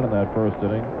came to bat in that first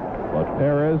inning. But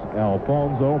Perez,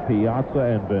 Alfonso,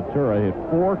 Piazza, and Ventura hit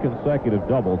 4 consecutive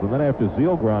doubles, and then after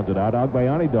Zeal grounded out,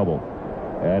 Agbayani doubled.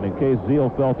 And in case Zeal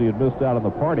felt he had missed out on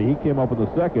the party, he came up in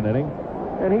the second inning,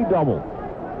 and he doubled.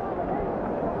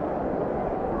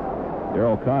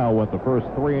 Darrell Kyle went the first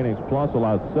 3 innings plus,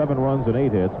 allowed 7 runs and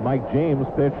 8 hits. Mike James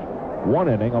pitched 1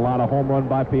 inning, allowed a home run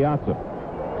by Piazza.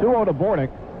 2-0 to Bordick,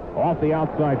 off the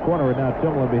outside corner, and now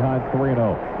Timlin behind 3-0.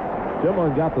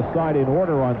 Timlin got the side in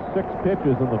order on 6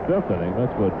 pitches in the 5th inning.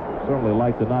 That's would certainly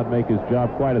like to not make his job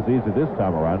quite as easy this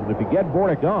time around. And if you get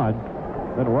Bordick on,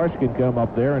 then Rush can come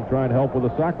up there and try and help with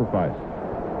a sacrifice.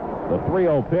 The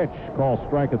 3-0 pitch, called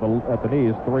strike at the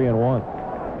knees, 3-1.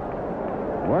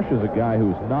 Rush is a guy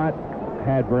who's not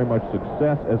had very much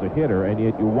success as a hitter, and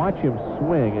yet you watch him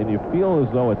swing, and you feel as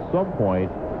though at some point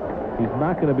he's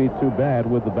not going to be too bad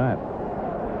with the bat.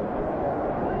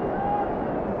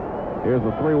 Here's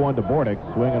the 3-1 to Bordick,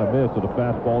 swing and a miss with a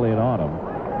fastball in on him,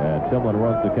 and Timlin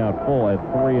runs the count full at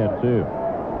 3-2.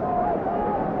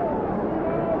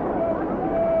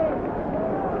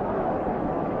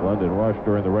 Glendon Rush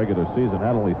during the regular season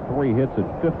had only 3 hits and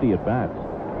 50 at-bats.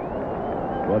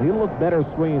 But he looked better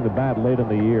swinging the bat late in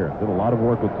the year. Did a lot of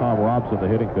work with Tom Robson, the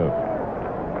hitting coach.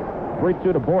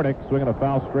 3-2 to Bordick, swinging a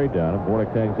foul straight down, and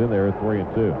Bordick hangs in there at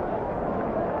 3-2.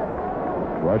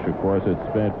 Rush, of course, had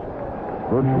spent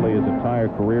virtually his entire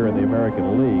career in the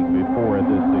American League before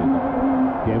this season.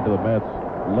 Came to the Mets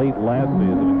late last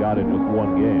season and got in just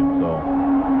 1 game, so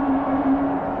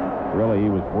really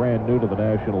he was brand new to the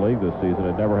National League this season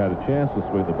and never had a chance to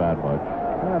swing the bat much.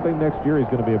 And I think next year he's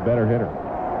going to be a better hitter.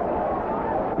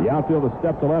 The outfield is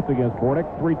step to left against Bordick.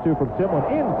 3-2 from Timlin.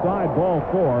 Inside, ball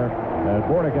 4. And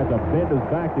Bordick had to bend his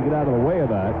back to get out of the way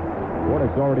of that.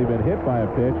 Bordick's already been hit by a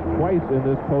pitch twice in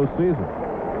this postseason.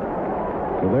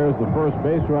 So there's the first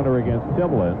base runner against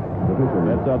Timlin.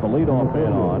 That's the leadoff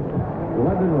man on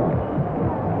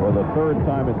for the 3rd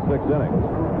time in 6 innings.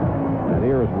 And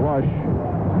here is Rush.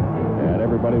 And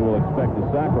everybody will expect a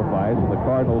sacrifice. And the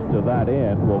Cardinals, to that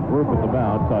end, will group at the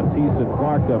mound. Tatis and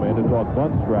Clark come in to talk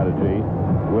bunt strategy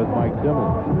with Mike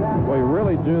Timlin. Well, you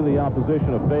really do the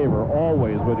opposition a favor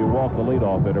always when you walk the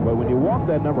leadoff hitter. But when you walk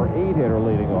that number 8 hitter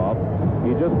leading off,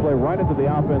 you just play right into the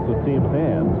offensive team's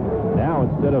hands. Now,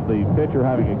 instead of the pitcher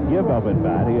having a give-up at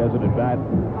bat, he has an at bat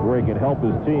where he can help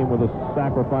his team with a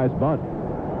sacrifice bunt.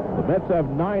 The Mets have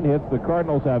 9 hits. The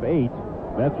Cardinals have 8.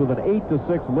 Mets with an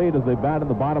 8-6 lead as they bat in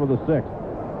the bottom of the 6th.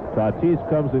 Tatis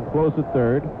comes in close at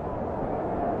 3rd.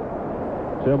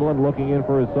 Timlin looking in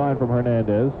for his sign from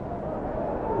Hernandez.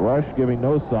 Rush giving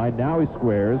no sign. Now he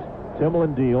squares.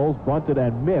 Timlin deals, bunted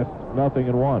and missed.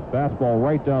 0-1. Fastball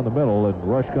right down the middle, and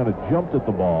Rush kind of jumped at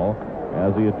the ball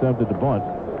as he attempted to bunt,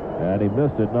 and he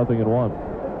missed it.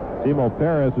 0-1. Timo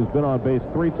Perez, who's been on base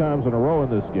 3 times in a row in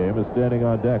this game, is standing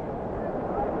on deck.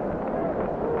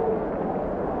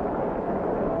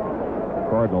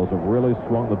 Cardinals have really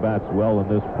swung the bats well in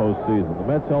this postseason. The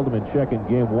Mets held them in check in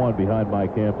Game 1 behind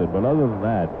Mike Hampton, but other than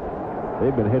that,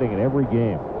 they've been hitting in every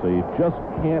game, so you just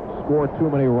can't score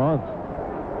too many runs.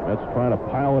 Mets trying to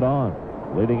pile it on,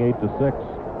 leading 8-6,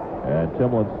 and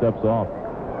Timlin steps off.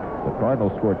 The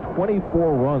Cardinals scored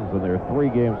 24 runs in their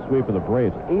 3-game sweep of the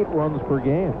Braves, 8 runs per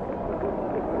game.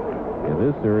 In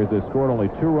this series, they scored only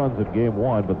 2 runs in Game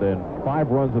 1, but then 5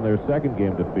 runs in their 2nd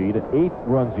game defeat, 8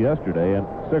 runs yesterday, and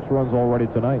 6 runs already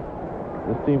tonight.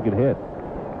 This team can hit.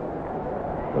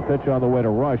 The pitch on the way to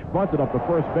Rush, bunted up the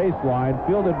first baseline,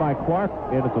 fielded by Clark,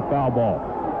 and it's a foul ball.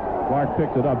 Clark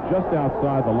picks it up just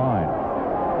outside the line.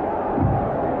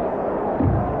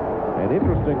 And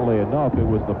interestingly enough, it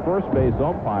was the first base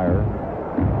umpire,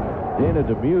 Dana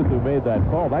DeMuth, who made that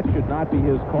call. That should not be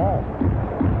his call.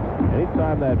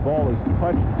 Anytime that ball is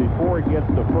touched before it gets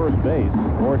to first base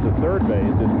or to third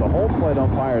base, it's the home plate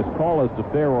umpire's call as to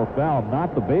fair or foul,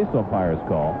 not the base umpire's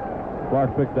call.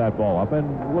 Clark picked that ball up,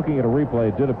 and looking at a replay,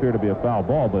 it did appear to be a foul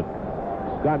ball, but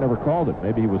Scott never called it.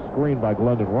 Maybe he was screened by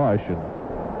Glendon Rush, and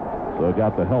so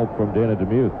got the help from Dana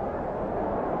DeMuth.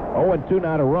 0-2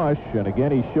 now to Rush, and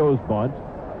again he shows bunt.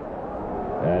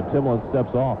 And Timlin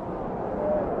steps off.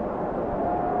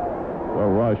 Well,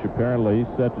 Rush apparently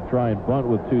set to try and bunt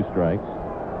with 2 strikes.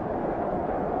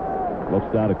 Looks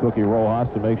down to Cookie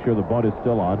Rojas to make sure the bunt is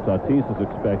still on. Tatis is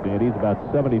expecting it. He's about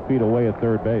 70 feet away at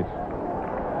third base.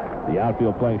 The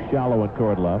outfield playing shallow and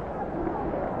toward left.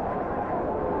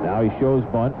 Now he shows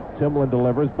bunt. Timlin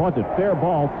delivers. Bunted. Fair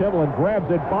ball. Timlin grabs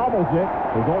it, bobbles it.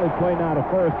 His only play now to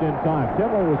first in time.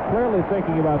 Timlin was clearly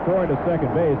thinking about throwing to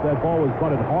second base. That ball was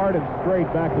bunted hard and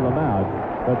straight back to the mound.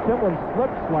 But Timlin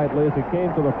slipped slightly as it came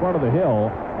to the front of the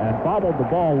hill and bobbled the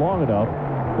ball long enough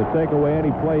to take away any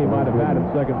play he might have had at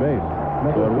second base.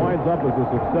 So it winds up as a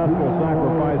successful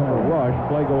sacrifice for Rush.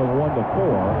 Play going 1-4.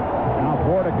 Now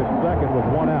Bordick at second with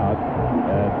 1 out.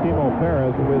 And Timo Perez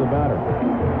will be the batter.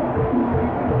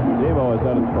 Timo has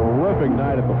had a terrific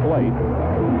night at the plate.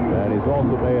 And he's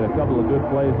also made a couple of good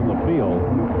plays in the field.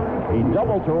 He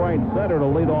doubled to right center to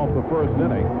lead off the first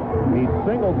inning. He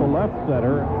singled to left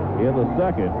center in the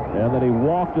second. And then he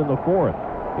walked in the fourth.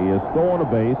 He has stolen a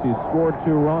base. He's scored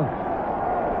 2 runs.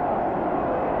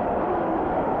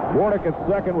 Bordick at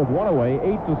second with 1 away.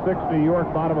 8-6 New York,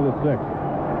 bottom of the 6th.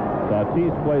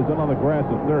 Tatis plays in on the grass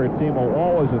at third. Timo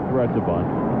always a threat to bunt.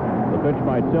 The pitch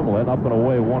by Timlin up and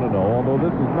away 1-0. Although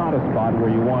this is not a spot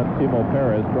where you want Timo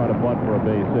Perez trying to bunt for a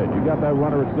base hit. You got that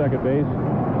runner at second base,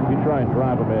 you try and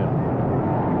drive him in.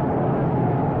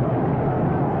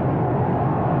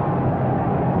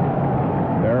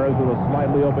 Perez with a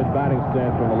slightly open batting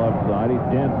stance from the left side. He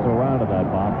dances around in that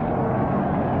box.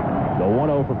 The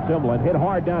 1-0 from Timlin. Hit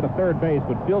hard down to third base,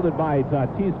 but fielded by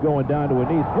Tatis going down to a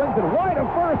knee. Swings it wide to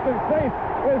first, and safe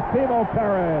is Timo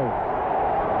Perez.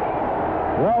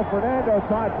 Well, Fernando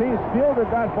Tatis fielded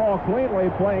that ball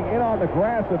cleanly, playing in on the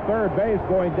grass at third base,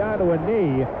 going down to a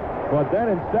knee. But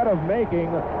then instead of making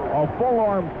a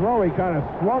full-arm throw, he kind of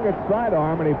swung it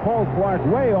sidearm, and he pulled Clark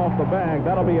way off the bag.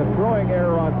 That'll be a throwing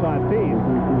error on Tatis.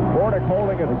 Bordick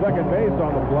holding at second base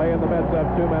on the play, and the Mets have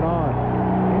 2 men on.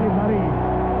 Anybody?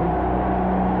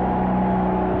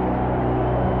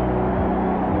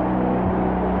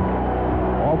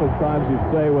 Oftentimes you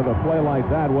say with a play like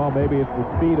that, well, maybe it's the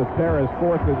speed of Perez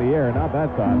fourth in the air. Not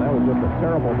that time. That was just a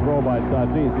terrible throw by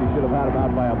Tatis. He should have had him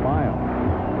out by a mile.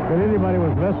 But anybody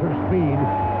with lesser speed,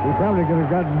 he probably could have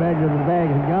gotten back to the bag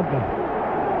and got them.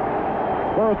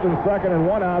 First and second and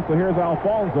 1 out, so here's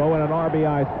Alfonso in an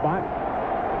RBI spot.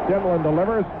 Timlin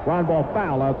delivers. Ground ball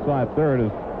foul outside third as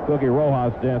Cookie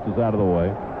Rojas dances out of the way.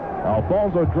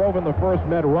 Alfonso drove in the first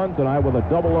Met run tonight with a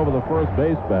double over the first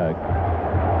base bag.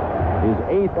 His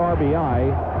 8th RBI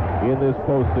in this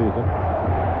postseason.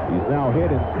 He's now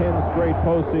hit in 10 straight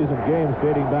postseason games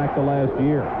dating back to last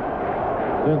year.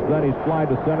 Since then, he's flied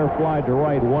to center, flied to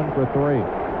right, 1 for 3.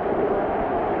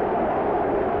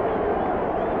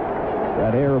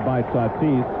 That error by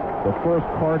Tatis, the first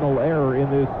Cardinal error in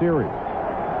this series.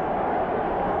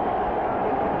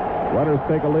 Runners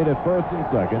take a lead at first and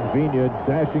second. Vigna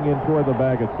dashing in toward the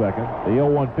bag at second. The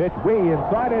 0-1 pitch. Way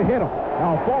inside and hit him.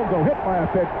 Alfonso hit by a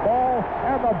pitch ball,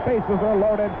 and the bases are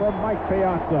loaded for Mike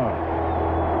Piazza.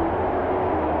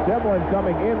 Timlin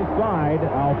coming inside.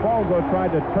 Alfonso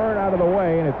tried to turn out of the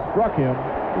way, and it struck him.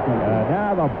 And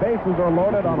now the bases are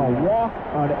loaded on a walk,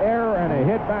 an error, and a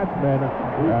hit batsman.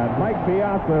 And Mike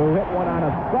Piazza, who hit one out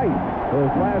of sight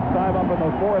his last time up in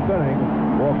the 4th inning,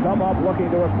 will come up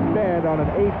looking to expand on an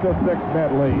 8-6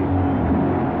 Met lead.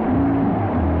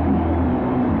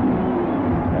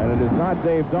 And it is not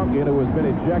Dave Duncan who has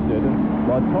been ejected,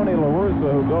 but Tony La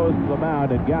Russa, who goes to the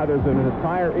mound and gathers an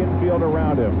entire infield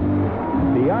around him.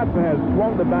 Piazza has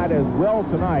swung the bat as well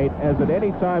tonight as at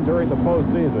any time during the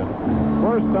postseason.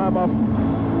 First time up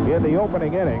in the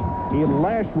opening inning, he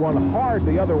lashed one hard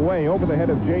the other way over the head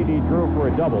of J.D. Drew for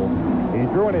a double. He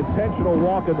drew an intentional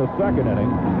walk in the second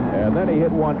inning, and then he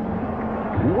hit one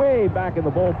way back in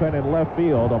the bullpen in left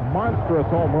field, a monstrous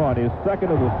home run, his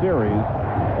second of the series,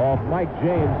 off Mike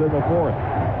James in the 4th.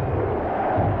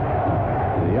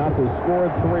 Piazza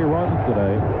scored 3 runs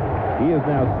today. He is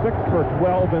now 6 for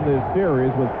 12 in this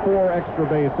series with 4 extra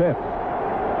base hits.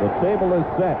 The table is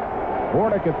set.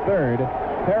 Bordick at third,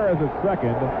 Perez at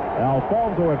second,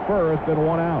 Alfonso at first, and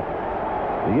 1 out.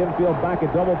 The infield back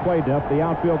at double play depth, the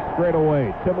outfield straight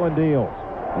away. Timlin deals.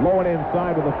 Low and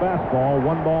inside with a fastball,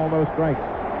 1 ball, no strikes.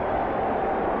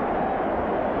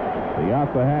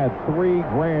 Piazza had 3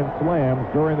 grand slams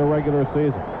during the regular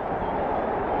season.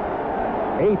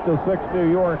 8-6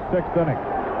 New York, 6th inning.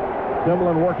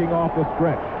 Timlin working off the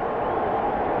stretch.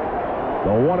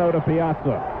 The 1-0 to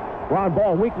Piazza. Ground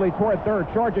ball weakly toward third,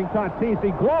 charging Tatis. He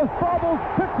gloves, bobbles,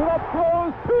 picks it up,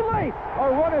 throws, too late. A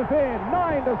run is in,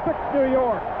 9-6 New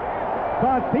York.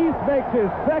 Tatis makes his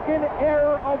second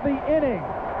error of the inning.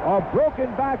 A broken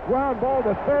back ground ball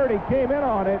to third. He came in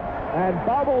on it and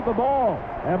bobbled the ball.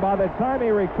 And by the time he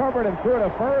recovered and threw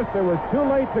to first, it was too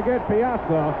late to get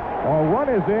Piazza. A run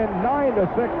is in,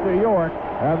 9-6 New York,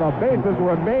 and the bases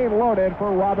remain loaded for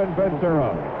Robin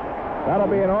Ventura. That'll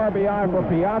be an RBI for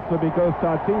Piazza because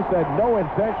Tatis had no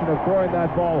intention of throwing that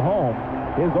ball home.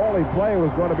 His only play was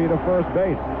going to be to first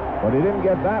base, but he didn't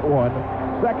get that one.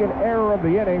 Second error of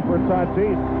the inning for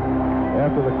Tatis,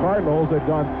 after the Cardinals had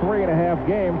gone 3.5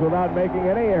 games without making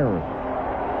any errors.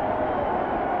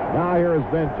 Now here is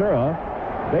Ventura.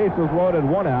 Bases loaded,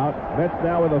 1 out. Mets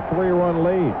now with a 3-run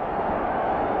lead.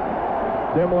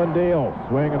 Timlin deals.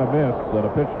 Swing and a miss and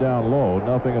a pitch down low.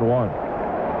 0-1.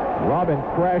 Robin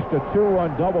crashed a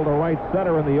 2-run double to right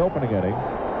center in the opening inning.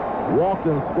 Walked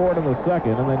and scored in the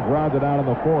second and then grounded out in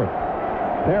the fourth.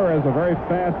 Perez, a very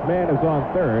fast man, is on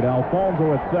third.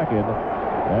 Alfonso at second.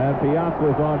 And Piazza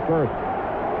is on first.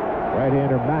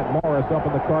 Right-hander Matt Morris up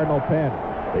in the Cardinal pen.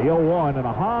 The 0-1 and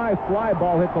a high fly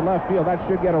ball hit the left field. That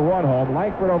should get a run home.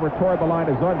 Langford over toward the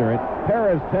line is under it.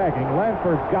 Perez tagging.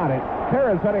 Langford's got it.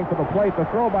 Perez heading for the plate. The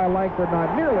throw by Langford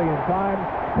not nearly in time.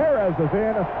 Perez is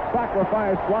in.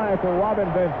 Sacrifice fly for Robin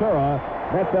Ventura.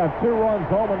 Mets have 2 runs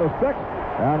home in the 6th.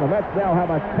 And the Mets now have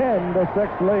a 10-6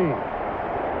 lead.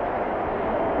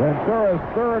 Ventura's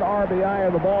third RBI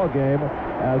of the ball game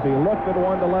as he lifted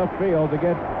one to left field to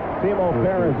get Timo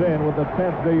Perez in with the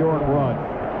 10th New York run.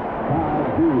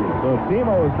 So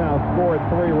Timo has now scored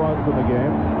 3 runs in the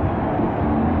game.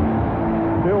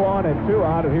 2 on and 2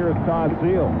 out, and here's Todd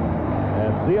Zeile.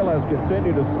 And Zeile has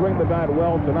continued to swing the bat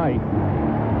well tonight.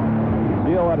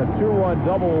 Zeile had a 2-run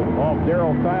double off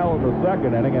Darryl Kyle in the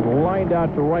second inning and lined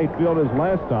out to right field his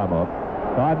last time up.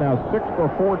 Todd now 6 for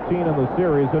 14 in the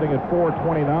series, hitting at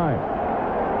 .429.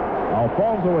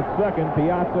 Alfonso at second,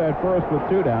 Piazza at first with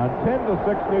 2 down.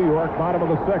 10-6 New York, bottom of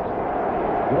the 6th.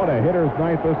 What a hitter's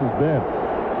night this has been.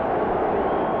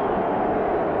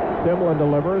 Timlin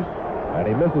delivers, and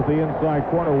he misses the inside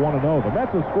corner 1-0. The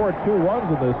Mets have scored 2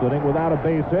 runs in this inning without a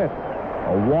base hit.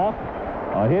 A walk,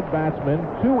 a hit batsman,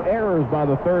 2 errors by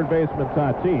the third baseman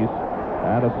Tatis,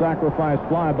 and a sacrifice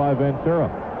fly by Ventura.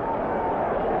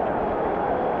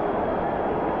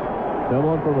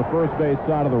 Timlin from the first base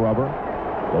side of the rubber.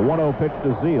 The 1-0 pitch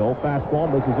to Zeile. Fastball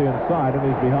misses the inside, and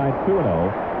he's behind 2-0.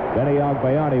 Benny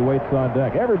Agbayani waits on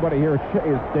deck. Everybody here at Shea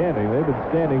is standing. They've been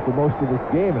standing for most of this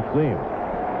game, it seems.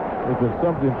 There's been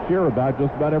something to cheer about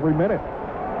just about every minute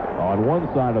on one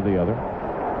side or the other.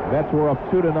 Mets were up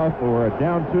 2-0, or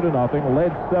down 2-0,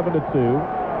 led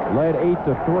 7-2, led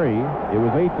 8-3. It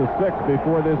was 8-6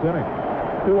 before this inning.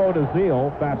 2-0 to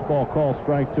Zeile. Fastball call,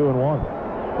 strike 2 and 1.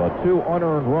 But 2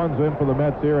 unearned runs in for the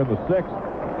Mets here in the 6th,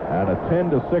 and a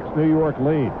 10-6 New York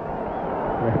lead.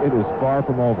 It is far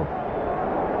from over.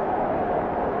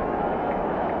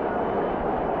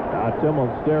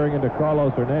 Timlin staring into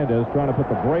Carlos Hernandez, trying to put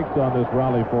the brakes on this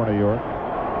rally for New York.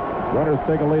 Runners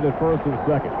take a lead at first and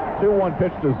second. 2-1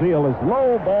 pitch to Zeile is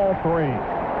low, ball 3.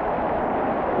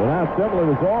 So now Timlin,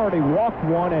 who's already walked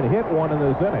 1 and hit 1 in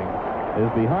this inning,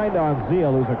 is behind on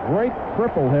Zeile, who's a great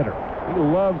triple hitter. He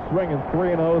loves swinging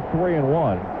 3-0,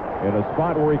 3-1 in a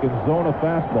spot where he can zone a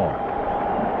fastball.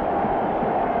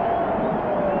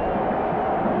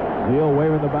 Zeile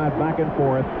waving the bat back and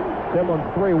forth. Timlin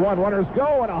 3-1. Runners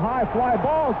go, and a high fly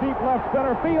ball deep left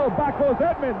center field. Back goes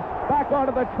Edmonds. Back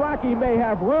onto the track. He may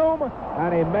have room,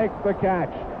 and he makes the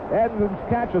catch. Edmonds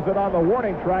catches it on the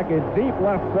warning track in deep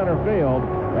left center field,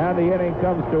 and the inning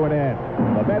comes to an end.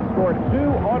 The Mets scored 2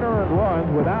 unearned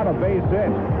runs without a base hit,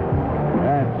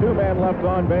 and 2 men left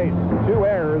on base. 2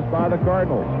 errors by the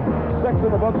Cardinals. 6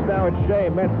 in the books now at Shea.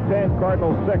 Mets 10,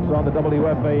 Cardinals 6 on the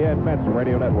WFAN Mets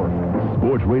Radio Network.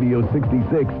 Sports Radio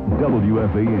 66,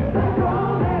 WFAN.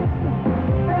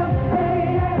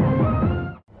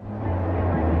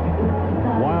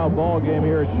 Wild ball game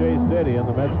here at Shea Stadium.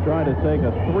 The Mets trying to take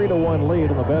a 3-1 lead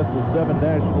in the best of 7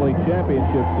 National League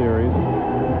Championship Series.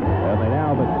 And they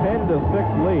now have a 10-6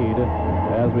 lead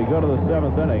as we go to the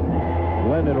 7th inning.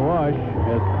 Lyndon Rush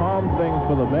has calmed things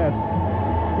for the Mets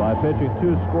by pitching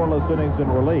 2 scoreless innings in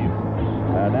relief.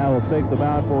 And now he'll take the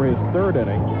mound for his 3rd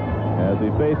inning as he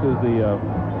faces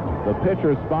the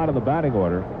pitcher's spot in the batting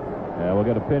order. And we'll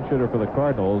get a pinch hitter for the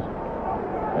Cardinals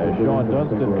as Sean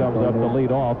Dunston comes up to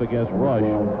lead off against Rush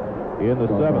in the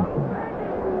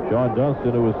 7th. Sean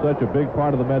Dunston, who was such a big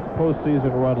part of the Mets'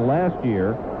 postseason run last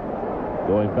year,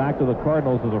 going back to the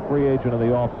Cardinals as a free agent in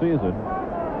the offseason.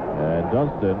 And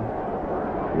Dunston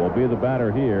will be the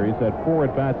batter here. He's had 4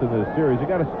 at-bats in this series. He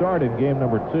got a start in game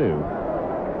number 2,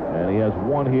 and he has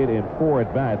 1 hit in 4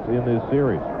 at-bats in this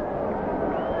series.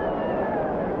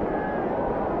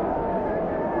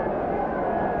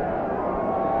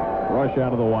 Rush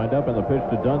out of the windup, and the pitch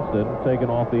to Dunston,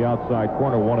 taken off the outside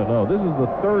corner, 1-0. This is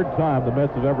the third time the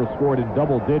Mets have ever scored in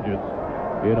double digits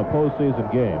in a postseason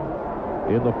game.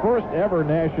 In the first ever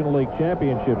National League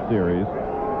Championship Series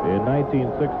in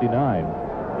 1969,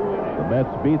 the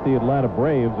Mets beat the Atlanta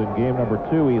Braves in game number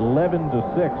 2, 11-6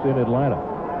 in Atlanta.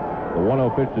 The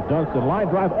 1-0 pitch to Dunston, line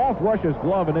drive off Rush's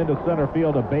glove and into center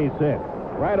field, a base hit.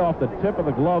 Right off the tip of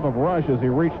the glove of Rush as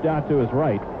he reached out to his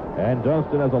right. And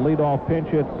Dunston has a leadoff pinch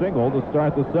hit single to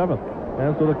start the 7th.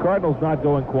 And so the Cardinals not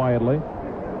going quietly.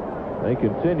 They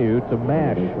continue to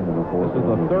mash. This is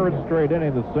the third straight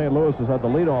inning that St. Louis has had the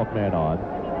leadoff man on.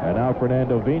 And now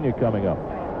Fernando Vina coming up.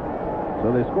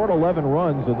 So they scored 11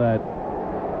 runs in that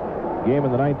game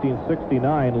in the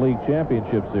 1969 League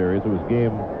Championship Series. It was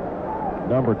game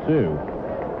number 2.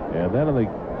 And then in the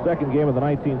second game of the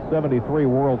 1973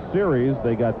 World Series,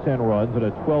 they got 10 runs in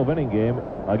a 12-inning game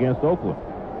against Oakland.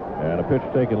 And a pitch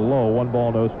taken low, 1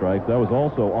 ball, no strikes. That was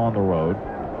also on the road.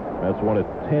 Mets won it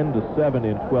 10-7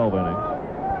 in 12 innings.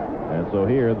 And so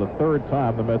here, the third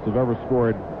time the Mets have ever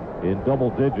scored in double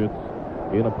digits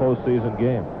in a postseason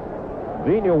game.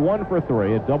 Vina 1 for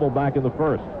 3, a double back in the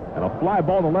first. And a fly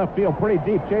ball to left field, pretty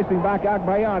deep, chasing back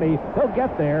Agbayani. He'll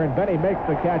get there, and Benny makes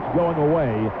the catch going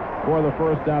away for the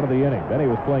first out of the inning. Benny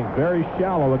was playing very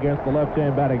shallow against the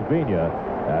left-hand batting Vina,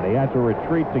 and he had to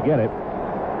retreat to get it.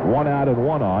 1 out and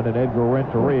 1 on, and Edgar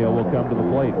Renteria will come to the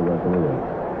plate.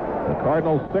 The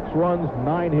Cardinals 6 runs,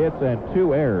 9 hits, and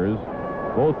 2 errors.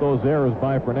 Both those errors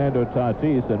by Fernando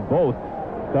Tatis, and both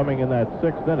coming in that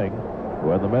 6th inning,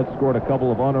 where the Mets scored a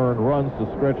couple of unearned runs to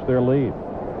stretch their lead.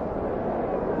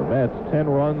 The Mets 10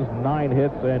 runs, 9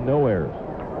 hits, and no errors.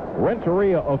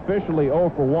 Renteria officially 0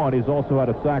 for 1. He's also had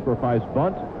a sacrifice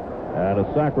bunt and a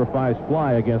sacrifice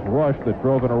fly against Rush that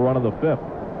drove in a run in the 5th.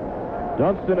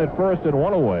 Dunston at first and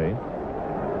 1 away.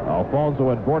 Alfonso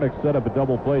and Bornick set up a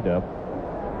double play depth.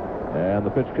 And the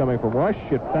pitch coming from Rush,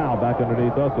 hit foul back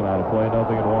underneath us and out of play,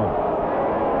 0-1.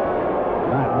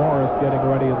 Matt Morris getting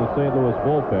ready in the St. Louis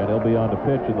bullpen. He'll be on to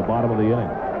pitch in the bottom of the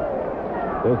inning.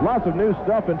 There's lots of new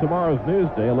stuff in tomorrow's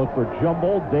Newsday. Look for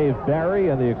Jumble, Dave Barry,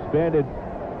 and the expanded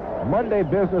Monday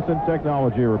Business and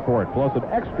Technology Report, plus an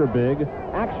extra big,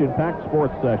 action-packed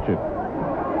sports section.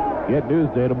 Get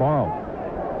Newsday tomorrow.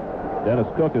 Dennis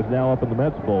Cook is now up in the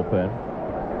Mets bullpen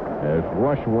as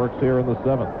Rush works here in the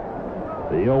 7th.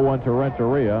 The 0-1 to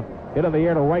Renteria. Hit in the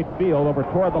air to right field. Over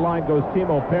toward the line goes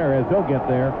Timo Perez. He'll get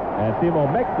there. And Timo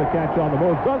makes the catch on the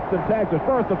move. Dunston tags at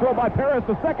first. The throw by Perez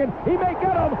to second. He may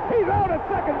get him. He's out at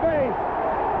second base.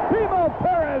 Timo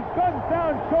Perez guns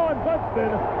down Sean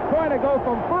Dunston, trying to go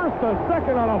from first to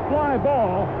second on a fly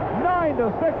ball.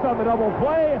 9-6 on the double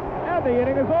play, and the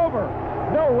inning is over.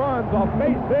 No runs, a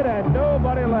base hit, and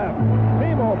nobody left.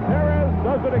 Timo Perez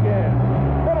does it again.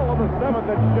 Middle of the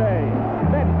 7th at Shea.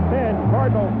 Mets 10,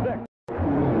 Cardinals 6.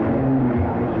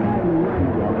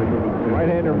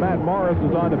 Right-hander Matt Morris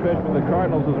is on to pitch for the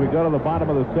Cardinals as we go to the bottom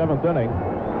of the 7th inning.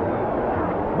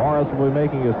 Morris will be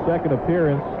making his second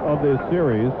appearance of this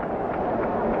series.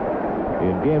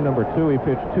 In game number 2, he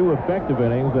pitched 2 effective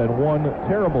innings and 1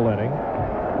 terrible inning,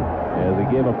 as he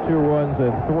gave up 2 runs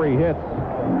and 3 hits.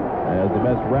 As the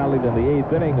Mets rallied in the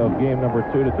 8th inning of game number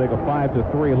 2 to take a 5-3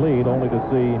 lead, only to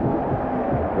see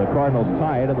the Cardinals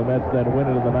tie it, and the Mets then win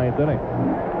it in the 9th inning.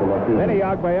 Benny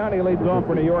Agbayani leads off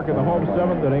for New York in the home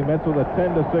 7th inning. Mets with a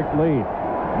 10-6 lead.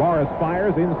 Morris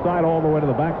fires inside all the way to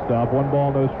the backstop. 1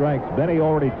 ball, no strikes. Benny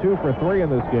already 2 for 3 in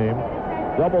this game.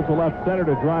 Double to left center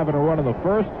to drive in a run in the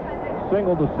first.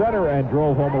 Single to center and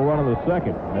drove home a run in the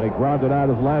second. And he grounded out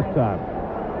his last time.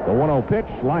 The 1-0 pitch,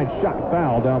 line shot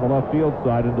foul down the left field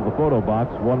side into the photo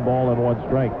box. 1 ball and 1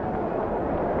 strike.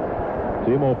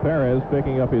 Timo Perez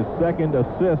picking up his second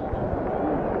assist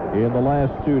in the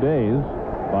last 2 days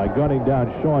by gunning down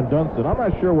Sean Dunston. I'm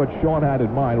not sure what Sean had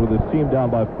in mind with his team down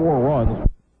by 4 runs.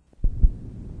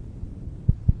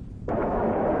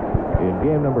 In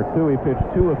game number 2, he pitched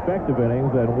 2 effective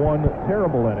innings and 1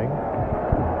 terrible inning,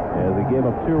 as he gave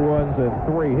up 2 runs and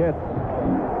 3 hits.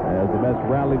 As the Mets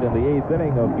rallied in the 8th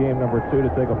inning of game number 2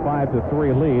 to take a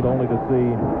 5-3 lead, only to see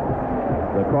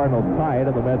the Cardinals tie it,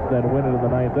 and the Mets then win it in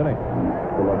the 9th inning.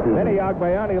 Benny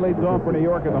Agbayani leads off for New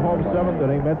York in the home 7th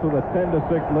inning. Mets with a 10-6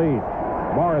 lead.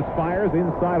 Morris fires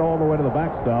inside all the way to the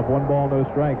backstop. 1 ball, no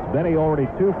strikes. Benny already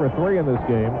 2 for 3 in this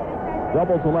game.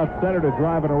 Double to left center to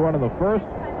drive in a run in the first.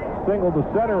 Single to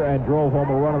center and drove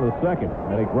home a run in the second.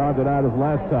 And he grounded out his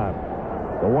last time.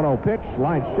 The 1-0 pitch,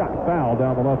 line shot foul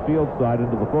down the left field side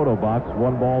into the photo box.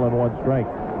 1 ball and 1 strike.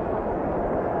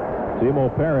 Timo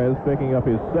Perez picking up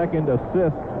his second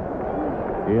assist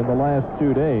in the last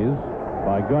 2 days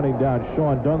by gunning down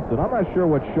Sean Dunston. I'm not sure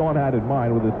what Sean had in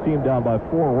mind with his team down by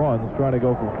 4 runs, trying to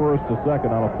go from first to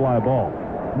second on a fly ball.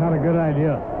 Not a good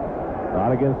idea.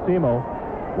 Not against Timo.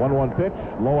 1-1 pitch,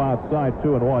 low outside,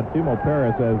 2-1. Timo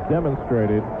Perez has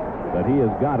demonstrated that he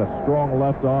has got a strong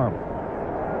left arm.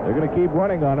 They're going to keep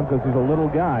running on him because he's a little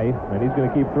guy, and he's going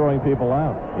to keep throwing people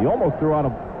out. He almost threw out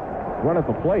a run at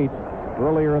the plate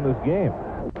earlier in this game.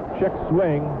 Check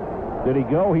swing. Did he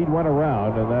go? He went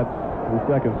around, and that's the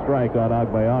second strike on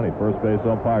Agbayani. First base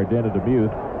umpire Dana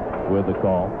Demuth with the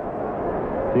call.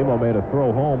 Timo made a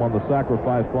throw home on the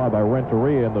sacrifice fly by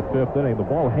Renteria in the 5th inning. The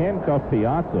ball handcuffed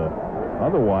Piazza.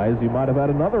 Otherwise, he might have had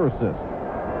another assist.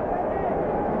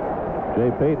 Jay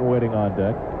Payton waiting on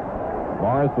deck.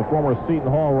 Morris, the former Seton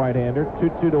Hall right-hander,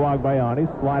 2-2 to Agbayani.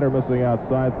 Slider missing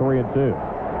outside, 3-2.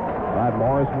 Matt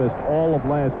Morris missed all of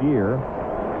last year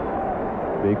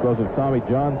because of Tommy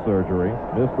John surgery.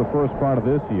 Missed the first part of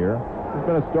this year. He's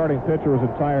been a starting pitcher his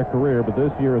entire career, but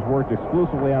this year has worked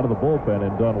exclusively out of the bullpen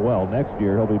and done well. Next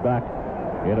year, he'll be back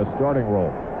in a starting role.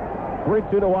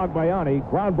 3-2 to Agbayani.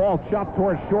 Ground ball chopped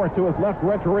towards short to his left.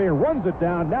 Renteria runs it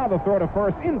down. Now the throw to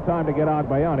first in time to get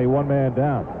Agbayani. One man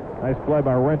down. Nice play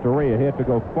by Renteria. He had to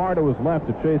go far to his left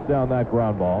to chase down that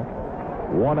ground ball.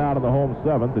 One out in the home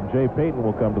 7th, and Jay Payton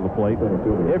will come to the plate.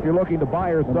 If you're looking to buy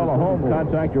or sell a home,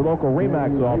 contact your local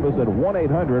RE/MAX office at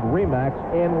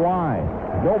 1-800-RE/MAX-NY.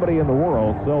 Nobody in the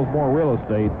world sells more real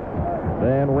estate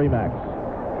than RE/MAX.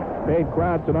 Paid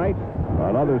crowd tonight.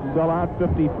 Another sellout,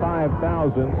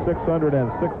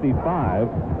 55,665.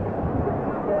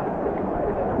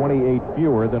 28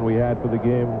 fewer than we had for the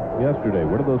game yesterday.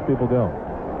 Where did those people go?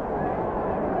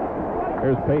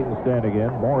 Here's Payton standing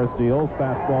in. Morris deals.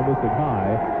 Fastball missing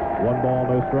high. 1 ball,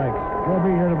 no strikes. We'll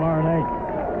be here tomorrow night.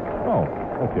 Oh,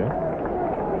 okay.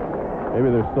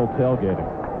 Maybe they're still tailgating.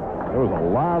 There was a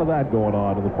lot of that going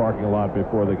on in the parking lot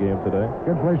before the game today.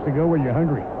 Good place to go when you're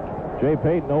hungry. Jay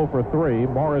Payton 0 for 3.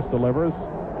 Morris delivers.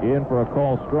 In for a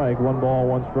call strike. 1 ball,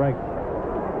 1 strike.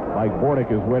 Mike Bordick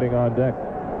is waiting on deck.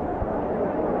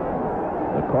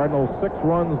 The Cardinals 6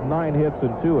 runs, 9 hits,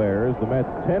 and 2 errors. The Mets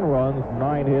 10 runs,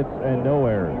 9 hits, and no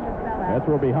errors. Mets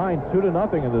were behind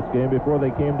 2-0 in this game before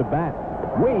they came to bat.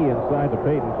 Way inside to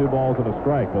Payton, 2 balls and a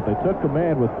strike. But they took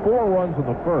command with 4 runs in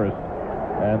the first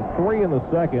and 3 in the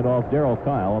second off Darryl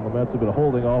Kyle, and the Mets have been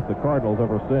holding off the Cardinals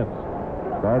ever since.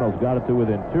 Cardinals got it to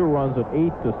within 2 runs at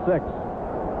 8-6,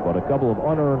 but a couple of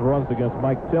unearned runs against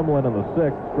Mike Timlin in the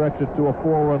 6th stretched it to a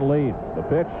 4-run lead. The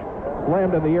pitch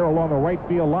slammed in the air along the right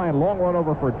field line. Long run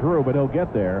over for Drew, but he'll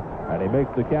get there, and he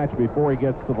makes the catch before he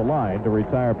gets to the line to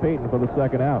retire Payton for the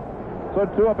second out. So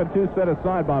 2 up and 2 set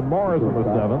aside by Morris in the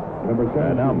 7th.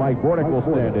 And now Mike Bordick will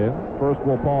stand in. First,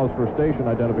 we'll pause for station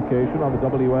identification on the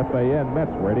WFAN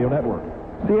Mets radio network.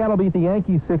 Seattle beat the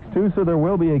Yankees 6-2, so there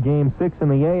will be a Game 6 in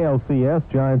the ALCS.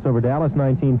 Giants over Dallas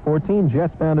 19-14.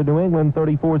 Jets bound to New England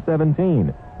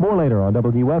 34-17. More later on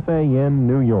WFAN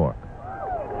New York.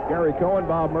 Gary Cohen,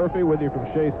 Bob Murphy with you from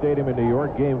Shea Stadium in New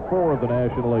York. Game 4 of the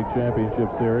National League Championship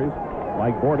Series.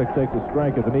 Mike Bordick takes a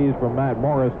strike at the knees from Matt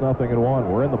Morris,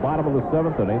 0-1. We're in the bottom of the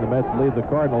 7th inning. The Mets lead the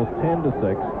Cardinals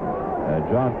 10-6. And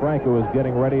John Franco is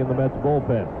getting ready in the Mets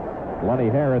bullpen. Lenny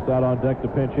Harris out on deck to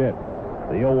pinch hit.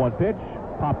 The 0-1 pitch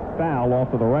popped foul off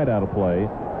to the right out of play.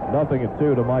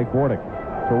 0-2 to Mike Bordick.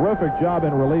 Terrific job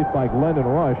in relief by Glendon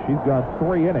Rush. He's got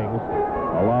 3 innings,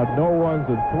 allowed no runs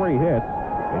and 3 hits.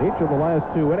 In each of the last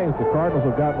 2 innings, the Cardinals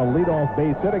have gotten a leadoff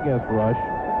base hit against Rush,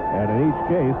 and in each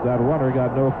case, that runner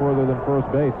got no further than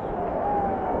first base.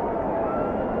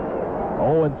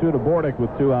 0-2 to Bordick with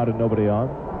 2 out and nobody on.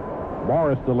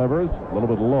 Morris delivers, a little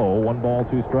bit low, 1 ball,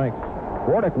 2 strikes.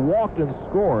 Bordick walked and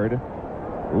scored,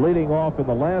 leading off in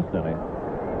the last inning.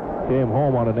 Came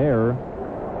home on an error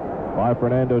by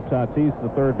Fernando Tatis, the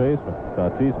third baseman.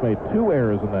 Tatis made 2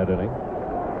 errors in that inning.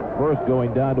 First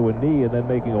going down to a knee and then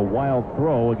making a wild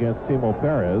throw against Timo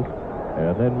Perez,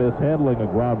 and then mishandling a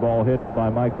ground ball hit by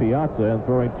Mike Piazza and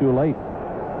throwing too late.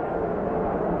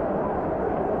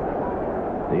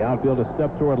 The outfielder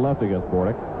stepped toward left against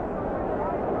Bordick.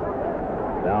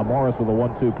 Now Morris with a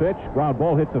 1-2 pitch. Ground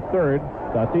ball hit to third.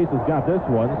 Tatis has got this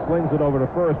one. Slings it over to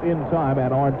first in time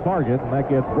and on target, and that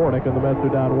gets Bordick, and the Mets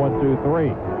are down 1-2-3.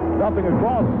 Nothing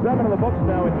across. 7 in the books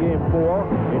now in Game 4.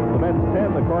 It's the Mets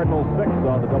 10, the Cardinals 6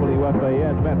 on the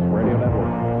WFAN Mets radio network.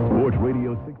 Sports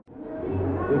Radio 6.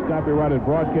 This copyrighted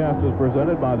broadcast is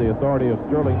presented by the authority of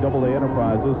Sterling Doubleday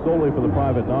Enterprises solely for the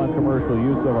private non-commercial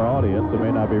use of our audience. It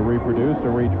may not be reproduced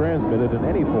or retransmitted in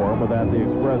any form without the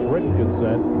express written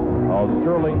consent of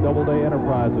Sterling Doubleday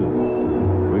Enterprises.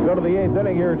 We go to the 8th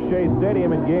inning here at Shea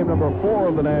Stadium in game number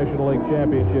 4 of the National League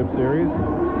Championship Series.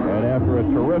 And after a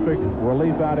terrific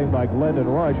relief outing by Glendon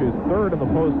Rush, his third in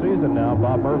the postseason now,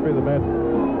 Bob Murphy, the Mets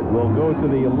will go to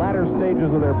the latter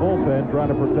stages of their bullpen trying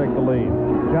to protect the lead.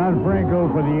 John Franco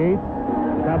for the 8th.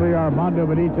 W. Armando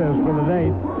Benitez for the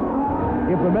 9th.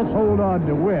 If the Mets hold on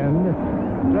to win,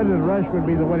 Glendon Rush would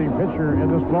be the winning pitcher in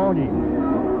this ballgame.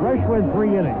 Rush went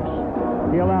 3 innings.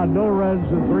 He allowed no runs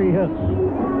and 3 hits.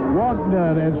 Walked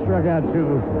none and struck out 2.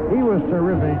 He was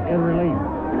terrific in relief.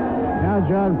 Now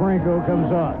John Franco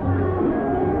comes on.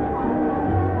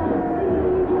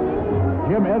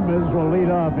 Jim Edmonds will lead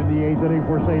off in the 8th inning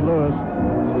for St. Louis.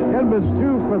 Edmonds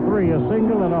 2 for 3, a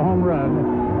single and a home run,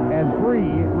 and 3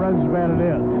 runs batted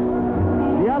in.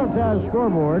 The out-of-town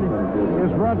scoreboard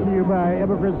is brought to you by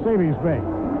Immigrant Savings Bank.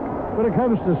 When it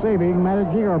comes to saving,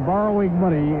 managing, or borrowing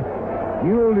money,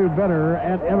 you will do better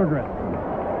at Immigrant.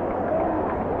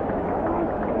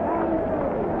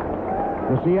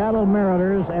 The Seattle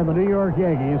Mariners and the New York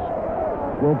Yankees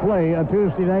will play a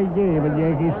Tuesday night game at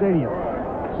Yankee Stadium.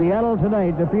 Seattle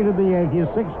tonight defeated the Yankees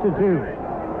 6-2.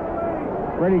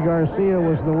 Freddie Garcia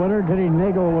was the winner. Denny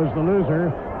Nagel was the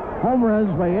loser. Home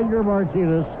runs by Edgar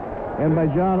Martinez and by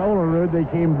John Olerud. They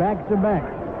came back-to-back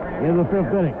in the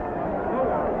 5th inning.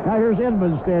 Now here's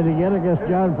Edmonds standing in against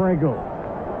John Franco.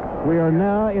 We are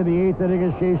now in the 8th inning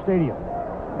at Shea Stadium.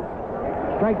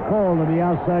 Strike called in the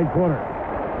outside corner.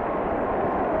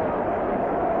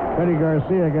 Freddie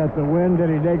Garcia got the win.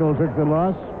 Denny Nagel took the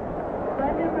loss.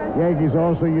 Yankees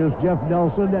also used Jeff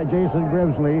Nelson, Jason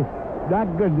Grimsley, Doc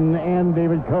Gooden, and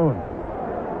David Cohen.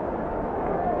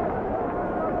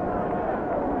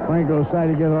 Franco's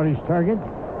trying to get on his target.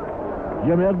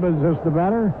 Jim Edmonds is the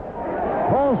batter.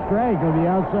 Ball strike on the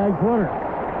outside corner.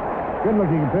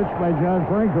 Good-looking pitch by John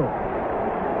Franco.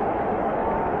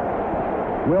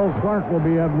 Will Clark will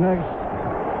be up next.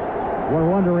 We're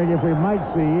wondering if we might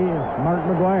see Mark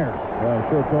McGuire. Well, I'm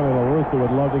sure Tony La Russa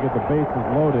would love to get the bases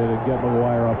loaded and get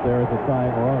McGuire up there as a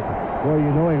tying run. Boy, you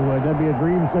know he would. That'd be a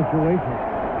dream situation.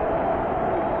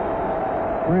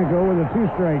 Franco with a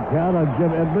 2-strike count on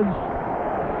Jim Edmonds.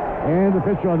 And the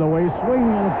pitch on the way. Swing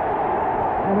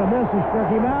and a miss. He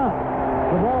struck him out.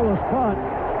 The ball was caught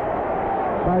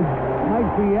by Mike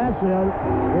Piazza.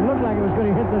 It looked like it was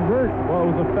going to hit the dirt. Well,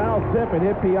 it was a foul tip. It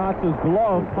hit Piazza's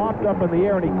glove, popped up in the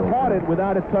air, and he caught it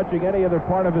without it touching any other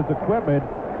part of his equipment.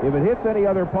 If it hits any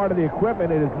other part of the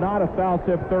equipment, it is not a foul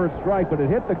tip 3rd strike, but it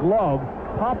hit the glove,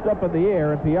 popped up in the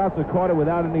air, and Piazza caught it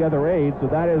without any other aid, so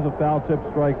that is a foul tip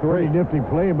strike 3. Pretty nifty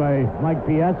play by Mike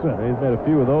Piazza. He's made a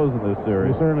few of those in this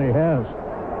series. He certainly has.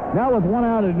 Now with 1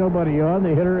 out and nobody on,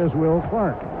 the hitter is Will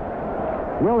Clark.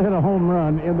 Will hit a home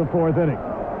run in the 4th inning.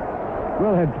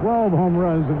 Will had 12 home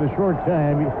runs in the short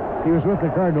time he was with the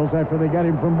Cardinals after they got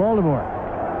him from Baltimore.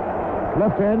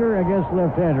 Left-hander against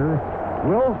left-hander.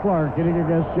 Will Clark hitting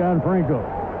against John Franco.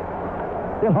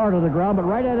 Hit hard on the ground, but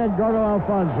right at Edgardo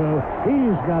Alfonso.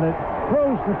 He's got it.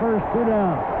 Throws to first, 2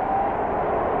 down.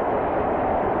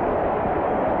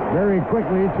 Very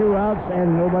quickly, 2 outs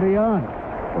and nobody on.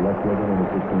 The left fielder, number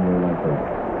 16, Ray Langford.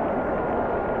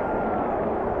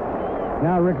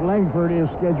 Now Rick Langford is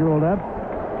scheduled up.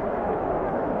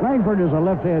 Langford is a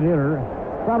left-hand hitter.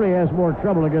 Probably has more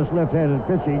trouble against left-handed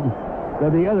pitching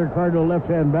than the other Cardinal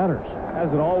left-hand batters.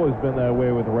 Hasn't always been that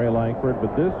way with Ray Langford,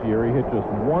 but this year he hit just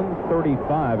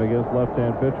 135 against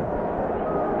left-hand pitching.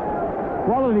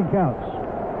 Quality counts.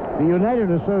 The United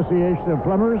Association of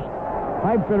Plumbers,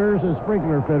 Pipe Fitters, and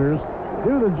Sprinkler Fitters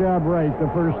do the job right the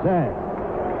first time.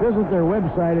 Visit their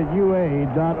website at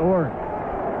ua.org.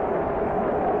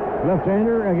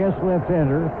 Left-hander against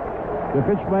left-hander. The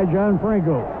pitch by John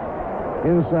Franco.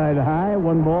 Inside high,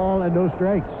 1 ball and no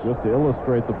strikes. Just to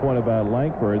illustrate the point about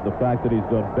Langford, the fact that he's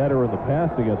done better in the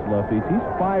past against lefties, he's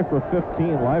 5 for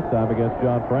 15 lifetime against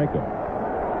John Franco.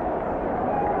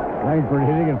 Langford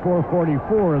hitting at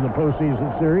 .444 in the postseason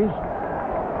series.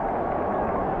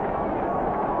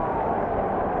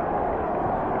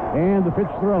 And the pitch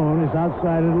thrown is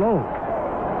outside and low.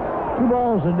 2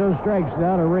 balls and no strikes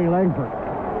now to Ray Langford.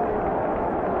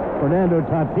 Fernando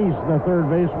Tatis, the third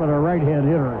baseman, a right-hand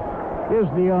hitter, is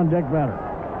the on-deck batter.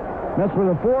 That's with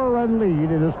a 4-run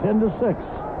lead. It is 10-6.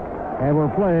 And we're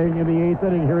playing in the 8th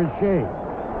inning here at Shea.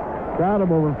 Crowd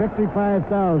of over 55,000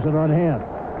 on hand.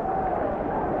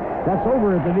 That's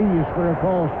over at the knees for a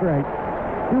call strike.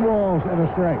 2 balls and a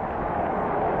strike.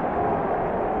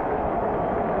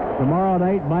 Tomorrow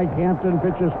night, Mike Hampton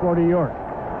pitches for New York.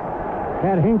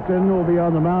 Pat Hinkton will be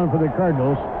on the mound for the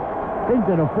Cardinals.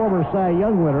 Hinkton, a former Cy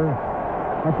Young winner,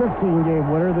 a 15-game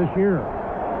winner this year.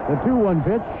 The 2-1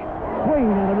 pitch, swing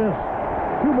and a miss.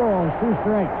 2 balls, 2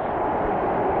 strikes.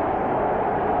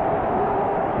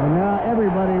 And now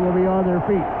everybody will be on their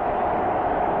feet.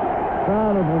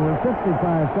 Crowd of over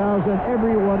 55,000.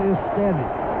 Everyone is standing.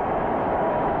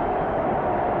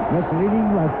 Mets leading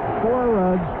by 4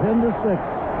 runs, 10-6.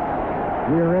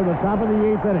 We are in the top of the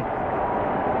 8th inning.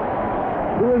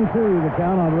 2-2 the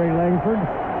count on Ray Langford.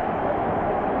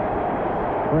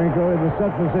 Franco in the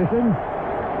set position.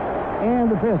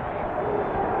 And the pitch.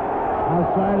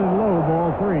 Outside and low,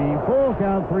 ball 3. Full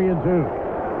count, 3-2.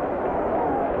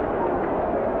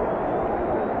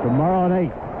 Tomorrow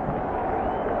night,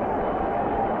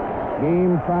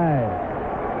 Game 5.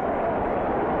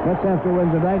 Mets have to win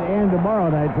tonight and tomorrow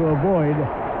night to avoid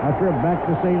a trip back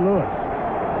to St. Louis.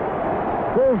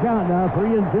 Full count now,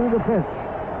 3-2 the pitch.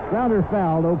 Grounder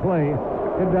foul, no play.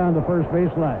 Hit down the first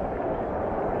baseline.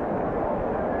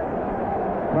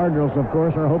 Cardinals, of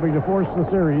course, are hoping to force the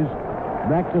series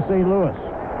back to St. Louis.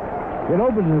 It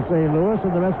opened in St. Louis,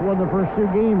 and the Mets won the first 2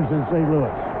 games in St.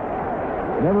 Louis.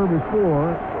 Never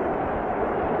before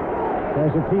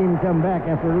has a team come back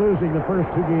after losing the first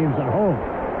 2 games at home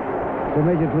to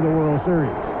make it to the World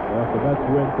Series. Well, if the Mets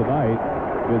win tonight,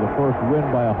 it'll be the first win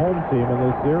by a home team in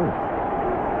this series.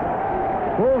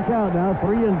 Full count now,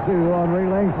 3-2 on Ray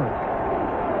Langford.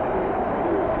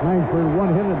 Langford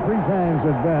one-hitted 3 times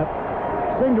at bat.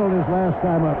 Singled his last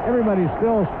time up. Everybody's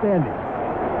still standing.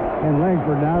 And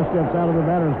Langford now steps out of the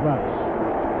batter's box.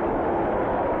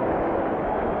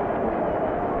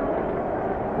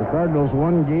 The Cardinals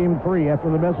won Game 3 after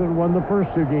the Mets had won the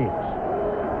first 2 games.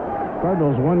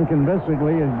 Cardinals won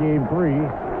convincingly in Game 3,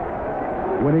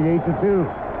 winning 8-2.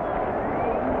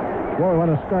 Boy, what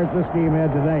a start this game had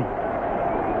tonight.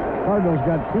 Cardinals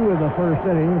got 2 in the first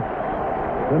inning.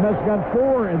 The Mets got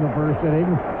 4 in the first inning.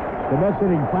 The Mets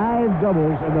hitting 5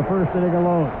 doubles in the first inning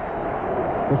alone.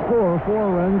 To score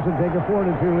 4 runs and take a 4-2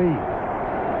 lead.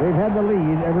 They've had the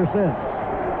lead ever since.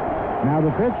 Now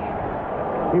the pitch.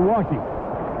 He walked him.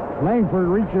 Langford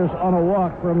reaches on a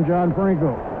walk from John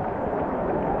Franco.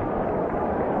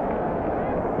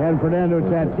 And Fernando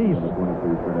Tatis,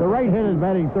 the right-handed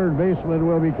batting third baseman,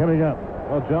 will be coming up.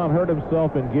 Well, John hurt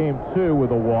himself in Game 2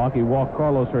 with a walk. He walked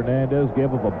Carlos Hernandez,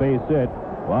 gave up a base hit,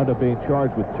 wound up being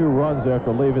charged with 2 runs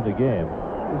after leaving the game.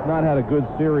 He's not had a good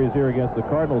series here against the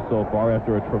Cardinals so far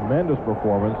after a tremendous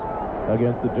performance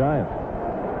against the Giants.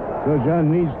 So John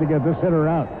needs to get this hitter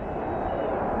out.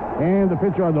 And the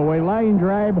pitch on the way. Line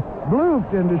drive,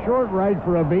 blooped into short right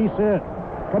for a base hit.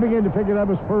 Coming in to pick it up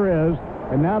is Perez.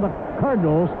 And now the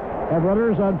Cardinals have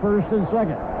runners on first and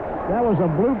second. That was a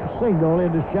bloop single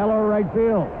into shallow right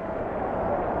field.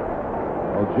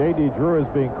 Well, J.D. Drew is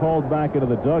being called back into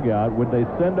the dugout. Would they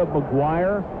send up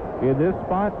McGuire in this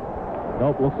spot?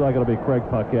 Nope, looks like it'll be Craig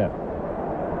Paquette.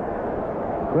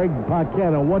 Craig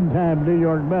Paquette, a one-time New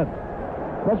York Met.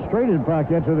 Let's traded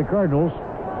Paquette to the Cardinals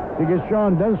to get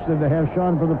Sean Dunston to have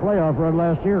Sean for the playoff run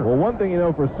last year. Well, one thing you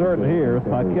know for certain here, if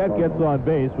Paquette gets on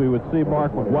base, we would see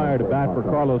Mark McGuire to bat for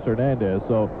Carlos Hernandez.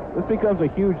 So this becomes a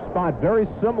huge spot, very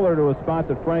similar to a spot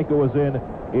that Franco was in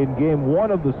Game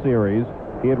 1 of the series.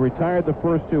 He had retired the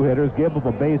first 2 hitters, gave up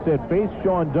a base hit, faced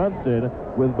Sean Dunston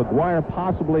with McGuire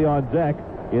possibly on deck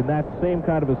in that same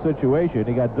kind of a situation.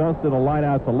 He got Dunston a line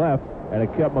out to left, and it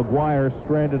kept McGuire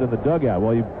stranded in the dugout.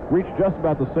 Well, you reached just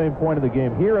about the same point of the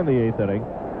game here in the 8th inning,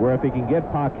 where if he can get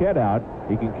Paquette out,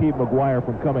 he can keep McGuire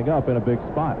from coming up in a big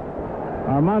spot.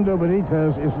 Armando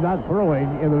Benitez is not throwing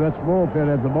in the Mets bullpen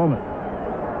at the moment.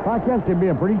 Paquette can be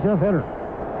a pretty tough hitter.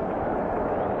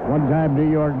 One-time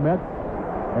New York Met.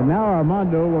 And now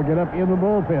Armando will get up in the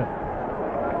bullpen.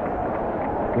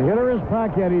 The hitter is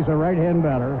Paquette. He's a right-hand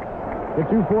batter. Hit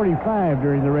 .245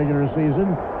 during the regular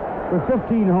season with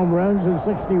 15 home runs and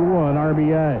 61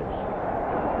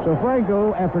 RBIs. So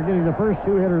Franco, after getting the first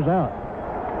 2 hitters out,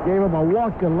 gave him a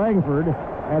walk to Langford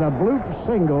and a bloop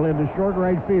single into short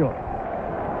right field.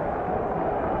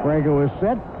 Franco is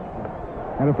set,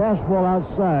 and a fastball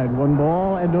outside. 1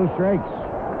 ball and no strikes.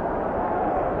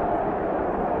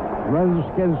 Runs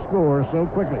can score so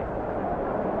quickly.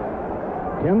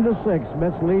 10-6,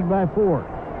 Mets lead by 4.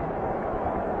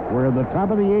 We're in the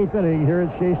top of the 8th inning here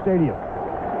at Shea Stadium.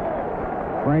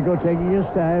 Franco taking his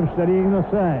time, studying the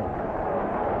side.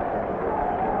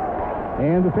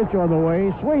 And the pitch on the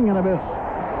way, swing and a miss.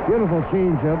 Beautiful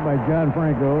changeup by John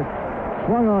Franco.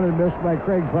 Swung on and missed by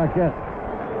Craig Paquette.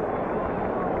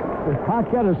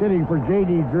 Paquette is hitting for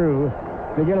J.D. Drew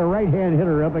to get a right-hand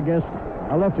hitter up against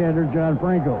a left-hander, John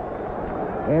Franco.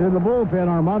 And in the bullpen,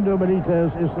 Armando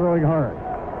Benitez is throwing hard.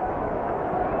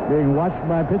 Being watched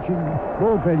by pitching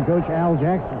bullpen coach Al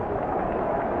Jackson.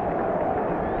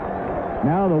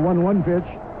 Now the 1-1 pitch.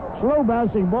 Slow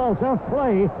bouncing ball, tough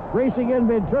play. Racing in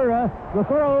Ventura. The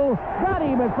throw got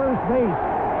him at first base.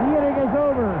 The inning is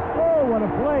over. Oh, what a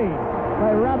play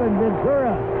by Robin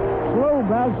Ventura. slow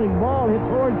bouncing ball hit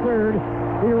toward third.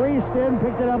 He raced in,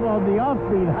 picked it up on the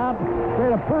offbeat hop, made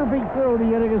a perfect throw.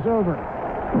 The inning is over.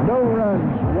 No runs,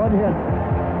 one hit,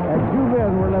 and two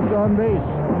men were left on base.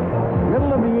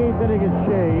 Middle of the eighth inning at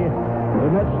Shea. The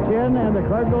Mets 10 and the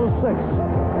Cardinals 6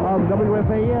 on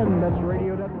WFAN. That's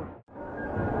Radio Network.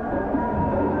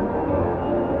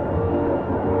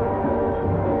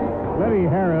 Lenny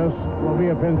Harris will be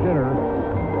a pinch hitter,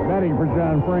 batting for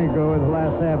John Franco in the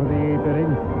last half of the eighth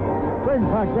inning. Craig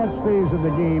Paquette stays in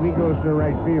the game. He goes to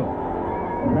right field.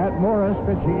 Matt Morris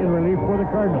pitching in relief for the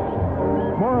Cardinals.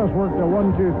 Morris worked a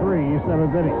 1-2-3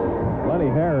 seventh inning. Lenny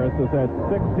Harris has had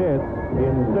 6 hits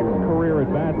in 6 career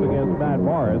at-bats against Matt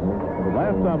Morris. The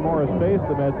last time Morris faced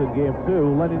the Mets in Game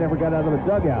 2, Lenny never got out of the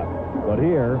dugout. But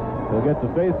here, he'll get to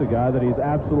face a guy that he's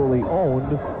absolutely owned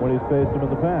when he's faced him in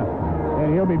the past.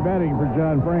 And he'll be batting for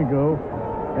John Franco.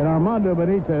 And Armando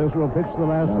Benitez will pitch the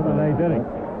last of the ninth inning.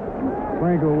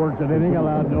 Franco worked an inning,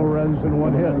 allowed no runs and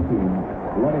 1 hit.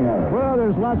 Well,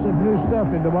 there's lots of new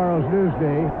stuff in tomorrow's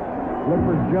Newsday. Look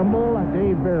for Jumble,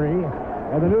 Dave Berry,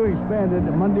 and the new expanded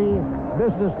Monday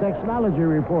Business Technology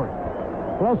Report.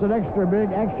 Plus an extra big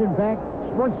action-packed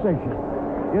sports section.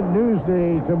 Get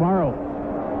Newsday tomorrow.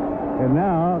 And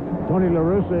now, Tony La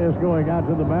Russa is going out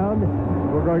to the mound.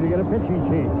 We're going to get a pitching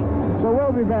change. So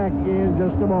we'll be back in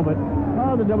just a moment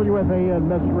on the WFAN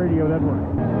Mets Radio Network.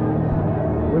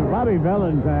 With Bobby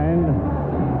Valentine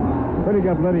putting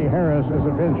up Lenny Harris as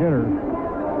a pinch hitter,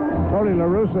 Tony La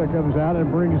Russa comes out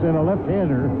and brings in a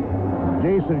left-hander,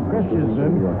 Jason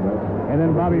Christensen, and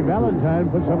then Bobby Valentine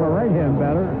puts up a right-hand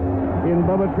batter in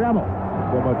Bubba Trammell.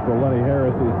 So much for Lenny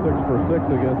Harris. He's 6 for 6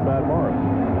 against Matt Morris.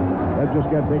 That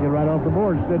just got taken right off the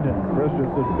boards, didn't it?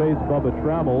 Christensen faced Bubba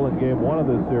Trammell in Game 1 of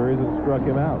this series and struck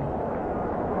him out.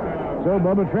 So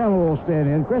Bubba Trammell will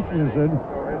stand in. Christensen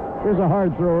is a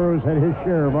hard thrower who's had his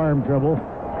share of arm trouble.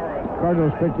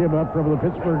 Cardinals picked him up from the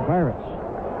Pittsburgh Pirates.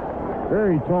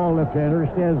 Very tall left-hander,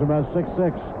 stands about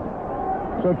 6'6".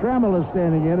 So Trammell is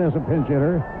standing in as a pinch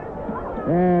hitter.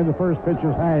 And the first pitch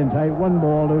is high and tight. 1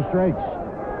 ball, no strikes.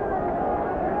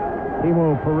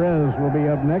 Timo Perez will be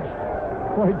up next.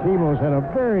 Boy, Timo's had a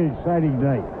very exciting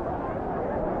night.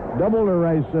 Double to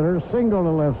right center, single to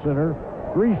left center,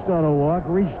 reached on a walk,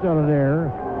 reached on an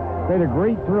error. Made a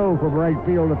great throw from right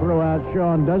field to throw out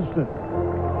Sean Dunston.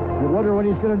 You wonder what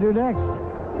he's going to do next.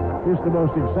 He's the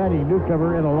most exciting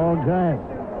newcomer in a long time.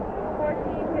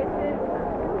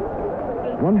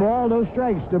 1 ball, no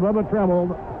strikes to Bubba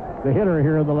Trammell, the hitter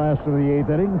here in the last of the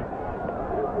eighth inning.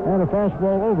 And a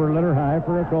fastball over, letter high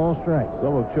for a call strike.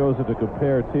 Some have chosen to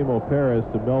compare Timo Perez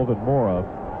to Melvin Mora.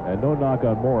 And no knock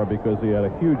on Mora because he had a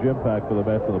huge impact for the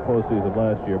Mets in the postseason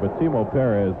last year. But Timo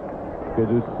Perez can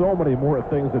do so many more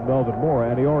things than Melvin Mora,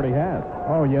 and he already has.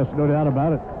 Oh, yes, no doubt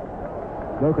about it.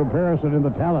 No comparison in the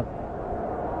talent.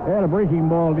 And a breaking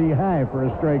ball knee high for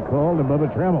a strike call to Bubba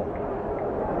Trammell.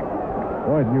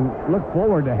 Boy, you look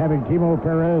forward to having Timo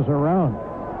Perez around.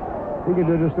 He can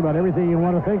do just about everything you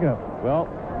want to think of. Well,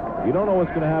 you don't know what's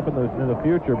going to happen in the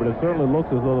future, but it certainly looks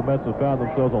as though the Mets have found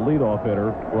themselves a leadoff hitter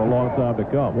for a long time to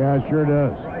come. Yeah, it sure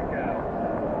does.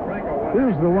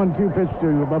 Here's the 1-2 pitch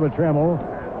to Bubba Trammell.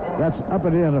 That's up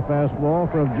and in, a fastball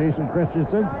from Jason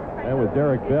Christensen. And with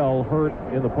Derek Bell hurt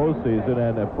in the postseason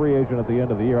and a free agent at the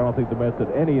end of the year, I don't think the Mets had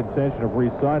any intention of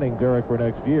re-signing Derek for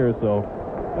next year. So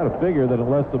got to figure that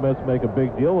unless the Mets make a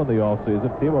big deal in the offseason,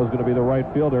 Timo's going to be the right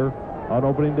fielder on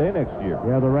opening day next year.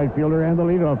 Yeah, the right fielder and the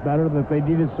leadoff batter that they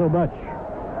needed so much.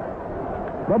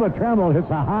 Bubba Trammell hits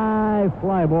a high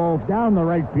fly ball down the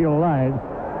right field line.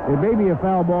 It may be a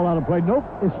foul ball out of play. Nope,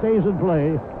 it stays in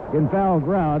play in foul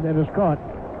ground and is caught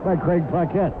by Craig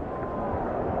Paquette.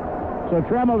 So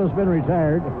Trammell has been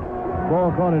retired.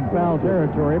 Ball caught in foul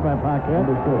territory by Paquette.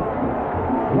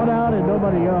 1 out and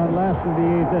nobody on, last of the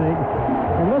eighth inning.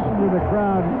 And listen to the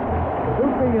crowd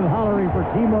whooping and hollering for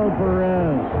Timo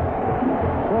Perez.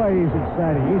 Boy, he's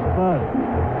exciting. He's fun.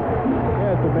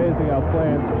 Yeah, it's amazing how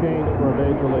plans change for a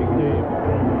major league team.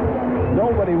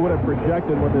 Nobody would have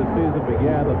projected when this season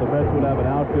began that the Mets would have an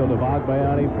outfield of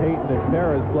Agbayani, Payton, and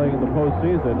Perez playing in the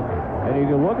postseason. And you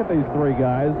can look at these 3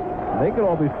 guys, they could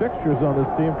all be fixtures on this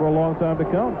team for a long time to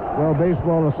come. Well,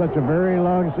 baseball is such a very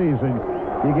long season.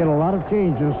 You get a lot of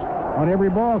changes on every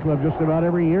ball club just about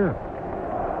every year.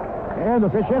 And the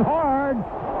pitch hit hard.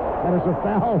 And it's a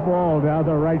foul ball down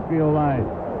the right field line.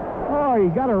 Oh, he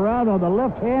got around on the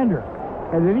left-hander.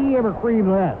 And did he ever cream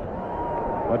that?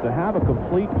 But to have a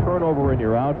complete turnover in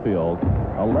your outfield,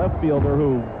 a left fielder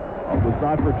who was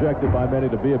not projected by many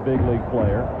to be a big league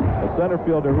player, a center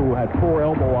fielder who had 4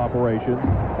 elbow operations,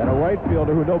 and a right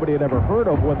fielder who nobody had ever heard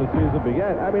of when the season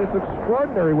began. I mean, it's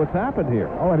extraordinary what's happened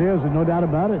here. Oh, it is, and no doubt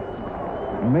about it.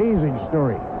 Amazing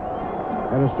story.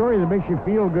 And a story that makes you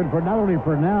feel good for not only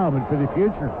for now, but for the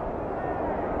future.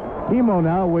 Timo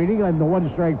now waiting on the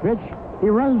 1-strike pitch. He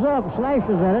runs up,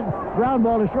 slashes at it, ground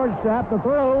ball to shortstop, the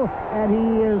throw, and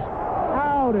he is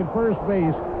out at first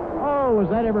base. Oh, was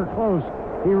that ever close?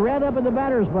 He ran up in the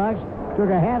batter's box, took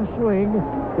a half swing,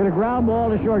 hit a ground ball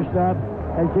to shortstop,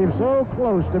 and came so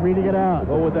close to beating it out.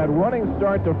 Well, with that running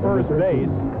start to first base,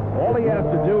 all he has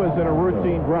to do is hit a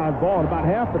routine ground ball, and about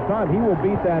half the time he will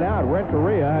beat that out.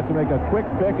 Renteria had to make a quick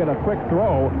pick and a quick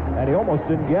throw, and he almost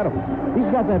didn't get him. He's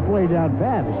got that play down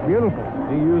pat. It's beautiful.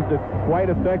 He used it quite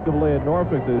effectively at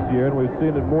Norfolk this year, and we've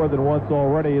seen it more than once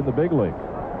already in the big leagues.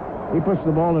 He puts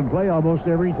the ball in play almost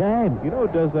every time. You know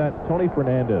who does that? Tony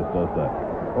Fernandez does that.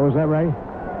 Oh, is that right?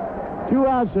 2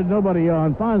 outs and nobody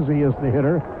on. Fonzie is the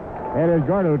hitter. And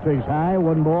Edgardo takes high,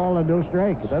 1 ball and no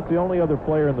strikes. But that's the only other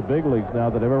player in the big leagues now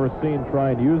that I've ever seen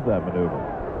try and use that maneuver.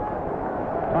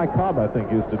 Ty Cobb, I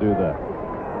think, used to do that.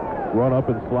 Run up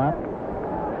and slap.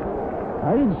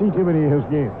 I didn't see too many of his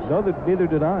games. No, neither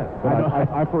did I. But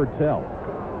I've heard tell.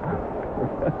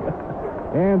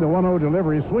 And the 1-0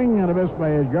 delivery. Swing and a miss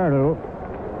by Edgardo.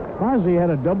 Fonzie had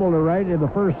a double to right in the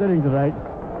first inning tonight.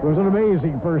 It was an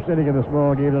amazing first inning of this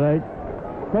ball game tonight.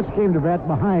 Mets came to bat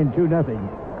behind 2-0.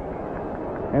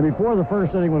 And before the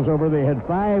first inning was over, they had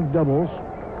 5 doubles,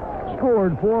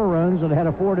 scored 4 runs, and had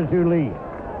a 4-2 lead.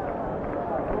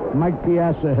 Mike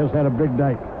Piazza has had a big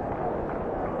night.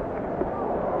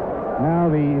 Now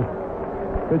the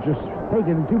pitch is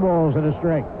taken, 2 balls and a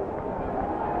strike.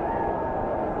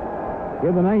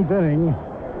 In the 9th inning,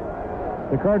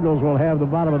 the Cardinals will have the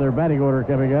bottom of their batting order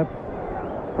coming up.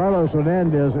 Carlos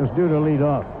Hernandez is due to lead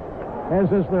off. And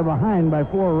since they're behind by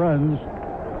 4 runs,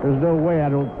 there's no way, I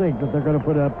don't think, that they're going to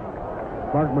put up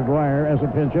Mark McGwire as a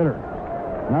pinch hitter.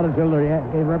 Not until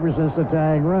he represents the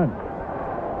tying run.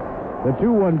 The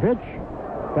 2-1 pitch,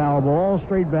 foul ball,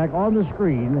 straight back on the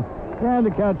screen, and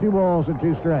to count 2 balls and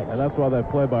 2 strikes. And that's why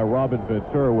that play by Robin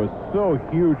Ventura was so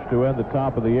huge to end the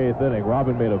top of the 8th inning.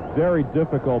 Robin made a very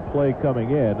difficult play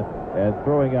coming in and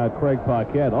throwing out Craig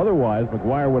Paquette. Otherwise,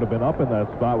 McGwire would have been up in that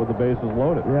spot with the bases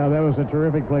loaded. Yeah, that was a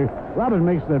terrific play. Robin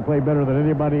makes that play better than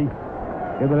anybody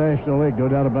in the National League, no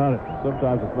doubt about it.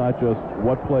 Sometimes it's not just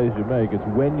what plays you make, it's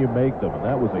when you make them, and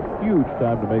that was a huge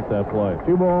time to make that play.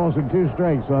 2 balls and 2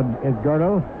 strikes on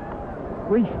Edgardo.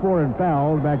 Reached for and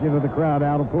fouled back into the crowd,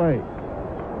 out of play.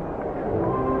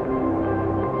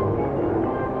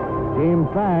 Game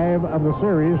 5 of the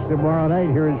series tomorrow night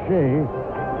here at Shea.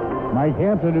 Mike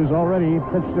Hampton, who's already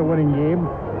pitched a winning game,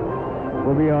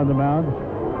 will be on the mound.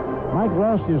 Mike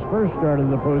lost his first start in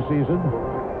the postseason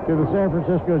to the San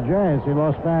Francisco Giants. He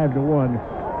lost 5-1.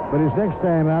 But his next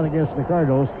time out against the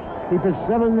Cardinals, he pitched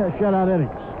 7 shutout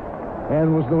innings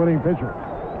and was the winning pitcher.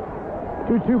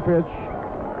 2-2 pitch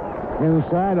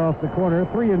inside off the corner,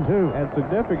 3-2. And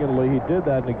significantly, he did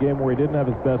that in a game where he didn't have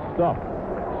his best stuff.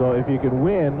 So if you can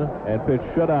win and pitch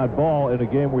shutout ball in a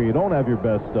game where you don't have your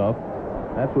best stuff,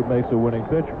 that's what makes a winning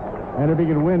pitcher. And if he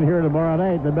can win here tomorrow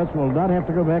night, the Mets will not have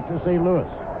to go back to St. Louis,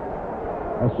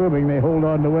 assuming they hold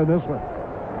on to win this one.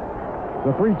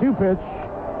 The 3-2 pitch,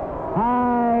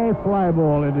 high fly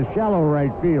ball into shallow right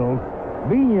field.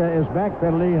 Vigna is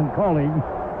backpedaling and calling,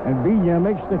 and Vigna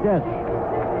makes the catch.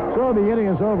 So the inning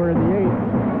is over in the 8th.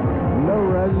 No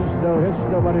runs, no hits,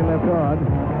 nobody left on.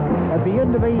 At the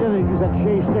end of 8 innings at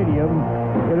Shea Stadium,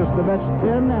 it is the Mets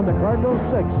 10 and the Cardinals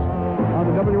 6 on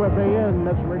the WFAN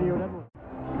Mets Radio Network.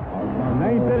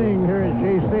 9th inning here at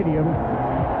Shea Stadium.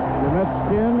 The Mets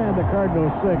 10 and the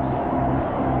Cardinals 6.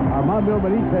 Armando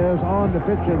Benitez on to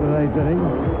pitch in the 9th inning.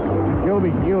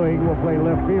 Joby Ewing will play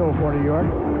left field for New York.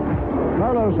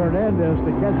 Carlos Hernandez,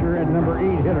 the catcher and number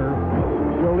 8 hitter,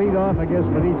 will lead off against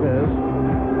Benitez.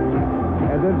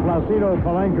 And then Placido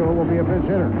Polanco will be a pinch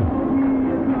hitter.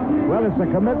 Well, it's a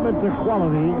commitment to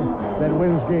quality that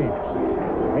wins games.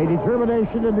 A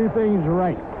determination to do things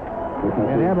right.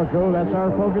 At Amoco, that's our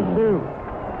focus too.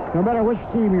 No matter which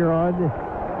team you're on,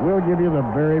 we'll give you the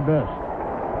very best.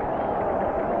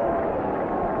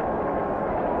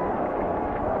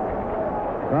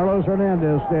 Carlos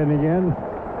Hernandez standing in.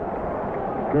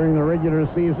 During the regular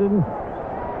season,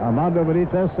 Armando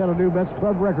Benitez set a new Mets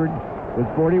club record with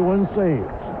 41 saves.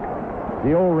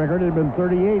 The old record had been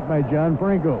 38 by John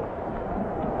Franco.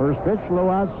 First pitch, low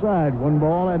outside, 1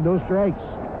 ball and no strikes.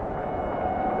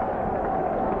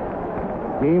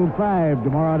 Game 5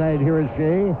 tomorrow night here at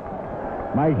Shea.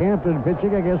 Mike Hampton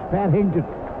pitching against Pat Hington.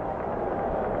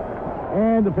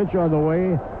 And the pitch on the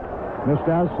way. Missed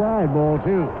outside. Ball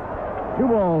 2. 2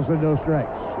 balls and no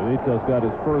strikes. Benitez got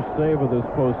his first save of this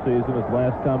postseason his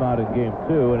last time out in Game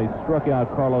 2, and he struck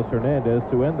out Carlos Hernandez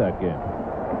to end that game.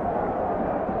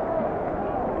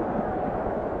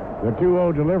 The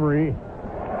 2-0 delivery.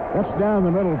 That's down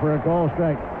the middle for a call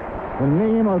strike. The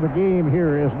name of the game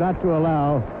here is not to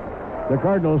allow the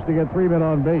Cardinals to get 3 men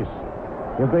on base.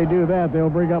 If they do that, they'll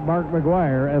bring up Mark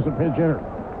McGwire as a pinch hitter.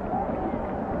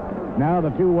 Now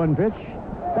the 2-1 pitch.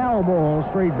 Foul ball,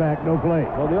 straight back, no play.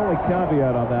 Well, the only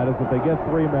caveat on that is if they get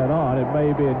 3 men on, it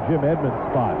may be in Jim Edmonds'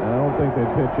 spot, and I don't think they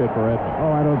pitch it for Edmonds.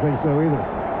 Oh, I don't think so either.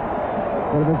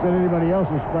 But if it's in anybody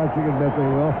else's spot, you can bet they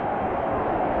will.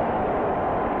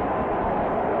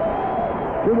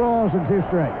 2 balls and 2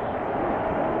 strikes.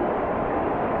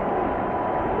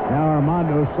 Now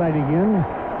Armando sighting in,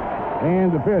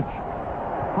 and the pitch.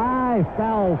 High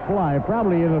foul fly,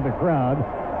 probably into the crowd.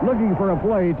 Looking for a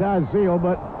play, Todd Seal,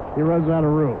 but he runs out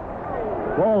of room.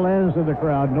 Ball lands in the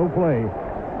crowd, no play.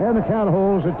 And the count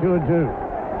holds at 2-2.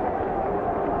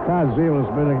 Todd Seal has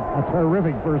been a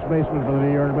terrific first baseman for the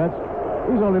New York Mets.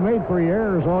 He's only made 3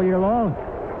 errors all year long.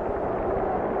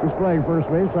 He's playing first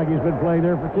base like he's been playing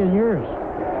there for 10 years.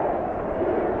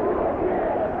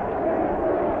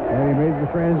 And he made the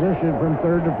transition from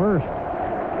third to first.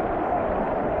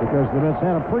 Because the Mets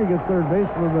had a pretty good third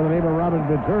baseman by the name of Robin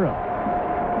Ventura,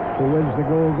 who wins the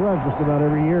Gold Glove just about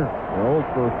every year. The old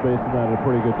first baseman had a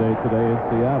pretty good day today in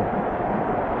Seattle.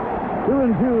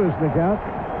 2-2 is the count.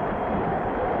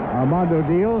 Armando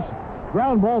deals.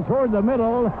 Ground ball toward the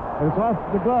middle. And it's off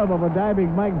the glove of a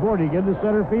diving Mike Bordig into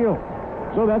center field.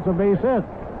 So that's a base hit.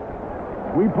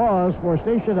 We pause for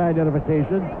station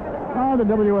identification on the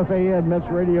WFAN Mets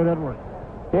Radio Network.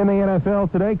 In the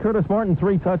NFL today, Curtis Martin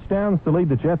 3 touchdowns to lead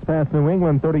the Jets past New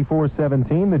England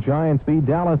 34-17. The Giants beat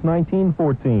Dallas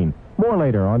 19-14. More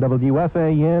later on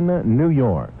WFAN New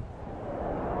York.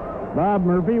 Bob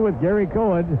Murphy with Gary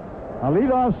Cohen. A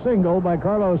leadoff single by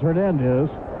Carlos Hernandez.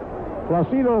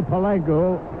 Placido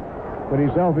Polanco, when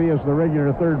he's healthy as the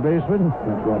regular third baseman,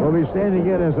 will be standing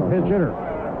in as a pinch hitter.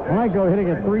 Polanco hitting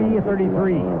at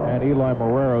 .333. And Eli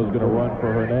Marrero is going to run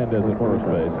for Hernandez at first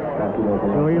base.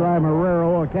 So Eli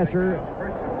Marrero, a catcher,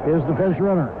 is the pinch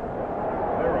runner.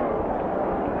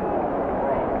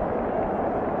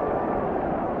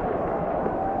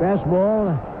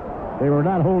 Fastball. They were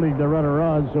not holding the runner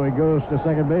on, so he goes to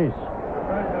second base.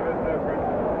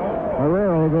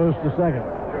 Marrero goes to second.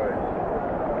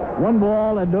 1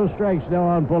 ball and no strikes now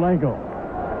on Polanco.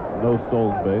 No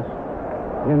stolen base.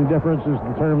 Indifference is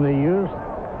the term they use.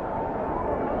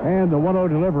 And the 1-0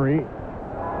 delivery.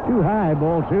 Too high,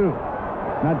 ball 2.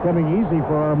 Not coming easy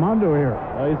for Armando here.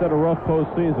 He's had a rough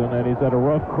postseason, and he's had a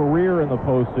rough career in the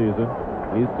postseason.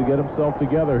 Needs to get himself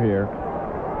together here.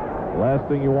 The last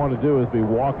thing you want to do is be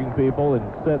walking people and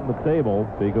setting the table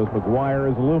because McGwire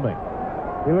is looming.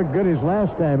 He looked good his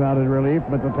last time out in relief,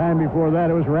 but the time before that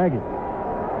it was ragged.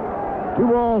 2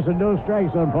 balls and no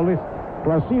strikes on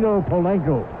Placido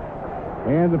Polanco.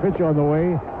 And the pitch on the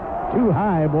way. Too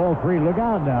high, ball 3. Look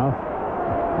out now.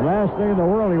 The last thing in the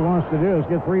world he wants to do is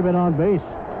get 3 men on base.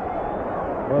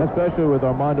 Well, especially with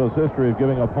Armando's history of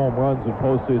giving up home runs in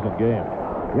postseason games.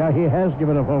 Yeah, he has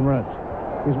given up home runs.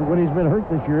 When he's been hurt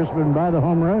this year, it's been by the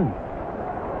home run.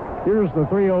 Here's the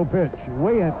 3-0 pitch.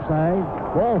 Way upside.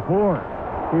 Ball 4.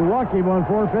 He walked him on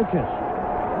 4 pitches.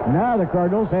 Now the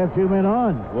Cardinals have 2 men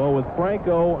on. Well, with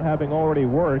Franco having already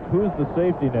worked, who's the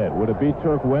safety net? Would it be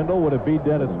Turk Wendell? Would it be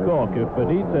Dennis Cook? If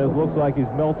Benitez looks like he's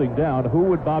melting down, who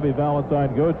would Bobby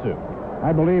Valentine go to?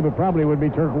 I believe it probably would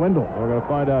be Turk Wendell. We're going to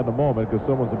find out in a moment because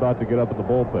someone's about to get up in the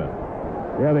bullpen.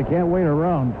 Yeah, they can't wait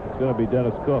around. It's going to be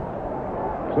Dennis Cook.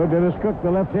 So Dennis Cook,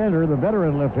 the left-hander, the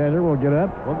veteran left-hander, will get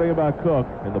up. One thing about Cook,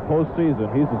 in the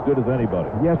postseason, he's as good as anybody.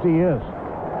 Yes, he is.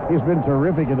 He's been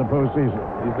terrific in the postseason.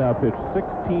 He's now pitched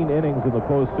 16 innings in the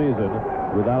postseason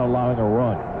without allowing a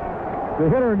run. The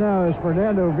hitter now is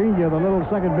Fernando Vina, the little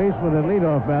second baseman and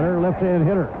leadoff batter, left-hand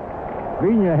hitter.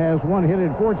 Vina has 1 hit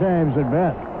in 4 times at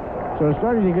bat. So it's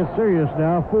starting to get serious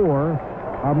now for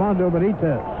Armando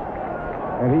Benitez.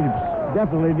 And he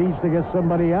definitely needs to get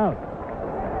somebody out.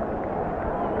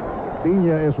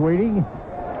 Vina is waiting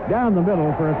down the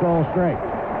middle for a call strike.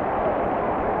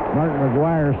 Mark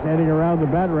McGwire standing around the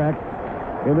bat rack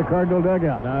in the Cardinal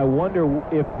dugout. Now, I wonder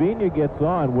if Vina gets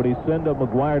on, would he send up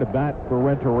McGwire to bat for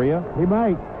Renteria? He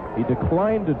might. He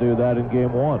declined to do that in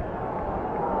Game 1.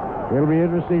 It'll be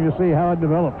interesting to see how it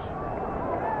develops.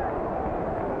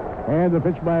 And the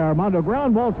pitch by Armando.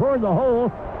 Ground ball toward the hole.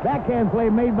 Backhand play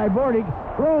made by Bordig.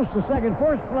 Throws to second.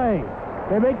 Forced play.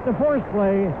 They make the forced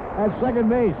play at second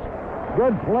base.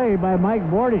 Good play by Mike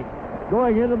Bordig.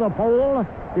 going into the pole.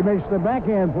 He makes the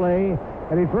backhand play,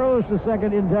 and he throws to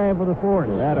second in time for the fourth.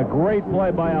 Had a great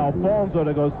play by Alfonso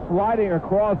to go sliding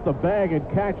across the bag and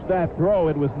catch that throw.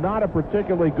 It was not a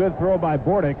particularly good throw by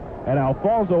Bordick, and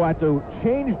Alfonso had to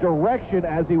change direction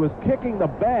as he was kicking the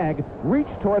bag, reach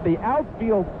toward the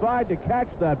outfield side to catch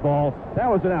that ball. That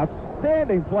was an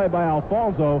outstanding play by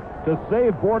Alfonso to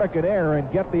save Bordick an error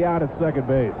and get the out at second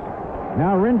base.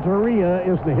 Now Renteria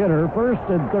is the hitter, first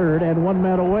and third, and 1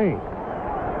 man away.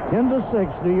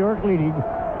 10-6, New York leading.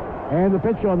 And the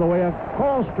pitch on the way, a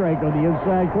call strike on the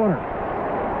inside corner.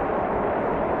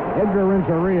 Edgar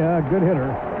Renteria, a good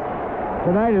hitter.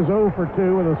 Tonight is 0 for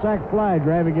 2 with a sac fly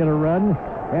driving in a run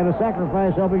and a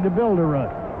sacrifice helping to build a run.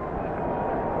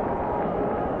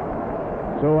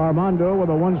 So Armando with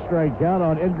a 1-strike count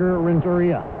on Edgar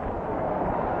Renteria.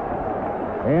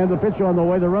 And the pitch on the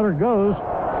way, the runner goes.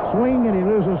 Swing, and he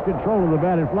loses control of the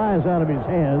bat. It flies out of his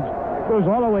hands. Goes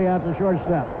all the way out to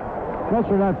shortstop. Mets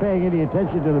are not paying any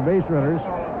attention to the base runners.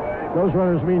 Those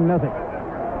runners mean nothing.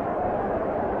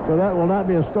 So that will not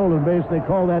be a stolen base. They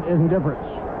call that indifference.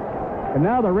 And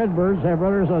now the Redbirds have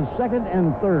runners on second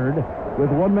and third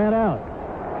with 1 man out.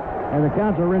 And the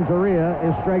count to Renteria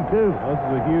is strike 2. This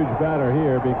is a huge batter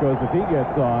here because if he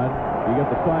gets on, you get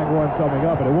the tying run coming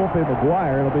up, and it won't be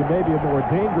McGuire. It'll be maybe a more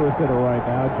dangerous hitter right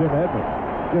now, Jim Edmonds.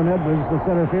 Jim Edmonds, the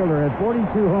center fielder, had 42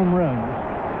 home runs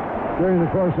during the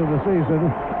course of the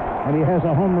season, and he has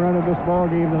a home run in this ball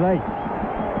game tonight.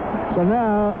 So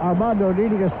now Armando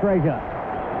needing a strikeout.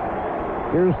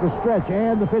 Here's the stretch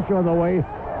and the pitch on the way.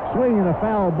 Swing and a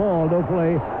foul ball, no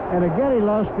play. And again he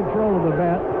lost control of the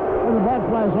bat, and the bat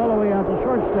flies all the way out to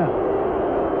shortstop.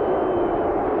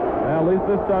 Well, at least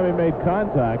this time he made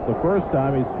contact. The first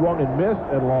time he swung and missed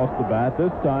and lost the bat.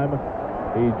 This time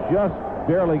he just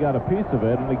barely got a piece of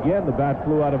it, and again the bat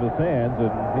flew out of his hands,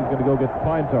 and he's going to go get the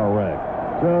pine tar rag.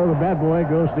 So the bat boy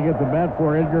goes to get the bat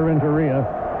for Edgar Renteria.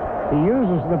 He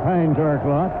uses the pine tar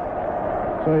cloth,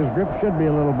 so his grip should be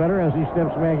a little better as he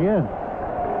steps back in.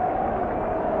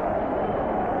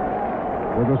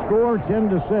 With the score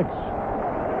 10-6,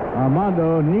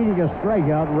 Armando needing a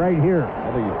strikeout right here. I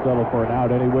think you settle for an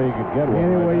out any way you could get one.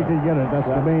 Any right way now. you can get it, that's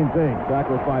the main thing.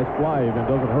 Sacrifice fly even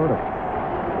doesn't hurt him.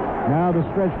 Now the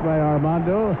stretch by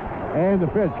Armando, and the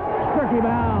pitch. Struck him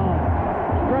out.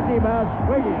 Struck him out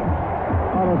swinging.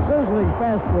 On a sizzling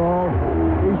fastball,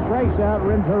 he strikes out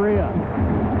Renteria.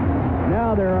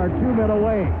 Now there are 2 men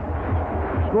away.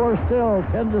 Score still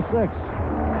 10-6.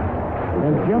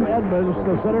 And Jim Edmonds,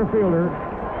 the center fielder,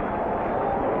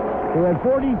 who had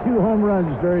 42 home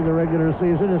runs during the regular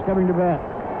season, is coming to bat.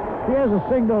 He has a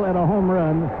single and a home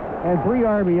run and 3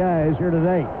 RBIs here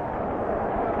today.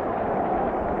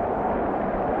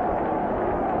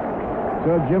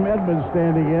 So Jim Edmonds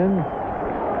standing in.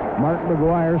 Mark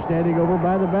McGuire standing over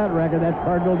by the bat rack in that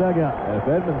Cardinal dugout. And if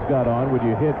Edmonds got on, would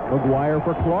you hit McGuire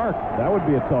for Clark? That would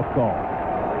be a tough call.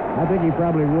 I think he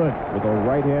probably would. With a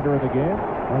right-hander in the game?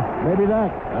 Maybe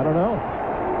not. I don't know.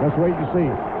 Let's wait and see.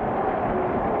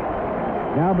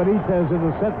 Now Benitez in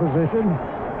the set position.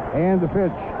 And the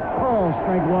pitch. Oh,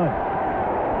 strike 1.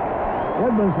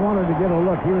 Edmonds wanted to get a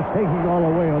look. He was taking all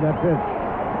away on that pitch.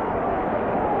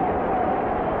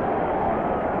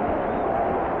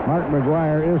 Mark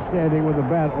McGuire is standing with the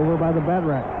bat over by the bat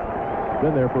rack.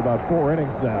 Been there for about 4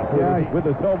 innings now with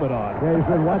his helmet on. Yeah, he's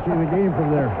been watching the game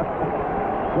from there.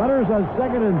 Runners on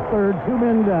second and third, 2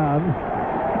 men down.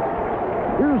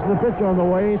 Here's the pitch on the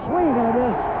way. Swing and a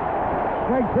miss.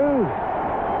 Strike 2.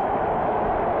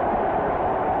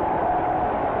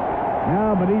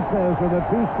 Now Benitez with a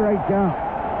 2-strike count.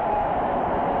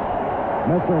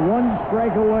 Mets are 1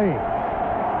 strike away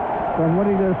from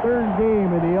winning their 3rd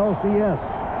game in the LCS.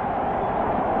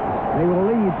 They will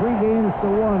lead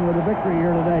 3-1 with a victory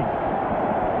here today.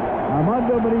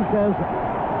 Armando Benitez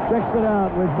checks it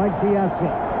out with Mike Piazza.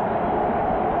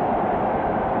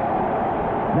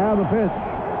 Now the pitch.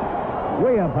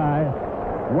 Way up high.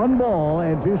 1 ball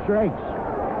and 2 strikes.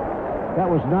 That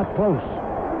was not close.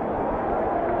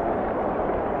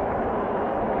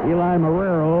 Eli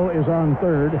Marrero is on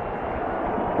third.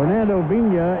 Fernando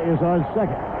Vina is on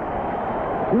second.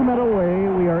 2 men away.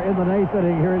 We are in the 9th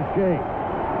inning here at Shea.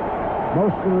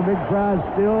 Most of the big crowd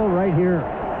still right here.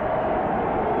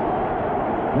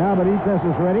 Now Benitez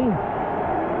is ready.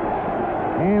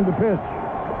 And the pitch.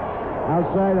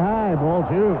 Outside high, ball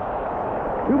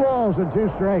 2. 2 balls and 2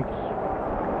 strikes.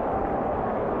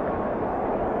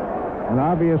 And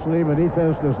obviously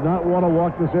Benitez does not want to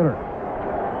walk this hitter.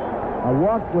 A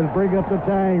walk would bring up the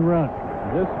tying run.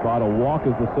 In this spot, a walk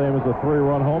is the same as a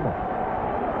 3-run homer.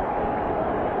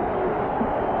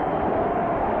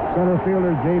 Center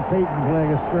fielder Jay Payton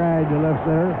playing a stride to left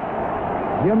center.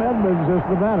 Jim Edmonds is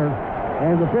the batter.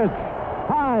 And the pitch.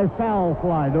 High foul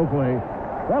fly. No play.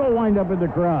 That'll wind up in the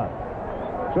crowd.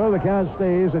 So the count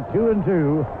stays at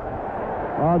 2-2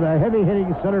 on the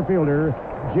heavy-hitting center fielder,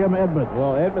 Jim Edmonds.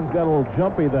 Well, Edmonds got a little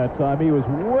jumpy that time. He was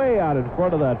way out in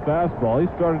front of that fastball. He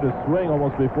started to swing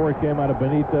almost before it came out of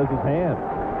Benitez's hand.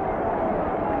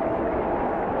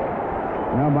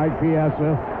 Now Mike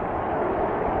Piazza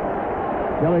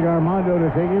telling Armando to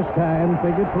take his time,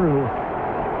 think it through.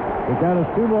 The count is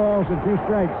 2 balls and 2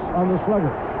 strikes on the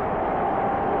slugger.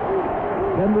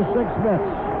 10-6 Mets.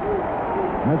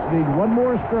 Mets need 1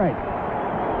 more strike.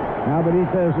 Now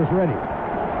Benitez is ready.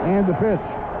 And the pitch.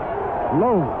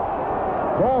 Low.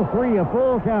 Ball 3, a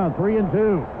full count, 3-2.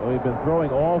 Well, he'd been throwing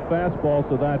all fastballs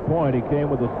to that point. He came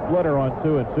with a splitter on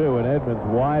 2-2, and Edmonds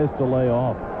wise to lay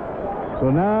off. So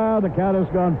now the count has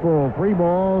gone full. 3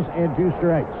 balls and 2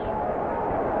 strikes.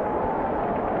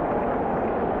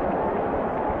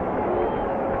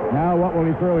 Now what will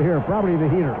he throw here? Probably the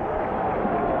heater.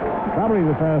 Probably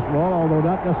the fastball, although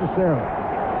not necessarily.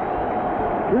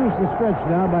 Here's the stretch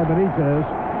now by Benitez.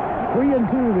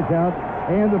 3-2 the count,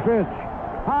 and the pitch.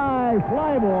 High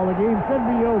fly ball. The game should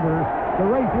be over. The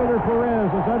right fielder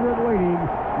Perez is under it waiting.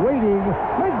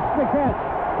 Makes the catch.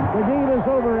 The game is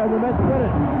over, and the Mets win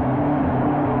it.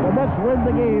 The Mets win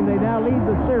the game. They now lead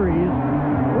the series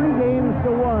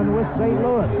 3-1 with St.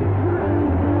 Louis.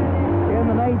 In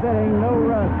the 9th inning, no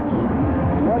runs,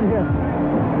 1 hit,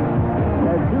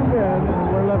 and 2 men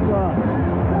were left off.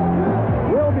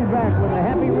 We'll be back with a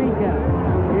happy recap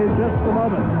in just a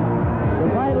moment. The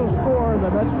final score, the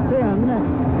Mets 10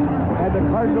 and the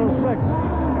Cardinals 6.